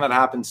scared when that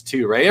happens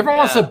too, right? Everyone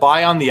wants to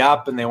buy on the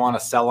up and they want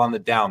to sell on the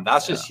down.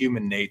 That's just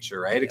human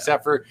nature, right? Yeah.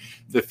 Except for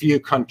the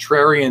few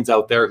contrarians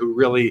out there who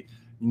really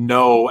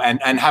know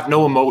and have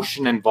no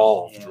emotion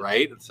involved,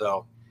 right?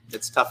 So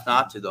it's tough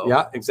not to, though.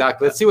 Yeah,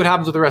 exactly. Let's see what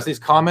happens with the rest of these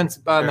comments,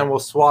 and then we'll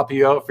swap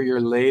you out for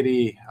your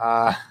lady.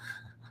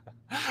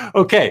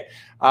 Okay.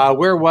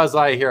 Where was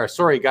I here?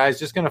 Sorry, guys.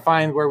 Just going to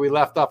find where we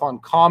left off on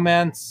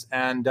comments,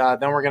 and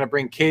then we're going to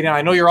bring Katie in.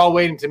 I know you're all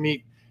waiting to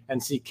meet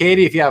and see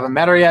Katie. If you haven't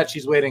met her yet,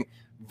 she's waiting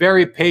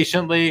very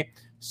patiently.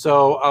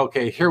 So,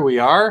 okay, here we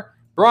are.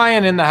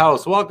 Brian in the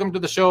house. Welcome to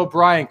the show,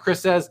 Brian. Chris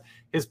says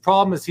his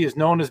problem is he is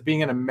known as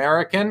being an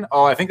American.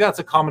 Oh, I think that's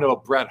a comment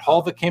about Brett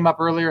Hull that came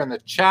up earlier in the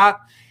chat.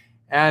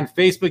 And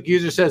Facebook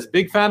user says,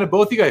 big fan of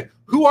both you guys.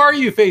 Who are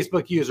you,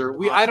 Facebook user?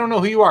 I don't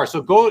know who you are.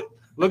 So go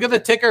look at the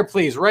ticker,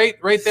 please.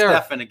 Right there.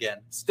 Stefan again.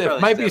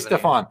 Might be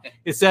Stefan.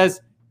 It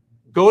says,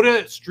 go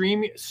to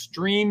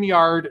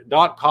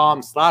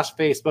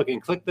StreamYard.com/Facebook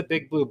and click the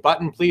big blue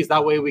button, please.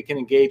 That way we can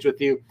engage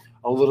with you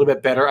a little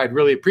bit better. I'd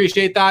really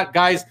appreciate that.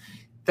 Guys,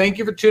 thank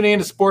you for tuning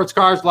into Sports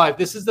Cards Live.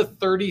 This is the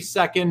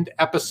 32nd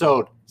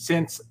episode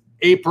since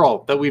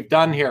April that we've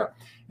done here.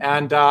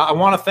 And I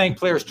want to thank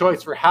Players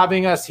Choice for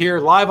having us here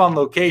live on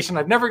location.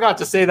 I've never got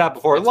to say that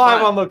before. It's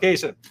live on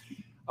location.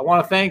 I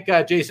want to thank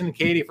Jason and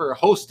Katie for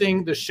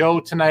hosting the show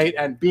tonight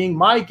and being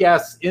my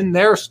guests in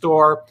their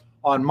store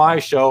on my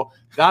show.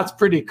 That's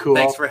pretty cool.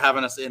 Thanks for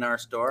having us in our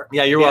store.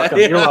 Yeah, you're welcome.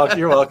 You're welcome.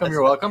 You're welcome.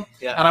 You're welcome.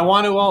 Yeah. And I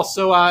want to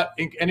also,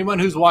 anyone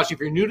who's watching, if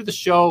you're new to the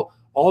show,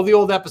 all the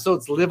old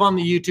episodes live on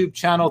the YouTube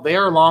channel. They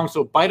are long,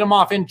 so bite them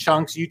off in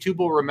chunks. YouTube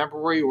will remember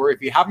where you were.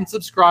 If you haven't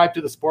subscribed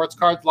to the Sports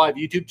Cards Live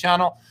YouTube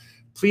channel,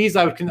 please,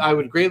 I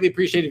would greatly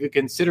appreciate if you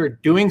consider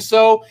doing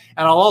so.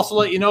 And I'll also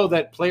let you know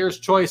that Players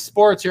Choice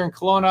Sports here in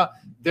Kelowna,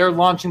 they're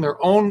launching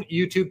their own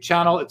YouTube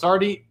channel. It's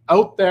already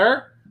out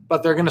there,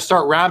 but they're going to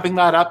start ramping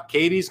that up.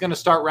 Katie's going to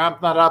start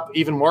ramping that up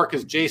even more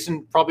because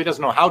Jason probably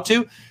doesn't know how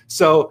to.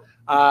 So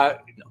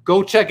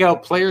go check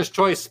out Players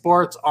Choice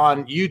Sports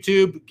on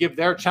YouTube. Give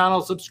their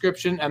channel a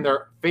subscription and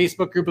their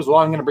Facebook group as well.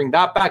 I'm going to bring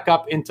that back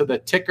up into the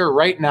ticker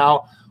right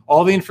now.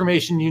 All the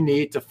information you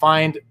need to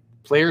find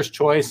Players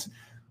Choice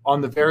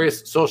on the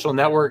various social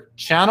network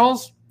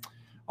channels.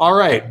 All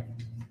right.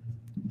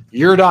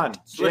 You're done.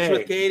 Switch Jay.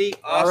 with Katie.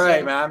 Awesome. All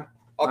right, man.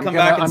 I'll come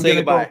back and say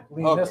goodbye.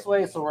 Lean this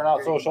way so we're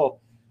not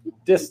social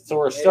so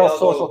we're still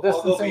social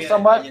distancing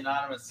somewhat.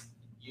 Anonymous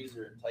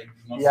user type.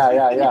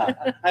 Yeah.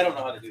 I don't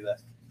know how to do that.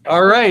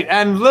 All right,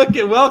 and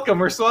welcome.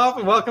 We're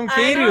swapping. Welcome,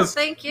 Katie. I know,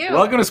 thank you.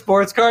 Welcome to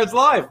Sports Cards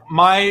Live.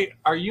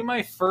 Are you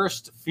my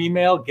first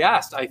female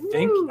guest? I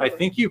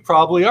think you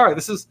probably are.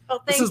 This is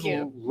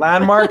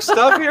landmark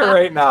stuff here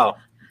right now.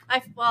 I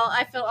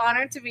feel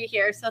honored to be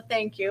here, so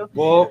thank you.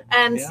 Well,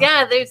 and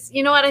there's,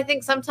 you know what, I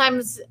think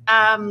sometimes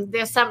the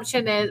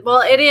assumption is,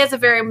 well, it is a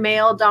very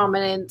male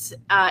dominant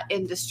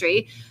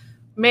industry.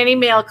 Many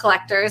male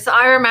collectors.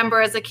 I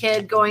remember as a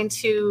kid going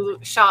to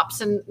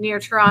shops near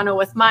Toronto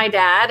with my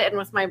dad and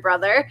with my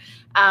brother,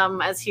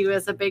 as he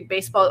was a big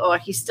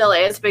he still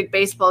is big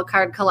baseball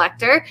card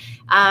collector.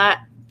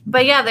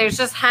 But yeah, there's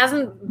just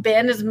hasn't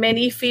been as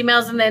many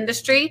females in the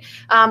industry.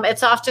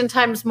 It's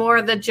oftentimes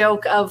more the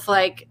joke of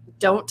like,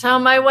 don't tell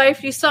my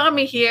wife you saw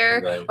me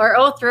here, right. Or,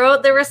 oh, throw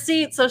out the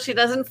receipt so she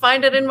doesn't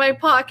find it in my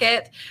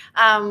pocket.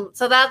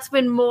 So that's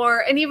been more,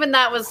 and even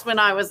that was when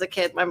I was a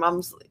kid.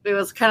 It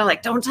was kind of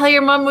like, don't tell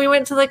your mom we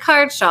went to the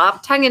card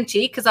shop, tongue in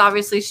cheek, because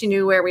obviously she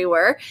knew where we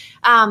were.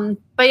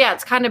 But yeah,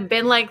 it's kind of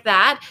been like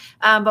that.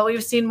 But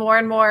we've seen more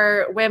and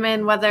more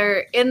women,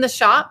 whether in the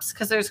shops,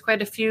 because there's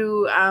quite a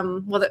few,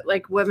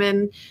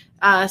 women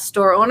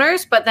store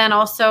owners, but then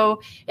also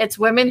it's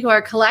women who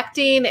are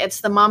collecting.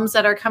 It's the moms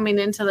that are coming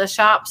into the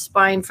shops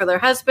buying for their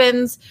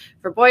husbands,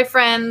 for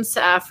boyfriends,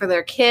 for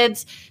their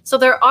kids. So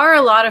there are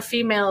a lot of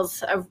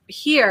females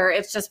here.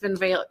 It's just been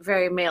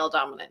very male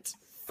dominant.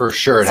 For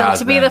sure,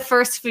 to be the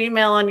first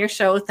female on your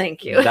show,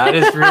 thank you. That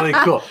is really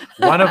cool.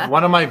 One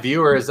of my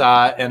viewers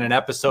in an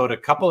episode a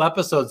couple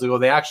episodes ago,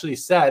 they actually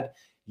said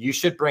you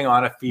should bring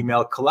on a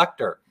female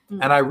collector.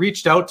 And I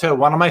reached out to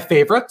one of my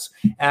favorites,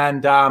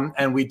 and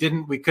we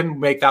couldn't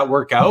make that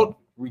work out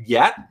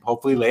yet.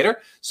 Hopefully later.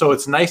 So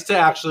it's nice to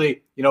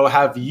actually,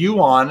 have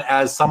you on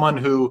as someone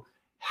who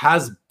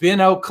has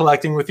been out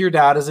collecting with your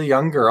dad as a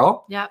young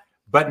girl. Yeah.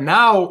 But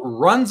now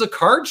runs a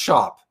card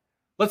shop.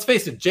 Let's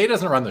face it, Jay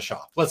doesn't run the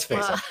shop. Let's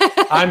face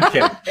it. I'm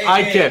kidding.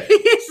 I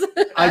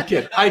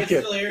kid. I can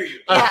still hear you.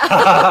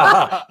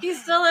 Yeah.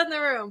 He's still in the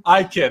room.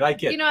 I kid.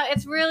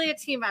 It's really a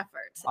team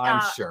effort.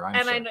 I'm sure.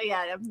 I know,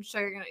 I'm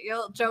sure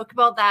you'll joke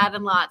about that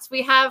and lots.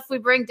 We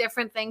bring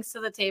different things to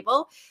the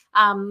table.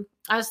 I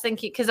was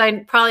thinking, because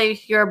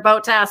you're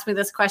about to ask me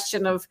this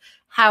question of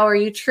how are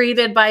you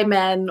treated by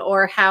men,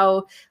 or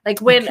how,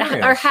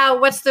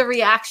 what's the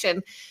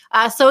reaction?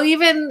 So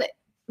even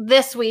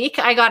this week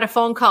I got a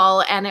phone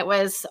call and it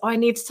was, I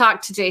need to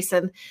talk to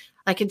Jason.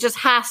 Like, it just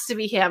has to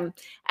be him.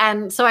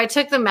 And so I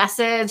took the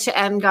message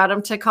and got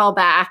him to call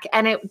back.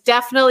 And it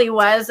definitely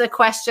was a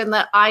question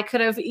that I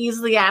could have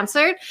easily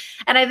answered.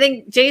 And I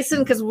think Jason,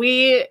 because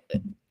we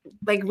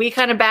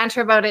kind of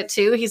banter about it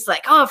too. He's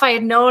like, oh, if I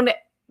had known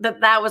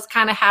that was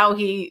kind of how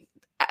he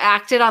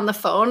acted on the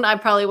phone, I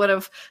probably would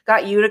have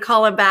got you to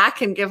call him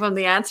back and give him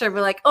the answer and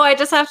be like, oh, I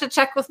just have to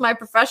check with my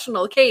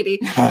professional Katie.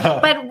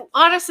 But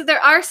honestly,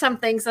 there are some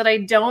things that I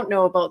don't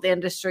know about the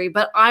industry,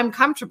 but I'm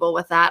comfortable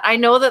with that. I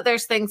know that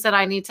there's things that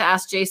I need to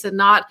ask Jason,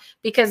 not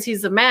because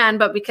he's a man,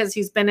 but because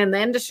he's been in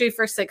the industry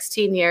for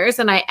 16 years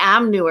and I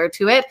am newer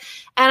to it.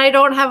 And I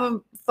don't have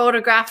a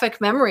photographic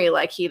memory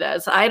like he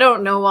does. I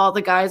don't know all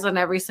the guys on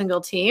every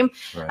single team.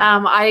 Right.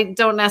 I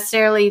don't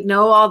necessarily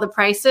know all the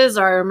prices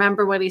or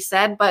remember what he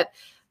said, but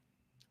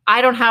I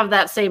don't have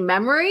that same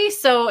memory.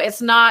 So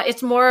it's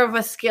more of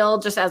a skill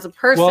just as a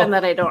person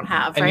that I don't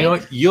have. And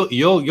right.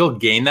 You'll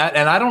gain that.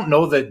 And I don't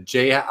know that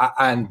Jay,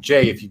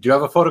 if you do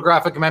have a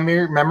photographic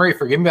memory,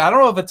 forgive me. I don't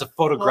know if it's a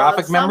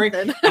photographic memory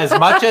as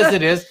much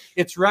as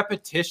it's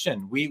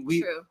repetition.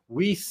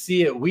 We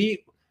see it.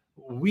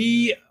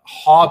 We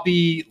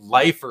hobby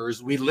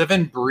lifers, we live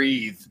and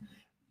breathe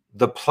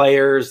the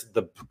players,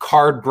 the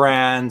card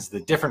brands, the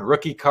different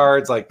rookie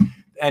cards,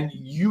 and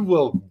you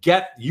will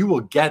get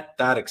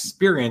that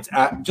experience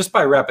just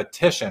by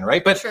repetition,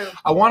 right? But true.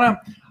 I want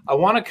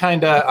to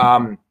kind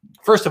of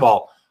first of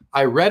all,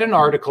 I read an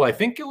article. I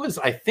think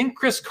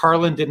Chris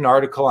Carlin did an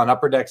article on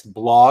Upper Deck's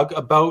blog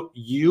about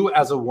you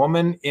as a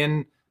woman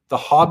in the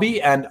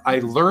hobby, and I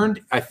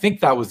think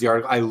that was the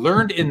article. I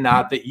learned in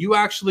that you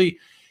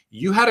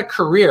had a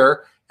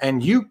career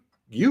and you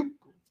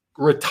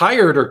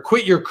retired or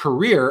quit your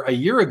career a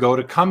year ago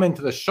to come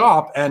into the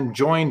shop and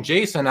join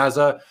Jason as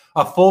a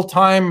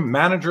full-time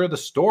manager of the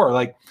store.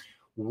 Like,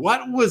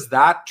 What was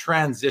that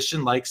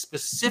transition like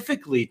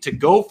specifically to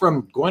go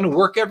from going to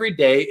work every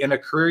day in a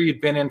career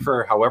you'd been in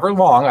for however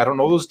long? I don't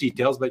know those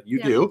details, but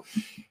you do.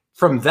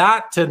 From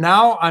that to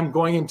now I'm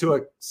going into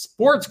a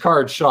sports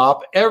card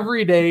shop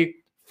every day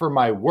for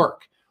my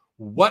work.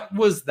 What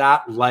was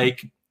that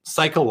like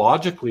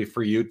psychologically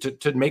for you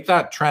to make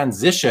that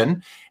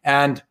transition?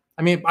 And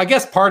I mean, I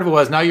guess part of it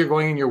was now you're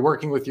going and you're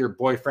working with your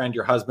boyfriend,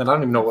 your husband. I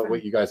don't even know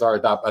what you guys are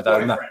at that.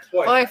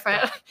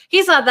 Boyfriend.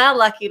 He's not that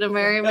lucky to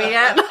marry me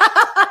yet.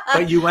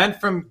 But you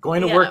went from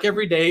going to work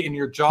every day in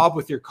your job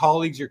with your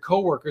colleagues, your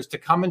coworkers, to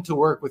come into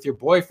work with your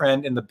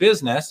boyfriend in the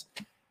business.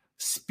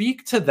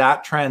 Speak to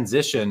that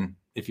transition,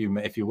 if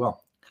you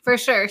will. For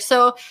sure.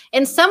 So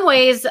in some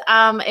ways,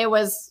 it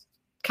was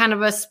kind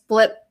of a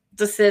split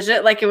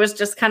decision. Like it was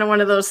just kind of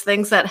one of those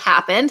things that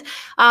happened.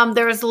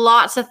 There was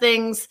lots of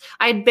things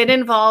I'd been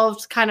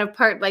involved, kind of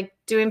part like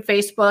doing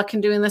Facebook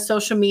and doing the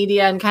social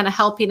media and kind of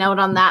helping out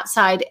on that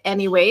side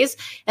anyways.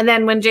 And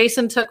then when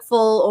Jason took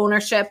full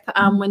ownership,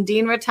 when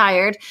Dean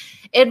retired,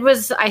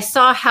 I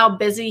saw how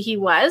busy he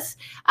was.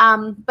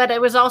 But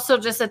it was also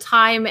just a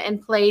time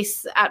and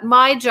place at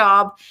my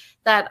job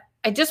that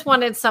I just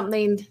wanted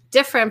something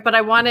different, but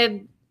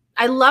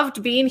I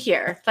loved being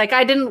here. Like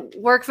I didn't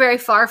work very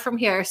far from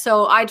here.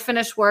 So I'd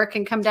finish work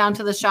and come down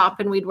to the shop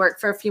and we'd work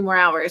for a few more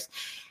hours.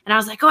 And I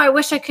was like, oh, I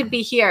wish I could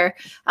be here.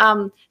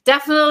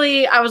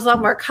 Definitely, I was a lot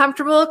more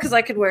comfortable because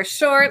I could wear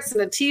shorts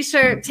and a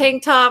t-shirt,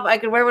 tank top. I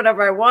could wear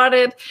whatever I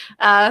wanted.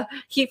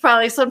 He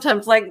probably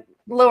sometimes like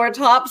lower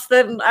tops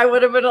than I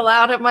would have been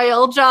allowed at my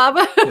old job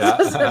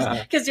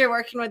because you're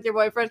working with your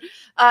boyfriend.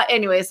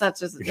 Anyways, that's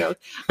just a joke.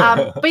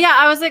 But yeah,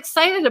 I was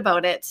excited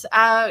about it.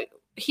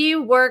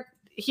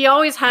 He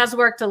always has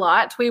worked a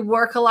lot. We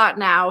work a lot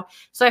now.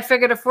 So I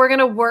figured if we're going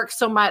to work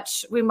so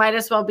much, we might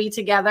as well be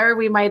together.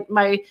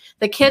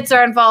 The kids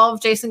are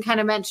involved. Jason kind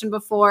of mentioned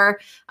before,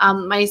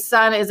 my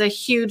son is a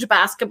huge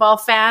basketball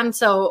fan.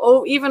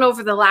 So even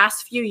over the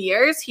last few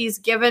years, he's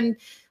given,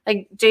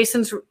 like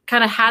Jason's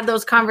kind of had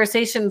those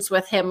conversations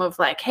with him of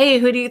like, hey,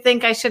 who do you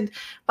think I should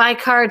buy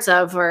cards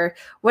of? Or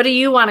what do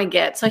you want to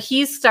get? So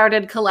he's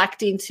started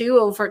collecting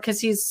too because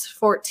he's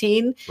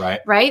 14.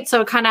 Right.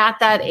 So kind of at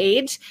that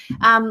age.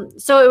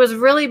 So it was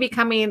really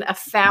becoming a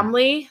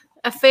family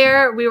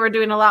affair. We were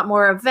doing a lot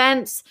more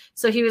events.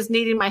 So he was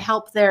needing my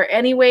help there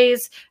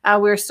anyways. We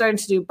were starting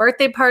to do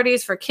birthday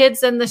parties for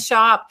kids in the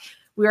shop.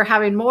 We were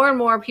having more and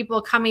more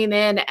people coming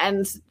in,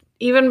 and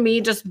even me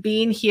just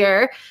being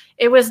here,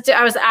 I was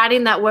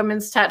adding that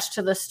women's touch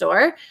to the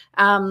store.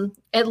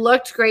 It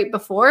looked great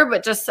before,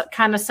 but just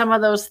kind of some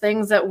of those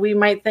things that we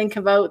might think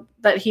about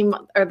that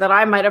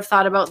I might have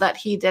thought about that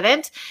he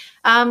didn't.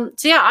 So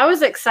yeah, I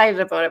was excited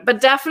about it,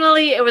 but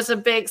definitely it was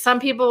some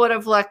people would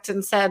have looked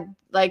and said,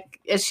 like,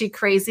 is she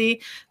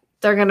crazy?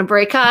 They're going to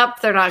break up.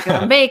 They're not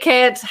going to make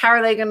it. How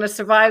are they going to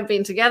survive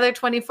being together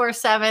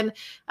 24/7?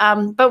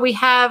 But we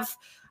have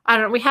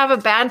a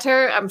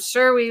banter. I'm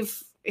sure we've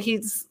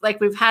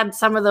had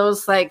some of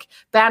those like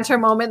banter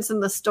moments in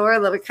the store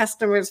that a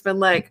customer's been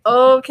like,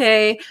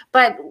 okay,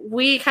 but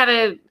we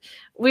take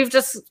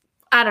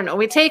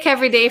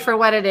every day for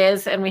what it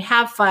is and we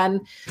have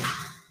fun.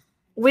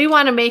 We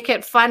want to make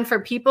it fun for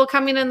people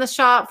coming in the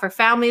shop, for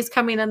families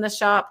coming in the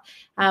shop,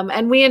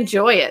 and we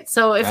enjoy it.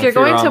 So if you're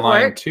going to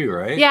work too,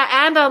 right? Yeah,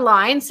 and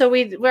online. So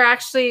it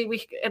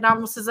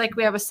almost is like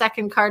we have a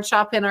second card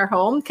shop in our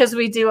home because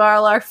we do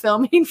all our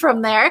filming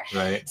from there.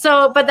 Right.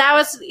 So, but that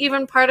was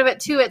even part of it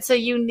too. It's a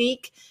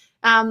unique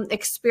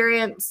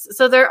experience.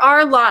 So there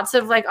are lots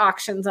of like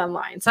auctions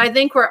online. So I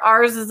think where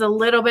ours is a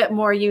little bit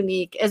more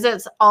unique is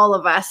it's all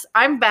of us.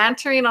 I'm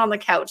bantering on the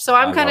couch. So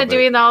I'm kind of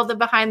doing all the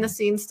behind the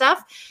scenes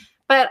stuff.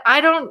 But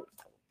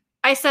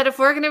I said, if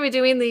we're going to be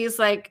doing these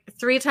like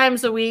 3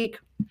 times a week,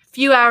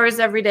 few hours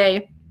every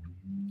day,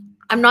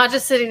 I'm not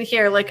just sitting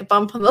here like a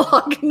bump on the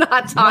log and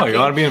not talking. No, you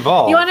want to be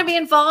involved. You want to be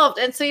involved.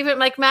 And so even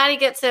like Maddie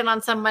gets in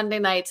on some Monday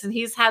nights and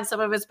he's had some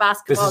of his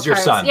basketball cards. This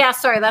is your son. Yeah,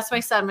 sorry. That's my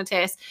son,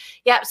 Mateus.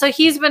 Yeah. So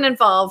he's been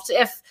involved.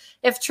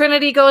 If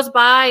Trinity goes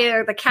by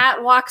or the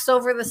cat walks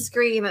over the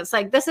screen, it's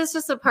like, this is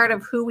just a part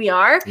of who we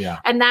are. Yeah.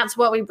 And that's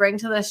what we bring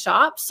to the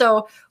shop.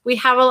 So we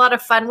have a lot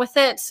of fun with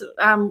it.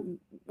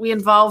 We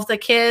involve the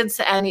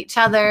kids and each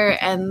other,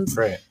 and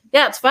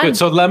yeah, it's fun. Good.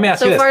 So let me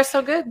ask you this. So far,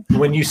 so good.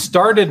 When you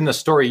started in the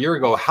store a year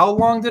ago, how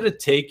long did it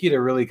take you to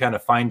really kind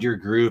of find your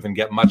groove and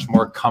get much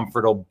more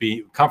comfortable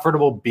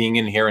being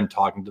in here and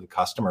talking to the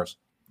customers?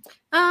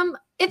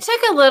 It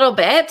took a little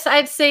bit,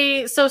 I'd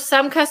say. So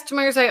some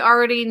customers I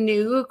already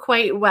knew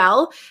quite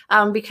well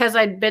because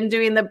I'd been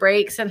doing the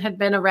breaks and had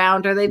been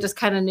around, or they just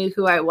kind of knew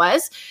who I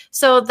was.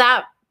 So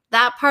that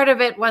part of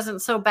it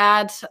wasn't so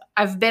bad.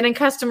 I've been in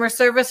customer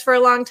service for a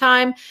long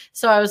time,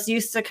 so I was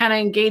used to kind of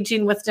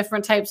engaging with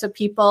different types of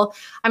people.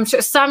 I'm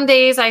sure some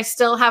days I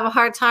still have a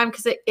hard time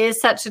because it is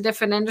such a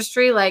different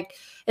industry. Like,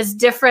 it's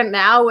different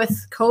now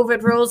with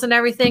COVID rules and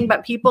everything,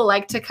 but people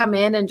like to come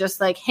in and just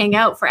like hang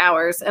out for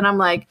hours. And I'm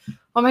like,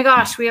 oh my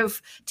gosh, we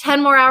have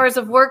 10 more hours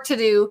of work to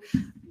do.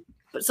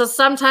 So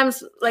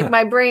sometimes like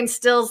my brain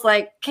still's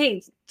like,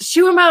 okay,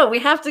 shoo them out. We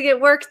have to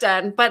get work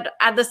done. But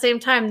at the same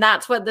time,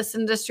 that's what this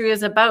industry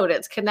is about.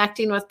 It's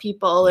connecting with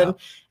people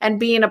and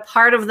being a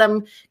part of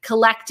them,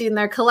 collecting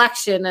their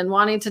collection and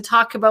wanting to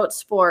talk about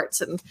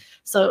sports. And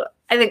so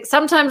I think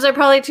sometimes I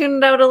probably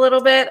tuned out a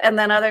little bit, and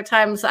then other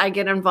times I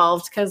get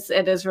involved because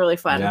it is really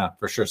fun. Yeah,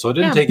 for sure. So it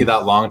didn't take you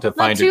that long to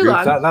find a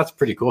group. That's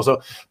pretty cool.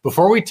 So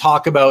before we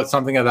talk about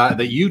something of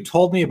that you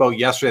told me about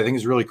yesterday, I think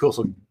is really cool.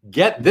 So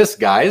get this,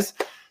 guys.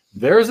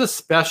 There's a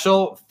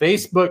special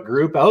Facebook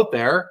group out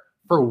there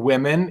for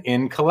women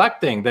in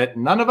collecting that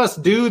none of us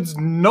dudes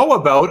know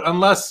about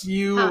unless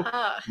you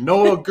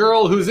know a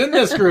girl who's in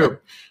this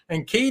group.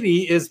 And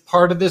Katie is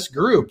part of this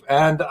group.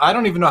 And I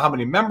don't even know how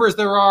many members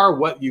there are,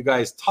 what you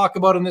guys talk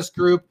about in this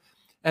group.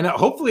 And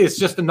hopefully it's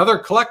just another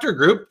collector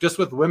group just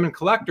with women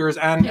collectors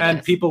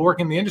and people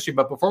working in the industry.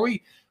 But before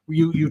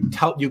you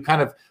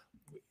kind of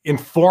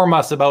inform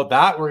us about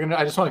that,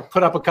 I just want to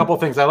put up a couple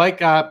things. I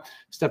like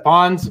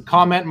Stepan's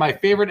comment, my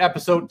favorite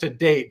episode to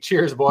date.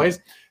 Cheers, boys.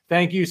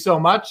 Thank you so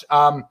much.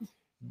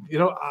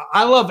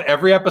 I love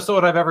every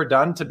episode I've ever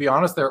done, to be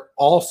honest. They're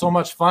all so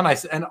much fun.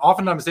 And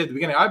oftentimes I say at the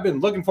beginning, I've been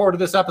looking forward to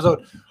this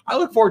episode. I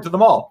look forward to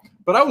them all,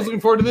 but I was looking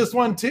forward to this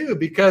one too,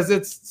 because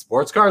it's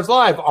Sports Cards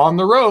Live on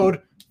the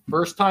road.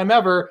 First time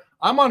ever.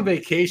 I'm on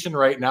vacation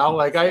right now.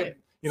 Like so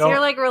you're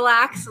like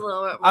relaxed a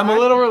little bit more. I'm a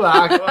little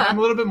relaxed. I'm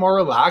a little bit more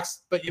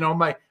relaxed, but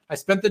I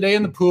spent the day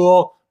in the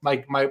pool.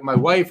 My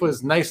wife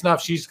was nice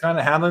enough. She's kind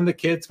of handling the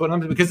kids,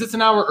 because it's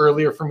an hour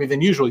earlier for me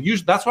than usual.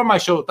 Usually that's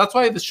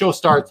why the show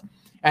starts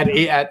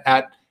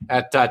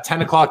at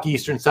 10 o'clock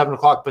Eastern, 7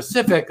 o'clock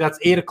Pacific. That's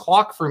 8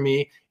 o'clock for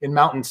me in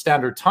Mountain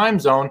Standard Time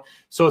Zone.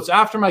 So it's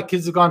after my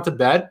kids have gone to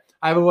bed.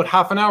 I have about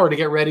half an hour to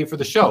get ready for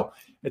the show.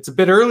 It's a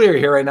bit earlier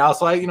here right now.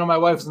 So my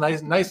wife's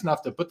nice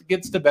enough to put the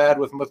kids to bed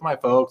with my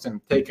folks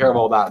and take care of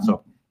all that.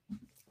 So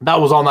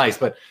that was all nice,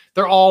 but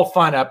they're all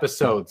fun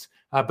episodes.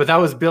 But that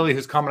was Billy,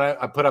 whose comment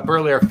I put up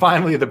earlier.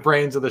 Finally, the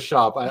brains of the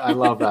shop. I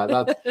love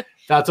that.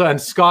 That's and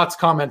Scott's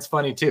comment's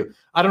funny too.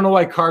 I don't know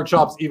why card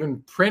shops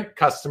even print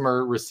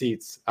customer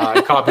receipts,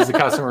 copies of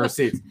customer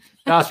receipts.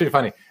 That's pretty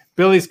funny.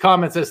 Billy's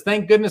comment says,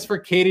 "Thank goodness for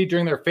Katie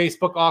during their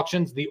Facebook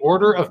auctions. The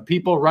order of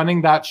people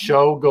running that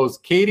show goes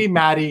Katie,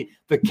 Maddie,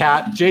 the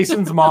cat,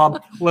 Jason's mom,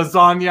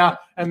 lasagna,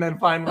 and then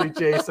finally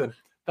Jason."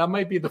 That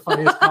might be the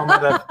funniest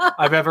comment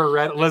I've ever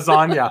read.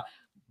 Lasagna.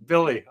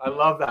 Billy, I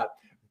love that.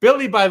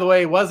 Billy, by the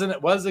way, was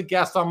a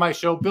guest on my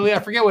show. Billy, I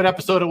forget what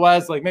episode it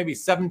was, like maybe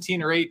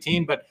 17 or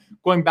 18, but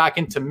going back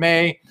into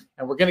May,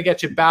 and we're going to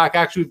get you back.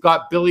 Actually, we've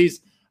got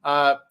Billy's,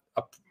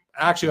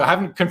 actually, I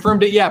haven't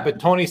confirmed it yet, but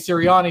Tony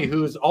Sirianni,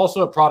 who's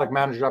also a product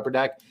manager at Upper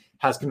Deck,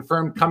 has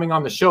confirmed coming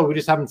on the show. We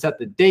just haven't set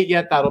the date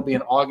yet. That'll be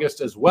in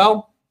August as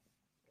well.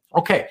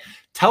 Okay,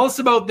 tell us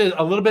about this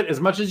a little bit, as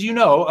much as you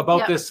know,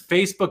 about this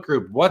Facebook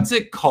group. What's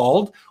it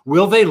called?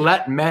 Will they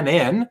let men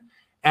in?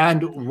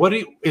 And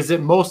is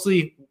it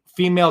mostly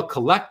female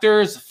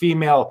collectors,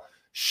 female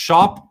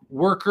shop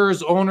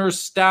workers, owners,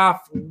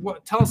 staff?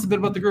 Tell us a bit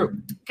about the group.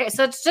 Okay,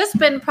 so it's just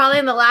been probably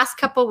in the last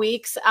couple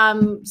weeks.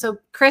 So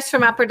Chris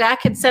from Upper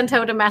Deck had sent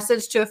out a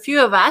message to a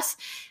few of us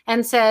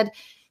and said,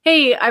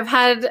 hey, I've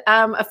had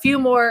a few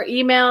more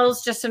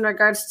emails just in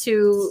regards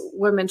to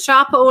women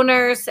shop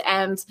owners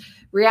and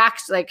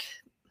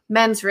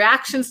men's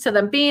reactions to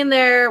them being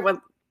there, with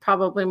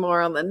probably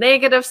more on the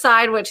negative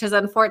side, which is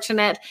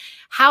unfortunate.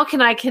 How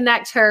can I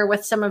connect her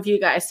with some of you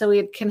guys so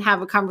we can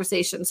have a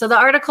conversation? So the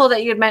article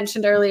that you had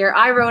mentioned earlier,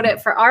 I wrote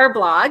it for our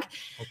blog,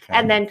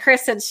 and then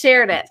Chris had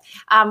shared it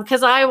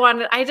because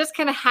I just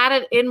kind of had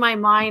it in my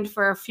mind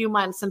for a few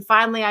months, and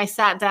finally I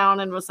sat down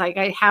and was like,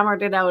 I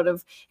hammered it out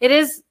of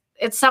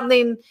it's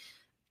something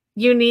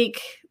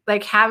unique,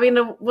 like having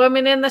a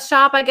woman in the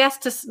shop, I guess,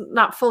 just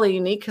not fully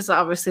unique because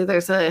obviously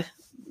there's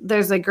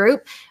a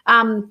group.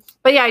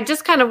 But yeah, I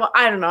just kind of,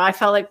 I don't know, I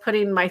felt like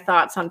putting my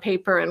thoughts on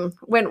paper and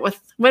went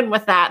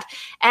with that.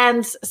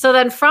 And so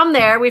then from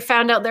there, we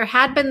found out there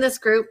had been this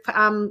group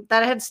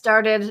that had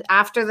started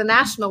after the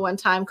national one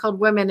time called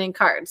Women in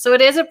Cards. So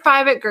it is a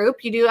private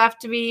group. You do have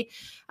to be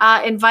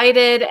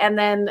invited and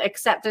then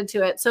accepted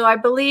to it. So I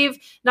believe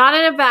not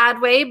in a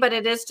bad way, but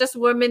it is just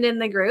women in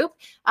the group.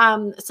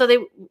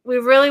 So we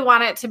really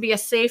want it to be a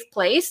safe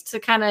place to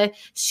kind of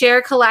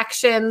share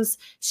collections,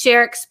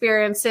 share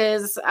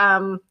experiences,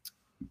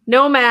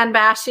 no man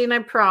bashing, I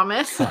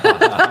promise.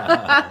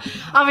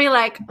 I'll be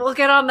like, we'll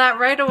get on that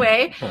right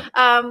away.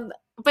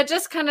 But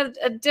just kind of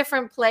a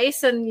different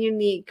place and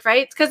unique,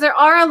 right? Because there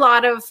are a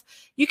lot of,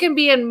 you can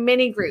be in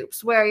mini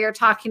groups where you're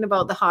talking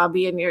about the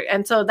hobby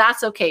and so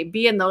that's okay.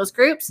 Be in those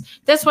groups.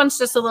 This one's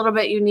just a little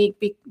bit unique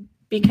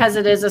because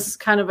it is a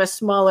kind of a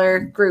smaller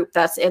group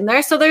that's in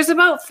there. So there's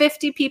about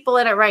 50 people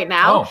in it right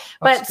now,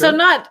 but so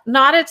not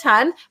a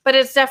ton, but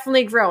it's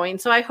definitely growing.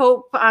 So I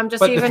hope but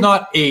it's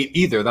not 8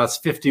 either. That's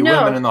 50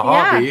 women in the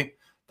hobby.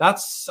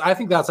 I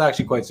think that's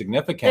actually quite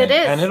significant. It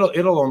is. And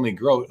it'll only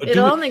grow.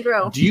 It'll only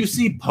grow. Do you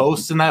see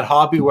posts in that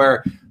hobby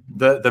where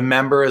the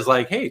member is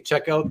like, hey,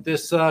 check out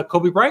this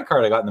Kobe Bryant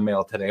card I got in the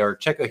mail today, or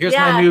check out here's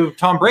my new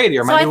Tom Brady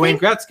or my new Wayne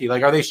Gretzky.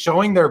 Like, are they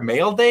showing their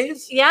mail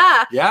days?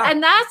 Yeah. Yeah.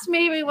 And that's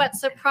maybe what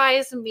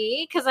surprised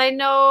me, because I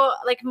know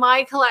like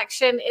my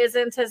collection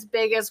isn't as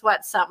big as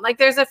what some, like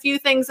there's a few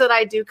things that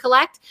I do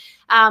collect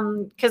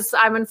because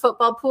I'm in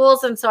football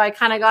pools. And so I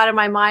kind of got in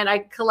my mind, I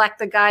collect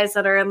the guys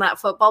that are in that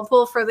football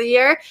pool for the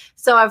year.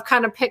 So I've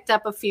kind of picked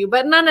up a few,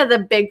 but none of the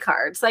big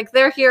cards. Like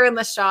they're here in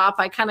the shop.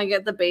 I kind of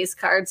get the base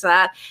cards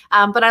that,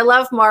 but I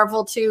love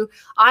Marvel too.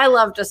 I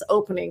love just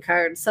opening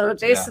cards. So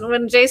Jason,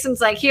 when Jason's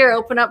like, here,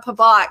 open up a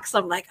box,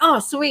 I'm like, oh,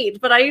 sweet.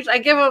 But I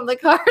give him the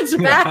cards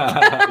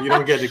back. You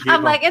don't get to keep I'm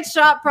them. like, it's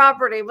shop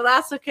property, but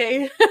that's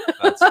okay.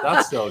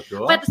 That's still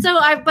cool.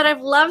 But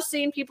I've loved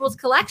seeing people's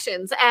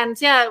collections. And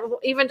yeah,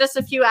 even just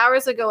a few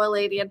hours ago,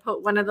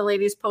 one of the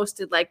ladies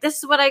posted like, this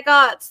is what I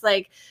got.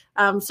 Like,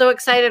 I'm so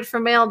excited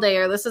for mail day,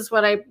 or this is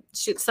what it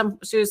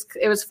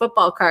was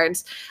football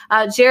cards.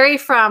 Jerry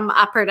from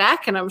Upper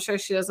Deck, and I'm sure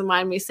she doesn't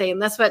mind me saying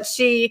this, but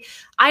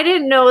I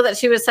didn't know that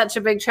she was such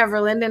a big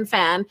Trevor Linden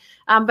fan.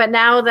 But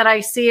now that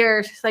I see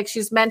her, like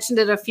she's mentioned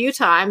it a few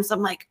times,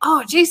 I'm like,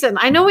 oh, Jason,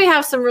 I know we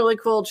have some really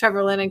cool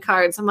Trevor Linden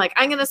cards. I'm like,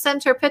 I'm going to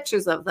send her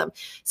pictures of them.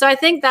 So I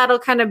think that'll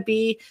kind of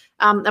be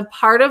a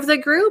part of the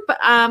group.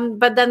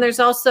 But then there's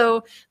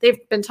also,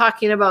 they've been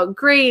talking about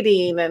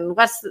grading and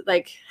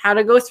how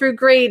to go through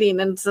grading.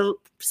 And so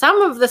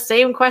some of the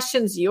same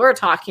questions you're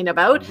talking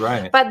about,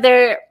 right? But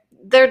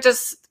they're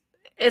just,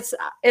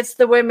 it's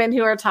the women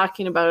who are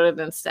talking about it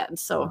instead.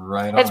 So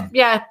right on.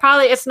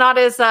 Probably it's not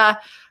as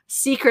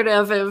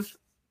secretive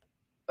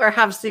or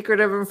have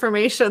secretive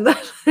information. No,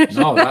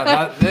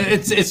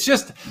 it's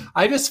just,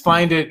 I just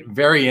find it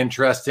very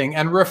interesting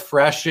and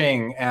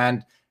refreshing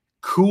and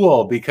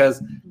cool,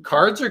 because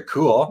cards are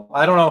cool.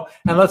 I don't know.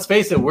 And let's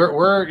face it,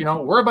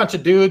 we're a bunch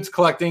of dudes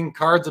collecting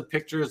cards with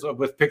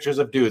pictures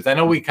of dudes. I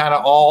know we kind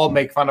of all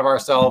make fun of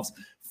ourselves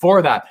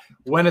for that.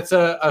 When it's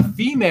a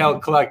female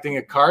collecting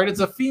a card,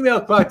 it's a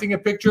female collecting a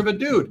picture of a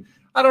dude.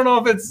 I don't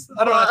know if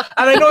and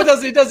I know it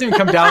doesn't even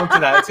come down to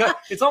that.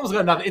 It's almost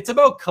got nothing. It's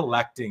about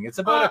collecting. It's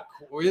about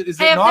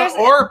is it not?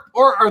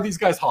 Or are these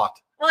guys hot?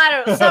 Well, I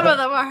don't know. Some of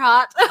them are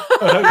hot.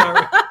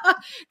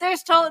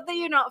 There's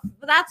totally,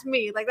 that's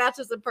me. Like, that's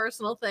just a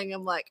personal thing.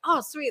 I'm like,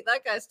 oh, sweet.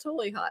 That guy's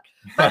totally hot.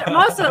 But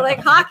most of like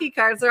hockey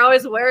cards, they're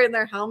always wearing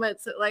their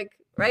helmets, like,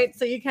 right?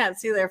 So you can't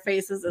see their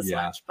faces as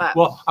much. But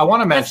well, I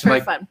want to mention,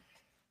 like, fun.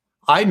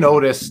 I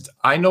noticed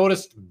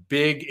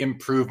big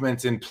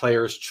improvements in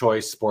Players'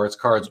 Choice sports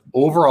cards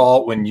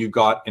overall when you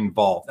got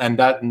involved. And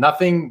I'm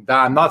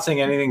not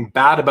saying anything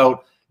bad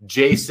about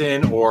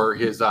Jason or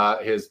his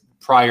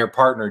prior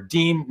partner,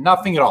 Dean,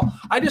 nothing at all.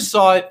 I just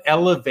saw it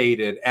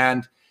elevated.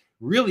 And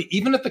really,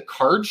 even at the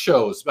card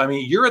shows, I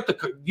mean,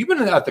 you've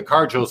been at the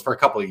card shows for a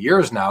couple of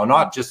years now,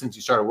 not just since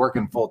you started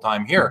working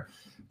full-time here,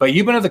 but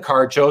you've been at the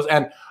card shows.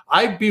 And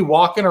I'd be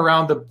walking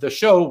around the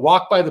show,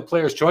 walk by the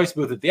Players' Choice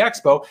booth at the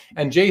expo,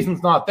 and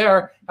Jason's not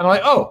there. And I'm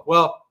like, oh,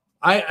 well,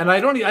 I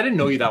didn't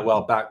know you that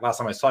well back last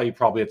time I saw you,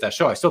 probably at that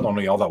show. I still don't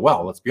know you all that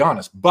well, let's be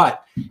honest.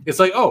 But it's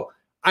like, oh,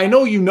 I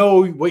know you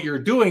know what you're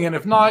doing, and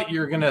if not,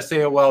 you're gonna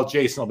say, well,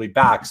 Jason will be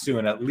back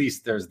soon. At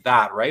least there's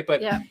that, right?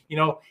 But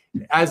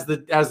as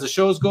the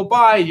shows go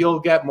by, you'll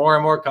get more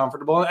and more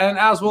comfortable, and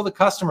as will the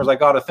customers. I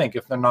got to think,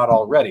 if they're not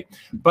already.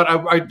 But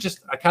I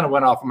kind of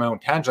went off on my own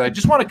tangent. I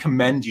just want to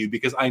commend you,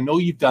 because I know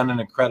you've done an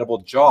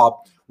incredible job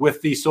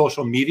with the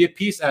social media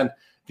piece, and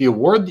the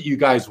award that you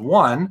guys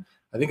won,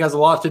 I think, has a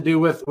lot to do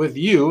with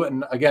you.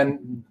 And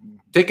again,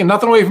 taking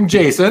nothing away from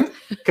Jason,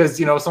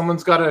 because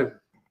someone's got to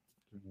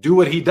do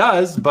what he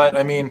does, but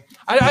I mean,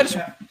 I just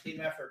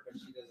team effort, but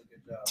she does a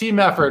good job. Team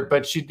effort,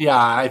 but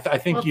I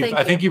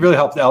think you really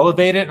helped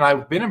elevate it, and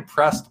I've been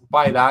impressed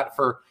by that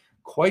for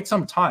quite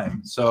some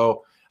time.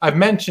 So I've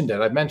mentioned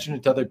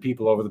it to other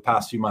people over the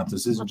past few months.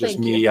 This isn't just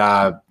me,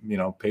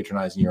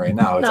 patronizing you right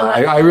now.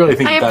 I really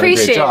think you've done a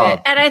great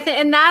job. It.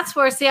 And that's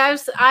where,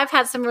 I've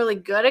had some really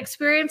good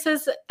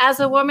experiences as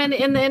a woman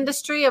in the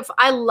industry.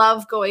 I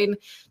love going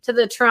to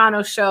the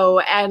Toronto show,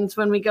 and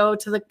when we go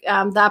to the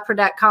Upper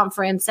Deck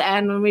conference,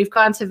 and when we've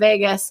gone to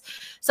Vegas.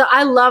 So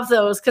I love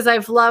those, because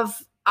I've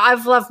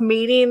loved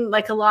meeting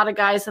like a lot of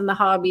guys in the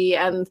hobby,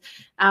 and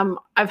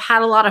I've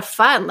had a lot of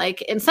fun.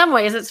 Like, in some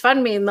ways it's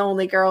fun being the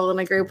only girl in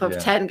a group of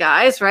 10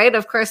 guys, right?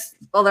 Of course,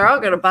 well, they're all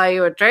going to buy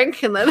you a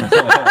drink, and then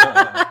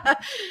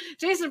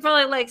Jason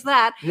probably likes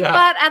that. Yeah.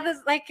 But at this,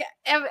 like,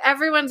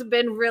 everyone's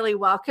been really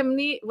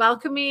welcoming,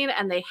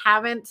 and they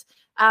haven't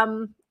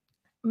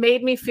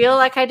made me feel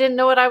like I didn't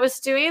know what I was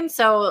doing.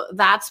 So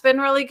that's been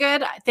really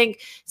good. I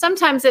think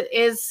sometimes it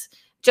is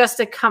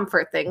just a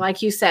comfort thing.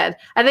 Like you said,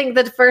 I think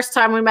the first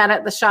time we met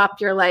at the shop,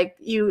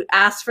 you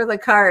asked for the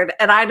card,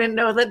 and I didn't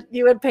know that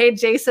you had paid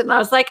Jason. And I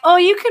was like, oh,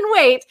 you can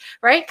wait.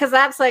 Right. Cause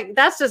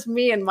that's just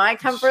me and my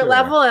comfort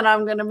level, and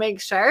I'm going to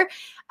make sure.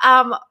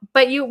 But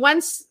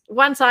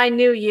once I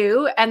knew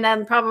you, and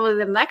then probably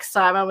the next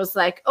time I was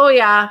like, oh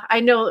yeah, I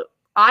know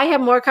I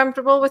am more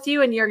comfortable with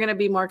you, and you're going to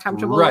be more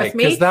comfortable with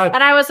me. And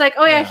I was like,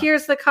 oh yeah,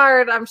 here's the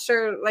card. I'm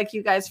sure like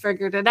you guys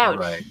figured it out.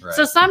 Right.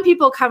 So some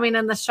people coming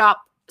in the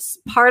shop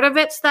part of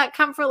it's that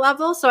comfort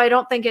level. So I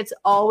don't think it's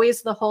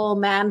always the whole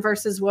man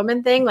versus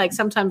woman thing. Like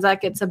sometimes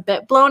that gets a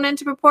bit blown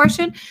into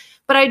proportion,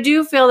 but I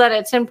do feel that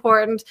it's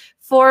important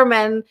for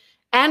men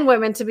and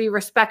women to be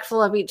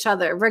respectful of each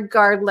other,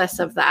 regardless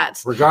of that.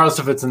 Regardless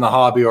if it's in the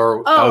hobby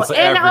or totally.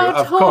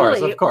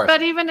 Of course.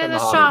 But even in a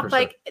shop,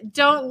 like,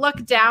 don't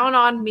look down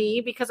on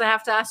me because I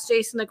have to ask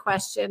Jason a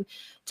question.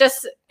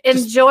 Just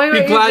enjoy what you're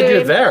doing. Be glad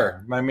you're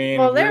there. I mean,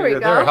 well, you're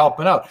there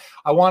helping out.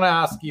 I want to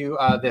ask you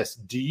this.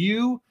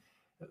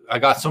 I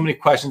got so many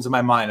questions in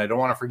my mind. I don't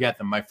want to forget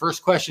them. My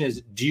first question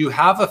is, do you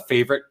have a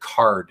favorite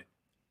card?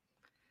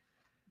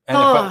 Do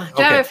I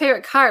have a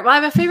favorite card? Well, I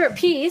have a favorite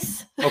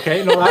piece.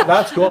 Okay, no,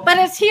 that's cool. But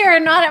it's here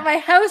and not at my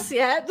house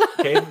yet.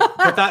 Okay,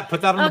 put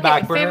that on the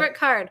back burner. Favorite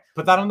card.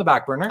 Put that on the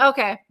back burner.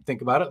 Okay.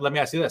 Think about it. Let me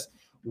ask you this.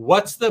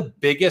 What's the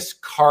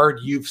biggest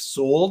card you've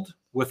sold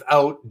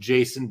without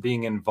Jason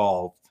being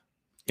involved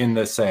in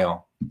the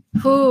sale?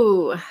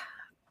 Ooh,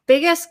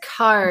 biggest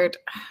card.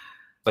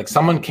 Like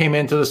someone came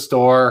into the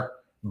store,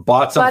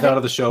 bought something out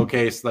of the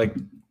showcase, like...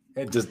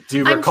 do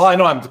you recall? I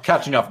know I'm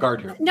catching you off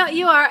guard here. No,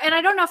 you are. And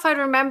I don't know if I'd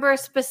remember a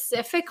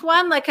specific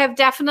one. Like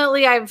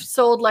I've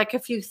sold like a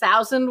few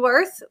thousand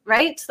worth,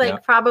 right?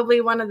 Like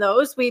probably one of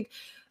those.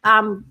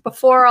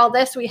 Before all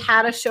this, we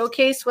had a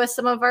showcase with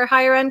some of our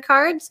higher end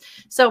cards.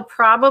 So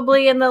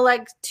probably in the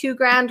like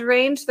 $2,000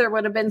 range, there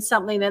would have been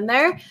something in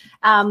there.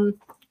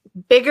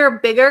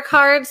 Bigger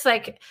cards.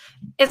 Like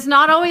it's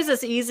not always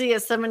as easy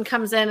as someone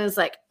comes in and is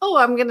like, oh,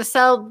 I'm going to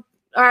sell.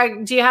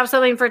 Or do you have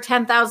something for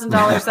 $10,000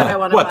 that I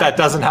want to buy? That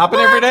doesn't happen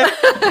every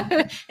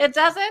day? It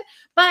doesn't,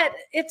 but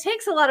it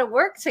takes a lot of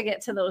work to get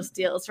to those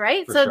deals,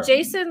 right? For so sure.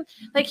 Jason,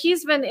 like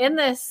he's been in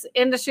this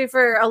industry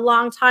for a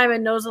long time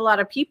and knows a lot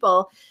of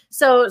people.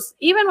 So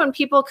even when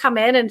people come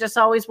in and just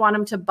always want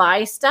him to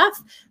buy stuff,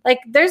 like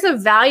there's a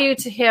value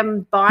to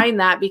him buying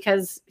that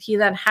because he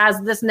then has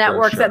this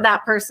network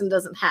that person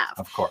doesn't have.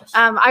 Of course.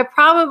 I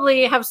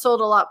probably have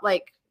sold a lot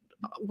like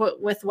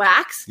with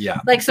wax,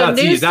 like some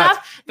new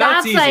stuff.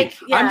 That's easy. Like,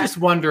 I'm just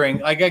wondering.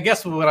 Like, I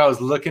guess what I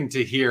was looking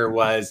to hear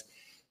was,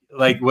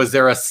 like, was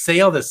there a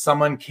sale that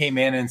someone came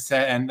in and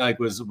said, and like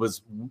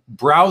was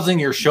browsing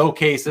your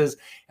showcases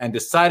and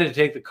decided to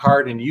take the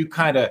card, and you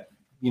kind of,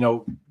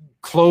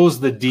 close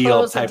the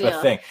deal type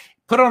of thing.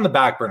 Put it on the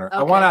back burner. Okay.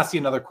 I want to ask you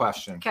another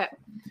question. Okay.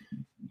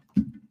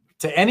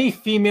 To any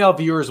female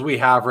viewers we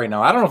have right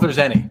now, I don't know if there's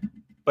any,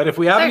 but if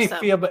we have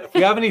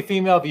any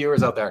female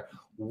viewers out there.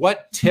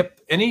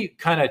 Any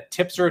kind of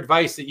tips or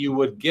advice that you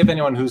would give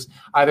anyone who's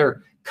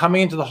either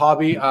coming into the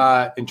hobby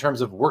in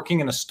terms of working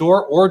in a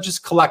store or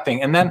just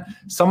collecting? And then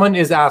someone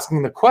is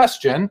asking the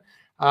question,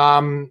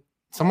 someone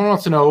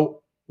wants to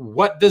know,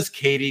 what does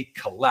Katie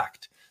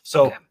collect?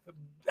 So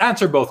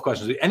answer both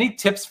questions. Any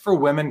tips for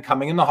women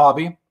coming in the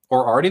hobby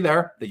or already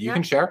there that you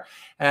can share?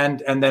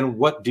 And then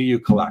what do you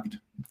collect?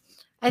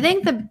 I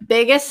think the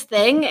biggest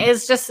thing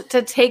is just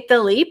to take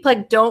the leap.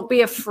 Like, don't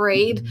be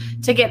afraid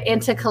to get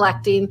into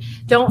collecting.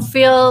 Don't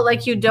feel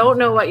like you don't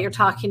know what you're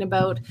talking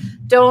about.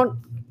 Don't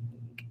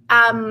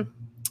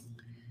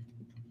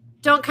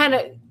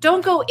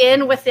go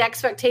in with the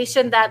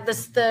expectation that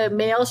the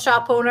male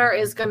shop owner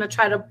is going to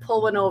try to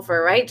pull one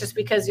over, right? Just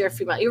because you're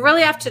female. You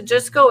really have to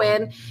just go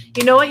in.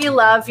 You know what you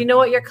love. You know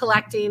what you're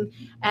collecting,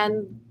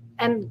 and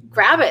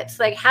grab it.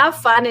 Like, have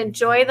fun.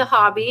 Enjoy the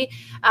hobby.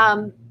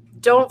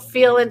 Don't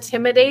feel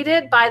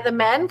intimidated by the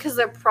men because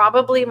they're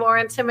probably more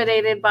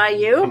intimidated by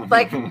you.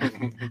 Like,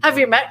 have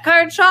you met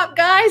card shop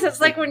guys?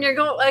 It's like when you're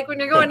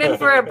going in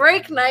for a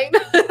break night.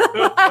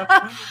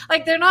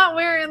 Like, they're not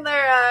wearing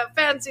their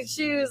fancy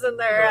shoes and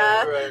their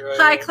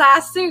high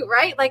class suit,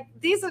 right? Like,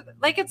 these are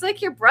like, it's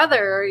like your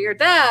brother or your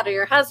dad or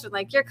your husband.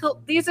 Like,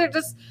 these are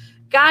just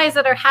guys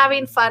that are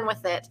having fun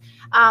with it.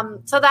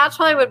 So that's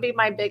probably would be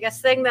my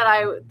biggest thing that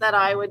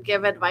I would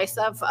give advice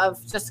of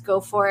just go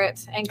for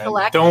it and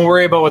collect. And don't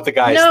worry about what the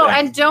guys think.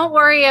 And don't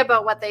worry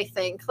about what they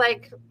think.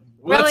 Like,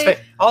 really,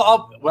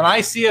 when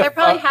I see they're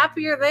probably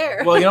happier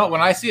there. Well,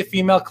 when I see a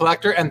female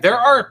collector, and there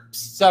are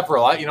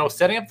several,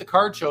 setting up the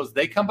card shows,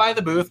 they come by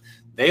the booth,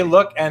 they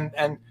look,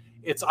 and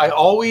it's, I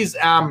always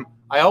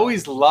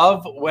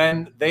love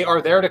when they are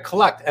there to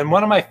collect. And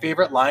one of my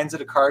favorite lines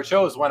at a card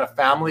show is when a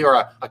family or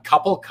a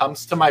couple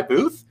comes to my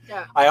booth.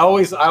 Yeah. I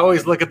always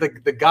look at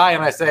the guy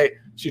and I say,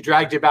 she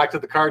dragged you back to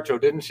the card show,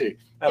 didn't she?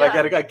 And I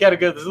get a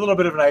good, there's a little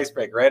bit of an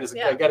icebreaker, right?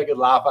 I get a good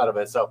laugh out of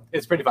it. So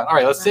it's pretty fun. All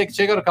right, let's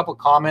check out a couple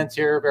comments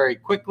here very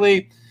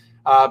quickly.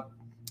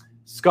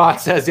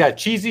 Scott says,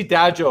 cheesy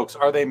dad jokes.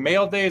 Are they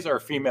male days or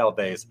female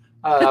days?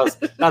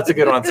 That's a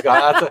good one,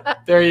 Scott.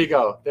 There you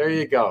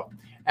go.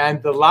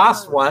 And the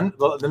last one,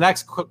 the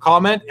next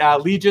comment,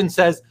 Legion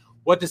says,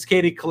 what does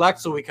Katie collect?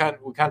 So we kind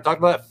of talked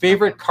about that.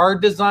 Favorite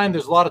card design.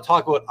 There's a lot of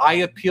talk about eye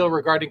appeal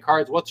regarding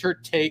cards. What's her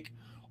take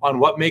on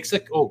what makes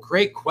it? Oh,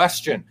 great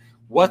question.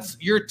 What's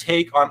your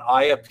take on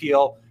eye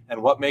appeal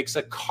and what makes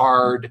a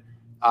card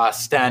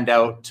stand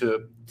out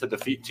to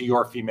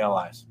your female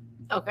eyes?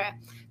 Okay.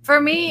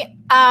 For me,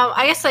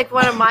 I guess like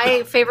one of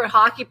my favorite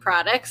hockey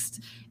products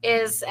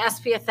is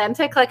SP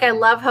Authentic. Like, I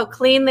love how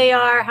clean they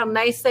are, how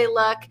nice they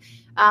look.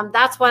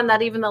 That's one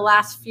that even the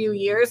last few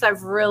years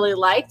I've really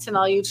liked, and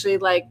I'll usually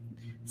like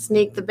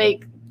sneak the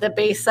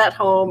base at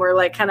home or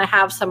like kind of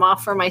have some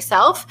off for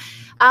myself.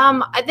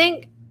 I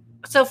think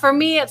so. For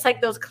me, it's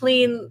like those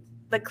clean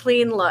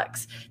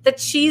looks. The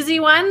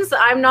cheesy ones,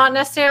 I'm not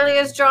necessarily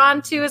as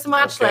drawn to as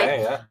much.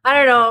 Okay, I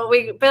don't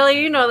know.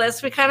 Billy, you know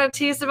this. We kind of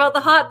teased about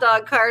the hot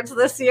dog cards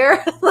this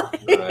year.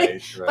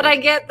 Right. But I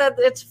get that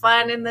it's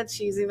fun and the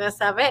cheesiness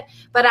of it.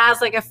 But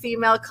as like a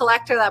female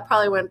collector, that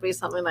probably wouldn't be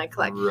something I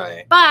collect.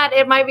 Right. But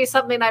it might be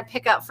something I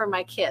pick up for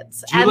my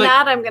kids. And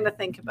that I'm going to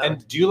think about.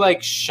 And do you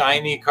like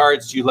shiny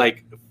cards? Do you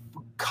like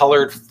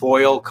colored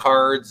foil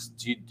cards?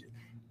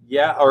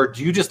 Or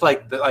do you just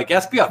like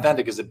SB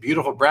Authentic is a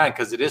beautiful brand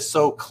because it is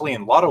so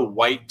clean, a lot of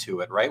white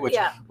to it, right?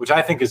 Which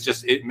I think is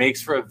just, it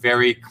makes for a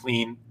very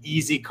clean,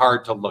 easy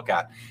card to look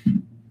at.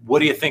 What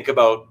do you think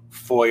about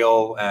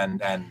foil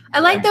and I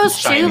like and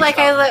those too. Like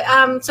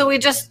stuff? So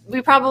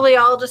we probably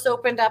all just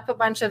opened up a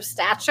bunch of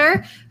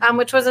Stature,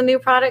 which was a new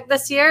product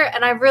this year,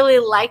 and I really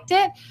liked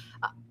it.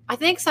 I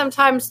think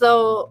sometimes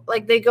though,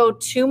 like they go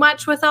too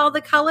much with all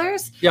the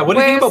colors. Yeah. What do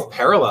you think about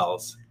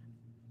Parallels?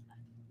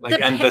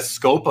 The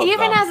scope of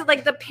even them. as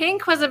like the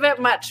pink was a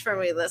bit much for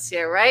me this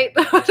year, right?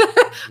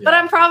 But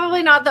I'm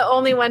probably not the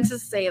only one to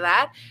say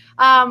that.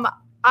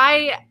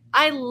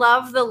 I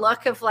love the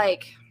look of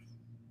like,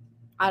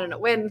 I don't know,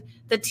 when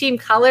the team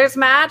colors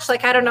match.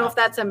 Like I don't know if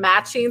that's a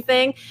matching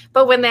thing,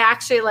 but when they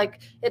actually like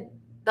it,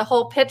 the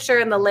whole picture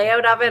and the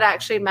layout of it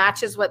actually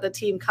matches what the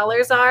team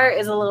colors are,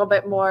 is a little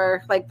bit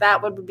more like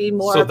that would be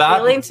more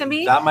appealing to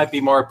me. That might be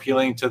more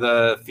appealing to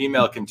the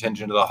female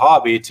contingent of the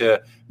hobby.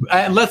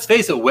 And let's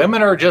face it,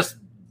 women are just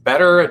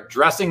better at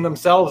dressing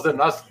themselves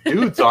than us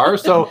dudes are.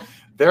 So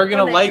they're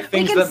going to like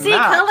things that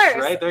match,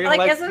 colors. Right? They're going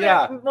to isn't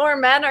it more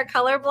men are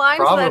colorblind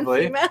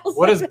probably than females?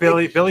 What is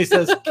Billy? Billy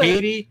says,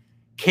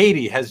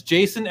 Katie, has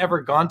Jason ever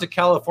gone to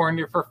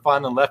California for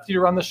fun and left you to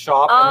run the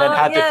shop and then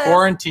had to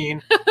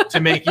quarantine to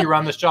make you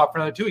run the shop for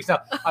another 2 weeks? Now,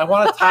 I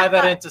want to tie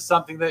that into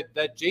something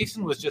that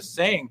Jason was just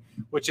saying,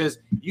 which is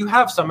you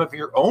have some of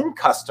your own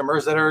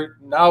customers that are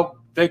now,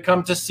 they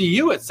come to see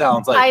you, it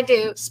sounds like. I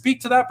do.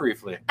 Speak to that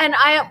briefly. And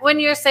when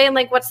you're saying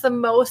like what's the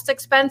most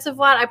expensive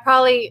one,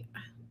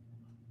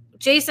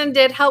 Jason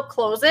did help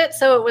close it,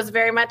 so it was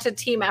very much a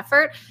team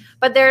effort.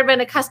 But there had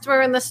been a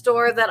customer in the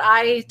store that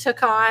I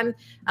took on.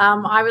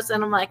 I'm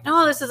like,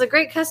 no, this is a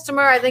great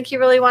customer. I think he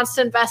really wants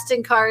to invest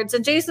in cards.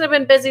 And Jason had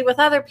been busy with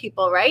other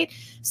people, right?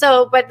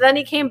 So, but then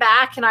he came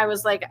back, and I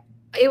was like,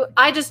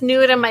 I just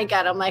knew it in my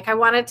gut. I'm like, I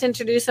wanted to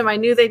introduce him. I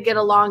knew they'd get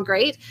along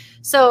great.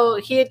 So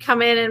he had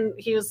come in, and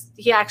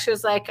he actually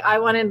was like, I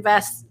want to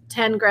invest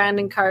 10 grand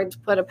in cards,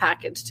 put a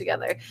package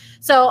together.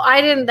 So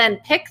I didn't then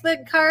pick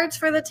the cards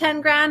for the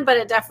 10 grand, but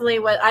it definitely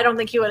was. I don't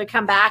think he would have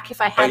come back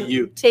if I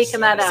hadn't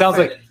taken that effort. Sounds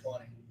like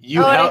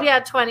you helped. Yeah,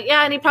 20.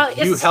 Yeah, and he probably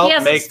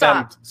helped make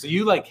them. So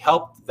you like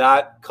helped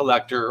that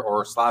collector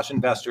or /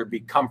 investor be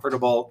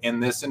comfortable in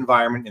this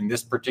environment, in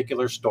this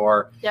particular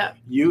store. Yeah.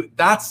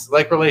 That's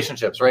like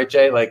relationships, right,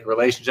 Jay? Like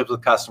relationships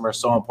with customers,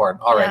 so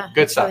important. All right,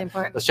 good stuff.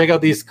 Really Let's check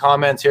out these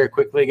comments here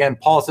quickly again.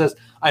 Paul says,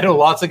 I know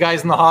lots of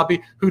guys in the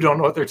hobby who don't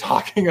know what they're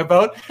talking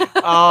about.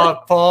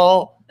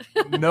 Paul,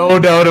 no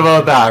doubt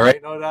about that,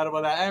 right? No doubt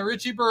about that. And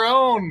Richie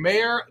Barone,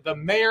 the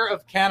mayor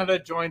of Canada,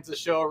 joins the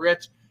show.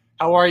 Rich,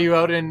 how are you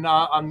out in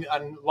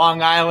on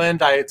Long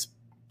Island? It's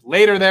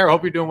later there.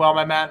 Hope you're doing well,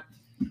 my man.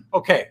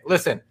 Okay,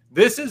 listen,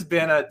 this has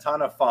been a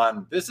ton of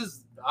fun.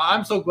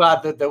 I'm so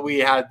glad that we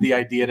had the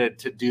idea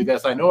to do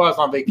this. I know I was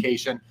on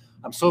vacation.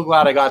 I'm so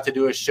glad I got to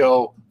do a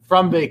show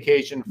from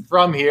vacation,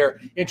 from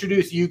here,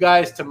 introduce you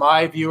guys to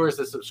my viewers,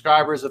 the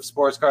subscribers of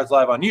Sports Cards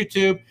Live on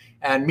YouTube,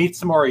 and meet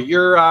some more of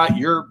your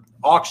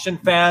auction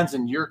fans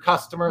and your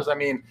customers. I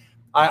mean,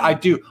 I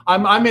do.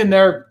 I'm in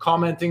there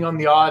commenting on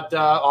the odd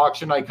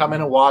auction. I come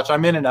in and watch.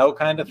 I'm in and out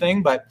kind of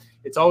thing, but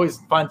it's always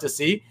fun to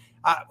see.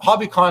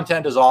 Hobby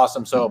content is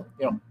awesome. So,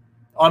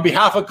 on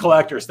behalf of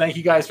collectors, thank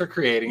you guys for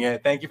creating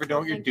it. Thank you for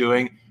doing what you're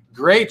doing.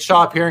 Great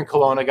shop here in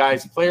Kelowna,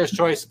 guys. Players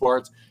Choice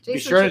Sports. Be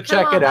sure to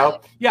check it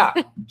out. Yeah,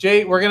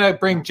 Jay, we're gonna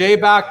bring Jay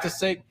back to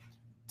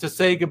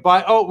say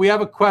goodbye. Oh, we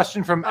have a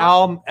question from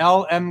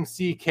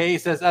LMCK.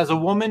 Says, as a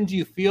woman, do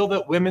you feel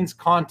that women's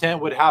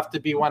content would have to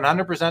be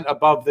 100%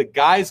 above the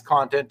guys'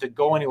 content to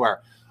go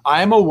anywhere?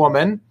 I am a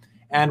woman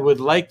and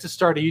would like to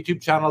start a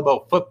YouTube channel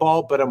about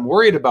football, but I'm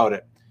worried about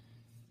it.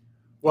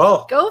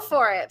 Well, go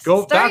for it.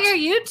 Start your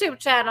YouTube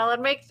channel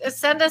and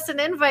send us an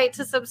invite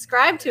to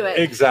subscribe to it.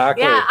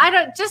 Exactly. Yeah, I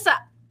don't just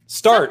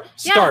start.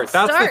 That's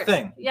the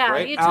thing. Yeah,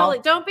 right? You totally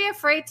don't be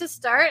afraid to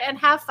start and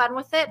have fun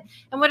with it.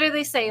 And what do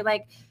they say?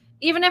 Like,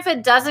 even if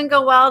it doesn't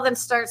go well, then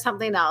start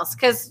something else,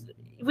 because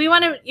you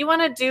want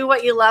to do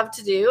what you love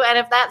to do. And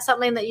if that's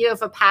something that you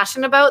have a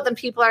passion about, then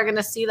people are going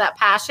to see that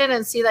passion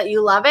and see that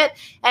you love it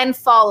and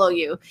follow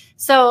you.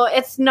 So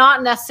it's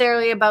not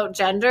necessarily about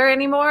gender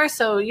anymore.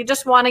 So you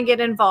just want to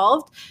get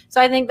involved. So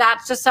I think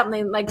that's just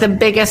something like the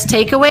biggest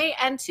takeaway.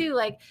 And two,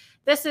 like,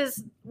 this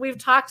is we've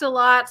talked a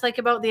lot like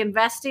about the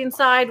investing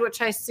side,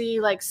 which I see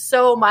like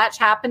so much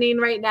happening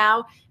right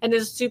now and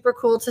is super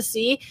cool to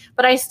see.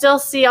 But I still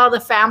see all the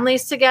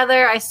families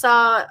together. I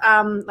saw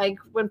like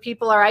when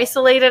people are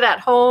isolated at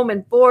home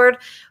and bored,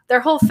 their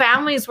whole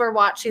families were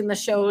watching the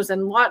shows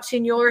and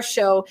watching your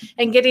show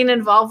and getting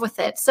involved with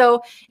it.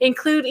 So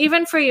include,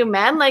 even for you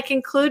men, like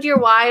include your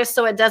wives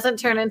so it doesn't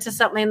turn into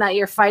something that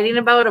you're fighting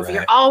about. If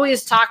you're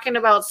always talking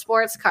about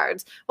sports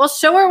cards, well,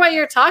 show her what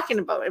you're talking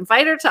about.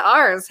 Invite her to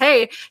ours.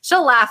 Hey,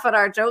 she'll laugh at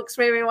our jokes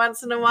maybe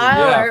once in a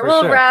while, or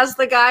we'll razz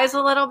the guys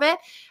a little bit.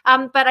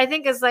 But I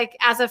think as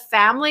a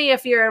family,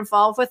 if you're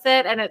involved with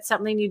it and it's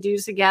something you do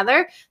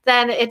together,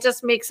 then it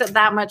just makes it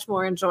that much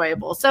more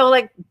enjoyable. So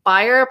like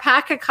buy her a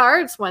pack of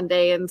cards one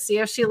day and see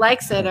if she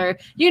likes it, or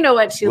you know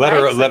what she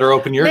likes. Let her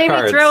open your maybe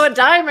cards. Throw a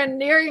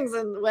diamond earrings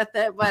with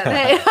it. But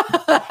hey,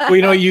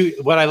 well,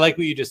 what I like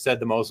what you just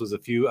said the most was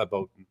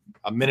about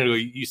a minute ago.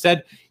 You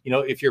said,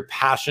 if you're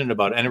passionate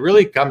about it, and it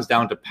really comes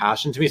down to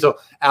passion to me. So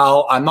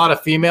Al, I'm not a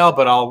female,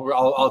 but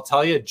I'll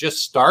tell you,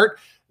 just start.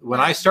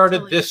 When I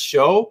started this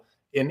show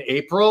in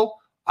April,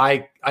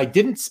 I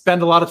didn't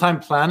spend a lot of time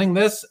planning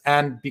this.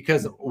 And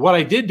because what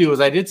I did do is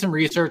I did some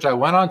research. I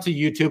went onto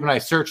YouTube and I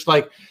searched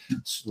like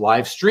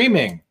live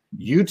streaming,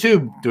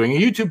 YouTube, doing a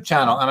YouTube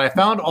channel. And I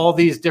found all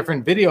these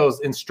different videos,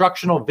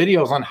 instructional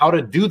videos on how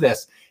to do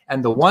this.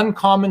 And the one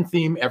common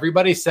theme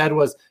everybody said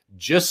was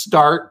just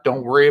start.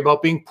 Don't worry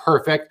about being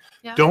perfect.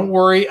 Yeah. Don't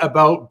worry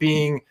about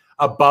being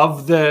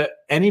above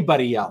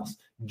anybody else.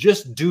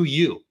 Just do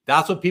you.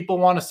 That's what people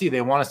want to see.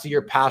 They want to see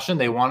your passion.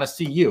 They want to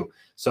see you.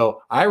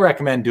 So I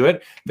recommend do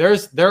it.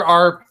 There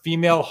are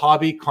female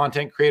hobby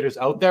content creators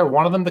out there.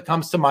 One of them that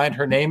comes to mind,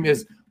 her name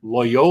is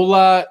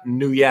Loyola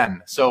Nguyen.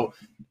 So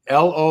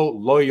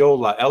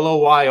Loyola,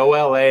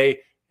 Loyola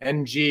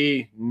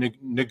Ngyu.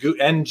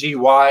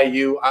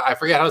 I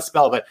forget how to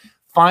spell, but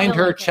find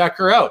her, check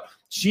her out.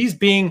 She's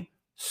being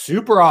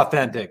super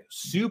authentic,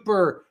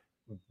 super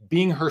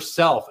being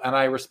herself, and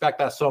I respect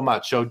that so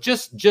much. So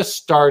just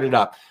start it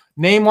up.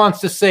 Name wants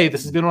to say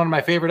this has been one of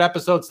my favorite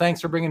episodes. Thanks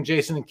for bringing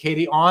Jason and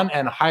Katie on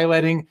and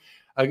highlighting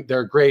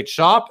their great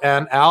shop.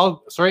 And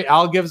Al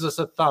gives us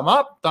a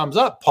thumbs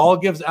up. Paul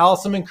gives Al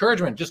some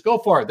encouragement. Just go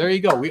for it. There you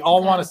go. We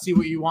all want to see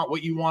what you want,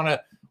 we want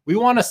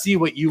to see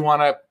what you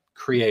want to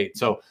create.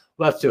 So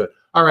let's do it.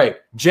 All right,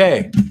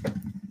 Jay.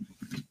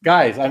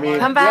 Guys, I mean,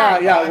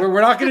 we're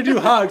not going to do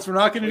hugs. We're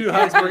not going to do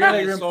hugs. We're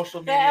going to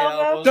social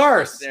media.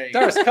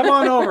 Darce, come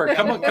on over.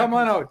 Come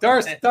on over.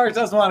 Darce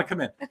doesn't want to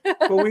come in,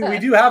 but we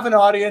do have an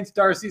audience.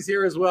 Darcy's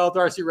here as well.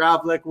 Darcy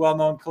Ravlick,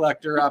 well-known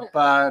collector up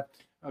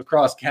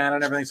across Canada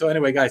and everything. So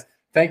anyway, guys,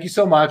 thank you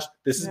so much.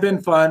 This has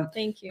been fun.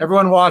 Thank you,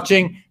 everyone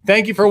watching.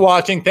 Thank you for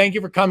watching. Thank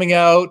you for coming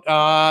out.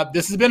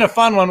 This has been a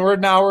fun one. We're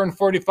an hour and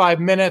 45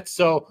 minutes,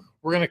 so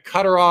we're going to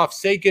cut her off.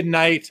 Say good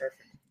night.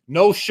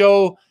 No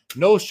show.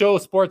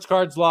 Sports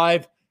Cards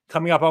Live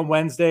coming up on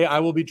Wednesday.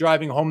 I will be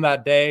driving home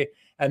that day.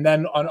 And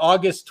then on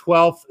August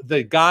 12th,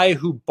 the guy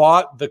who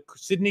bought the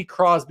Sidney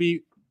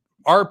Crosby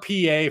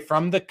RPA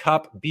from the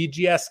Cup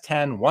BGS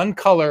 10, one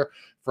color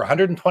for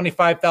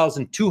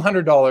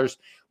 $125,200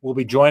 will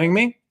be joining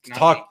me to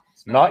talk.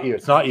 Not you.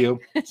 It's not you.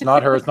 It's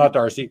not her. It's not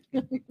Darcy.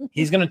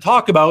 He's going to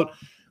talk about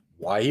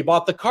why he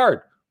bought the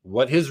card,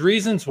 what his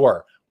reasons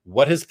were,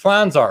 what his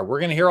plans are. We're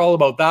going to hear all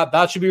about that.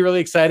 That should be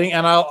really exciting.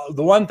 And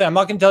the one thing, I'm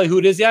not going to tell you who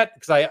it is yet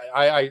because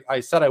I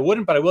said I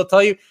wouldn't, but I will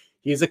tell you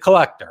he's a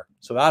collector.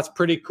 So that's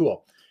pretty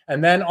cool.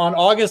 And then on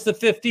August the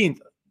 15th,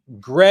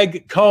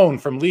 Greg Cohn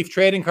from Leaf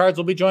Trading Cards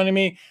will be joining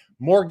me.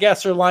 More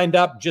guests are lined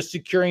up, just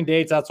securing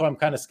dates. That's why I'm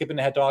kind of skipping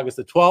ahead to August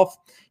the 12th.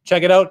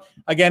 Check it out.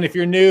 Again, if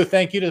you're new,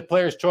 thank you to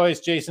Player's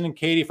Choice, Jason and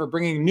Katie, for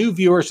bringing new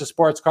viewers to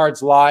Sports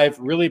Cards Live.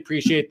 Really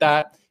appreciate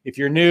that. If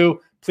you're new,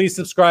 please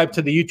subscribe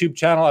to the YouTube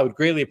channel. I would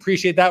greatly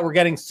appreciate that. We're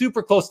getting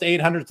super close to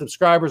 800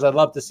 subscribers. I'd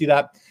love to see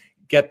that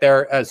get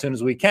there as soon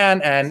as we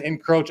can and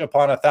encroach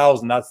upon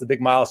 1,000. That's the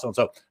big milestone.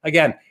 So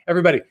again,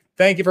 everybody,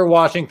 thank you for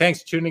watching.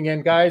 Thanks for tuning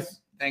in,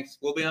 guys. Thanks.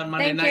 We'll be on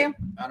Monday night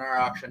on our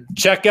auction.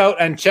 Check out.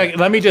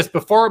 Let me just,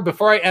 before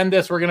I end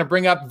this, we're going to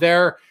bring up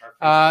their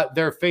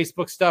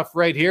Facebook stuff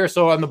right here.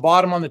 So on the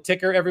bottom on the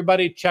ticker,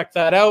 everybody check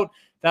that out.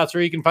 That's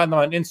where you can find them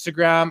on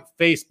Instagram,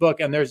 Facebook,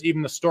 and there's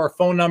even the store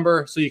phone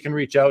number so you can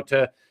reach out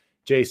to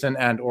Jason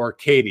and or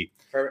Katie.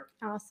 Perfect.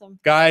 Awesome.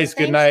 Guys,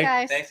 good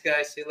night. Thanks,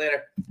 guys. See you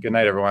later. Good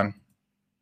night, everyone.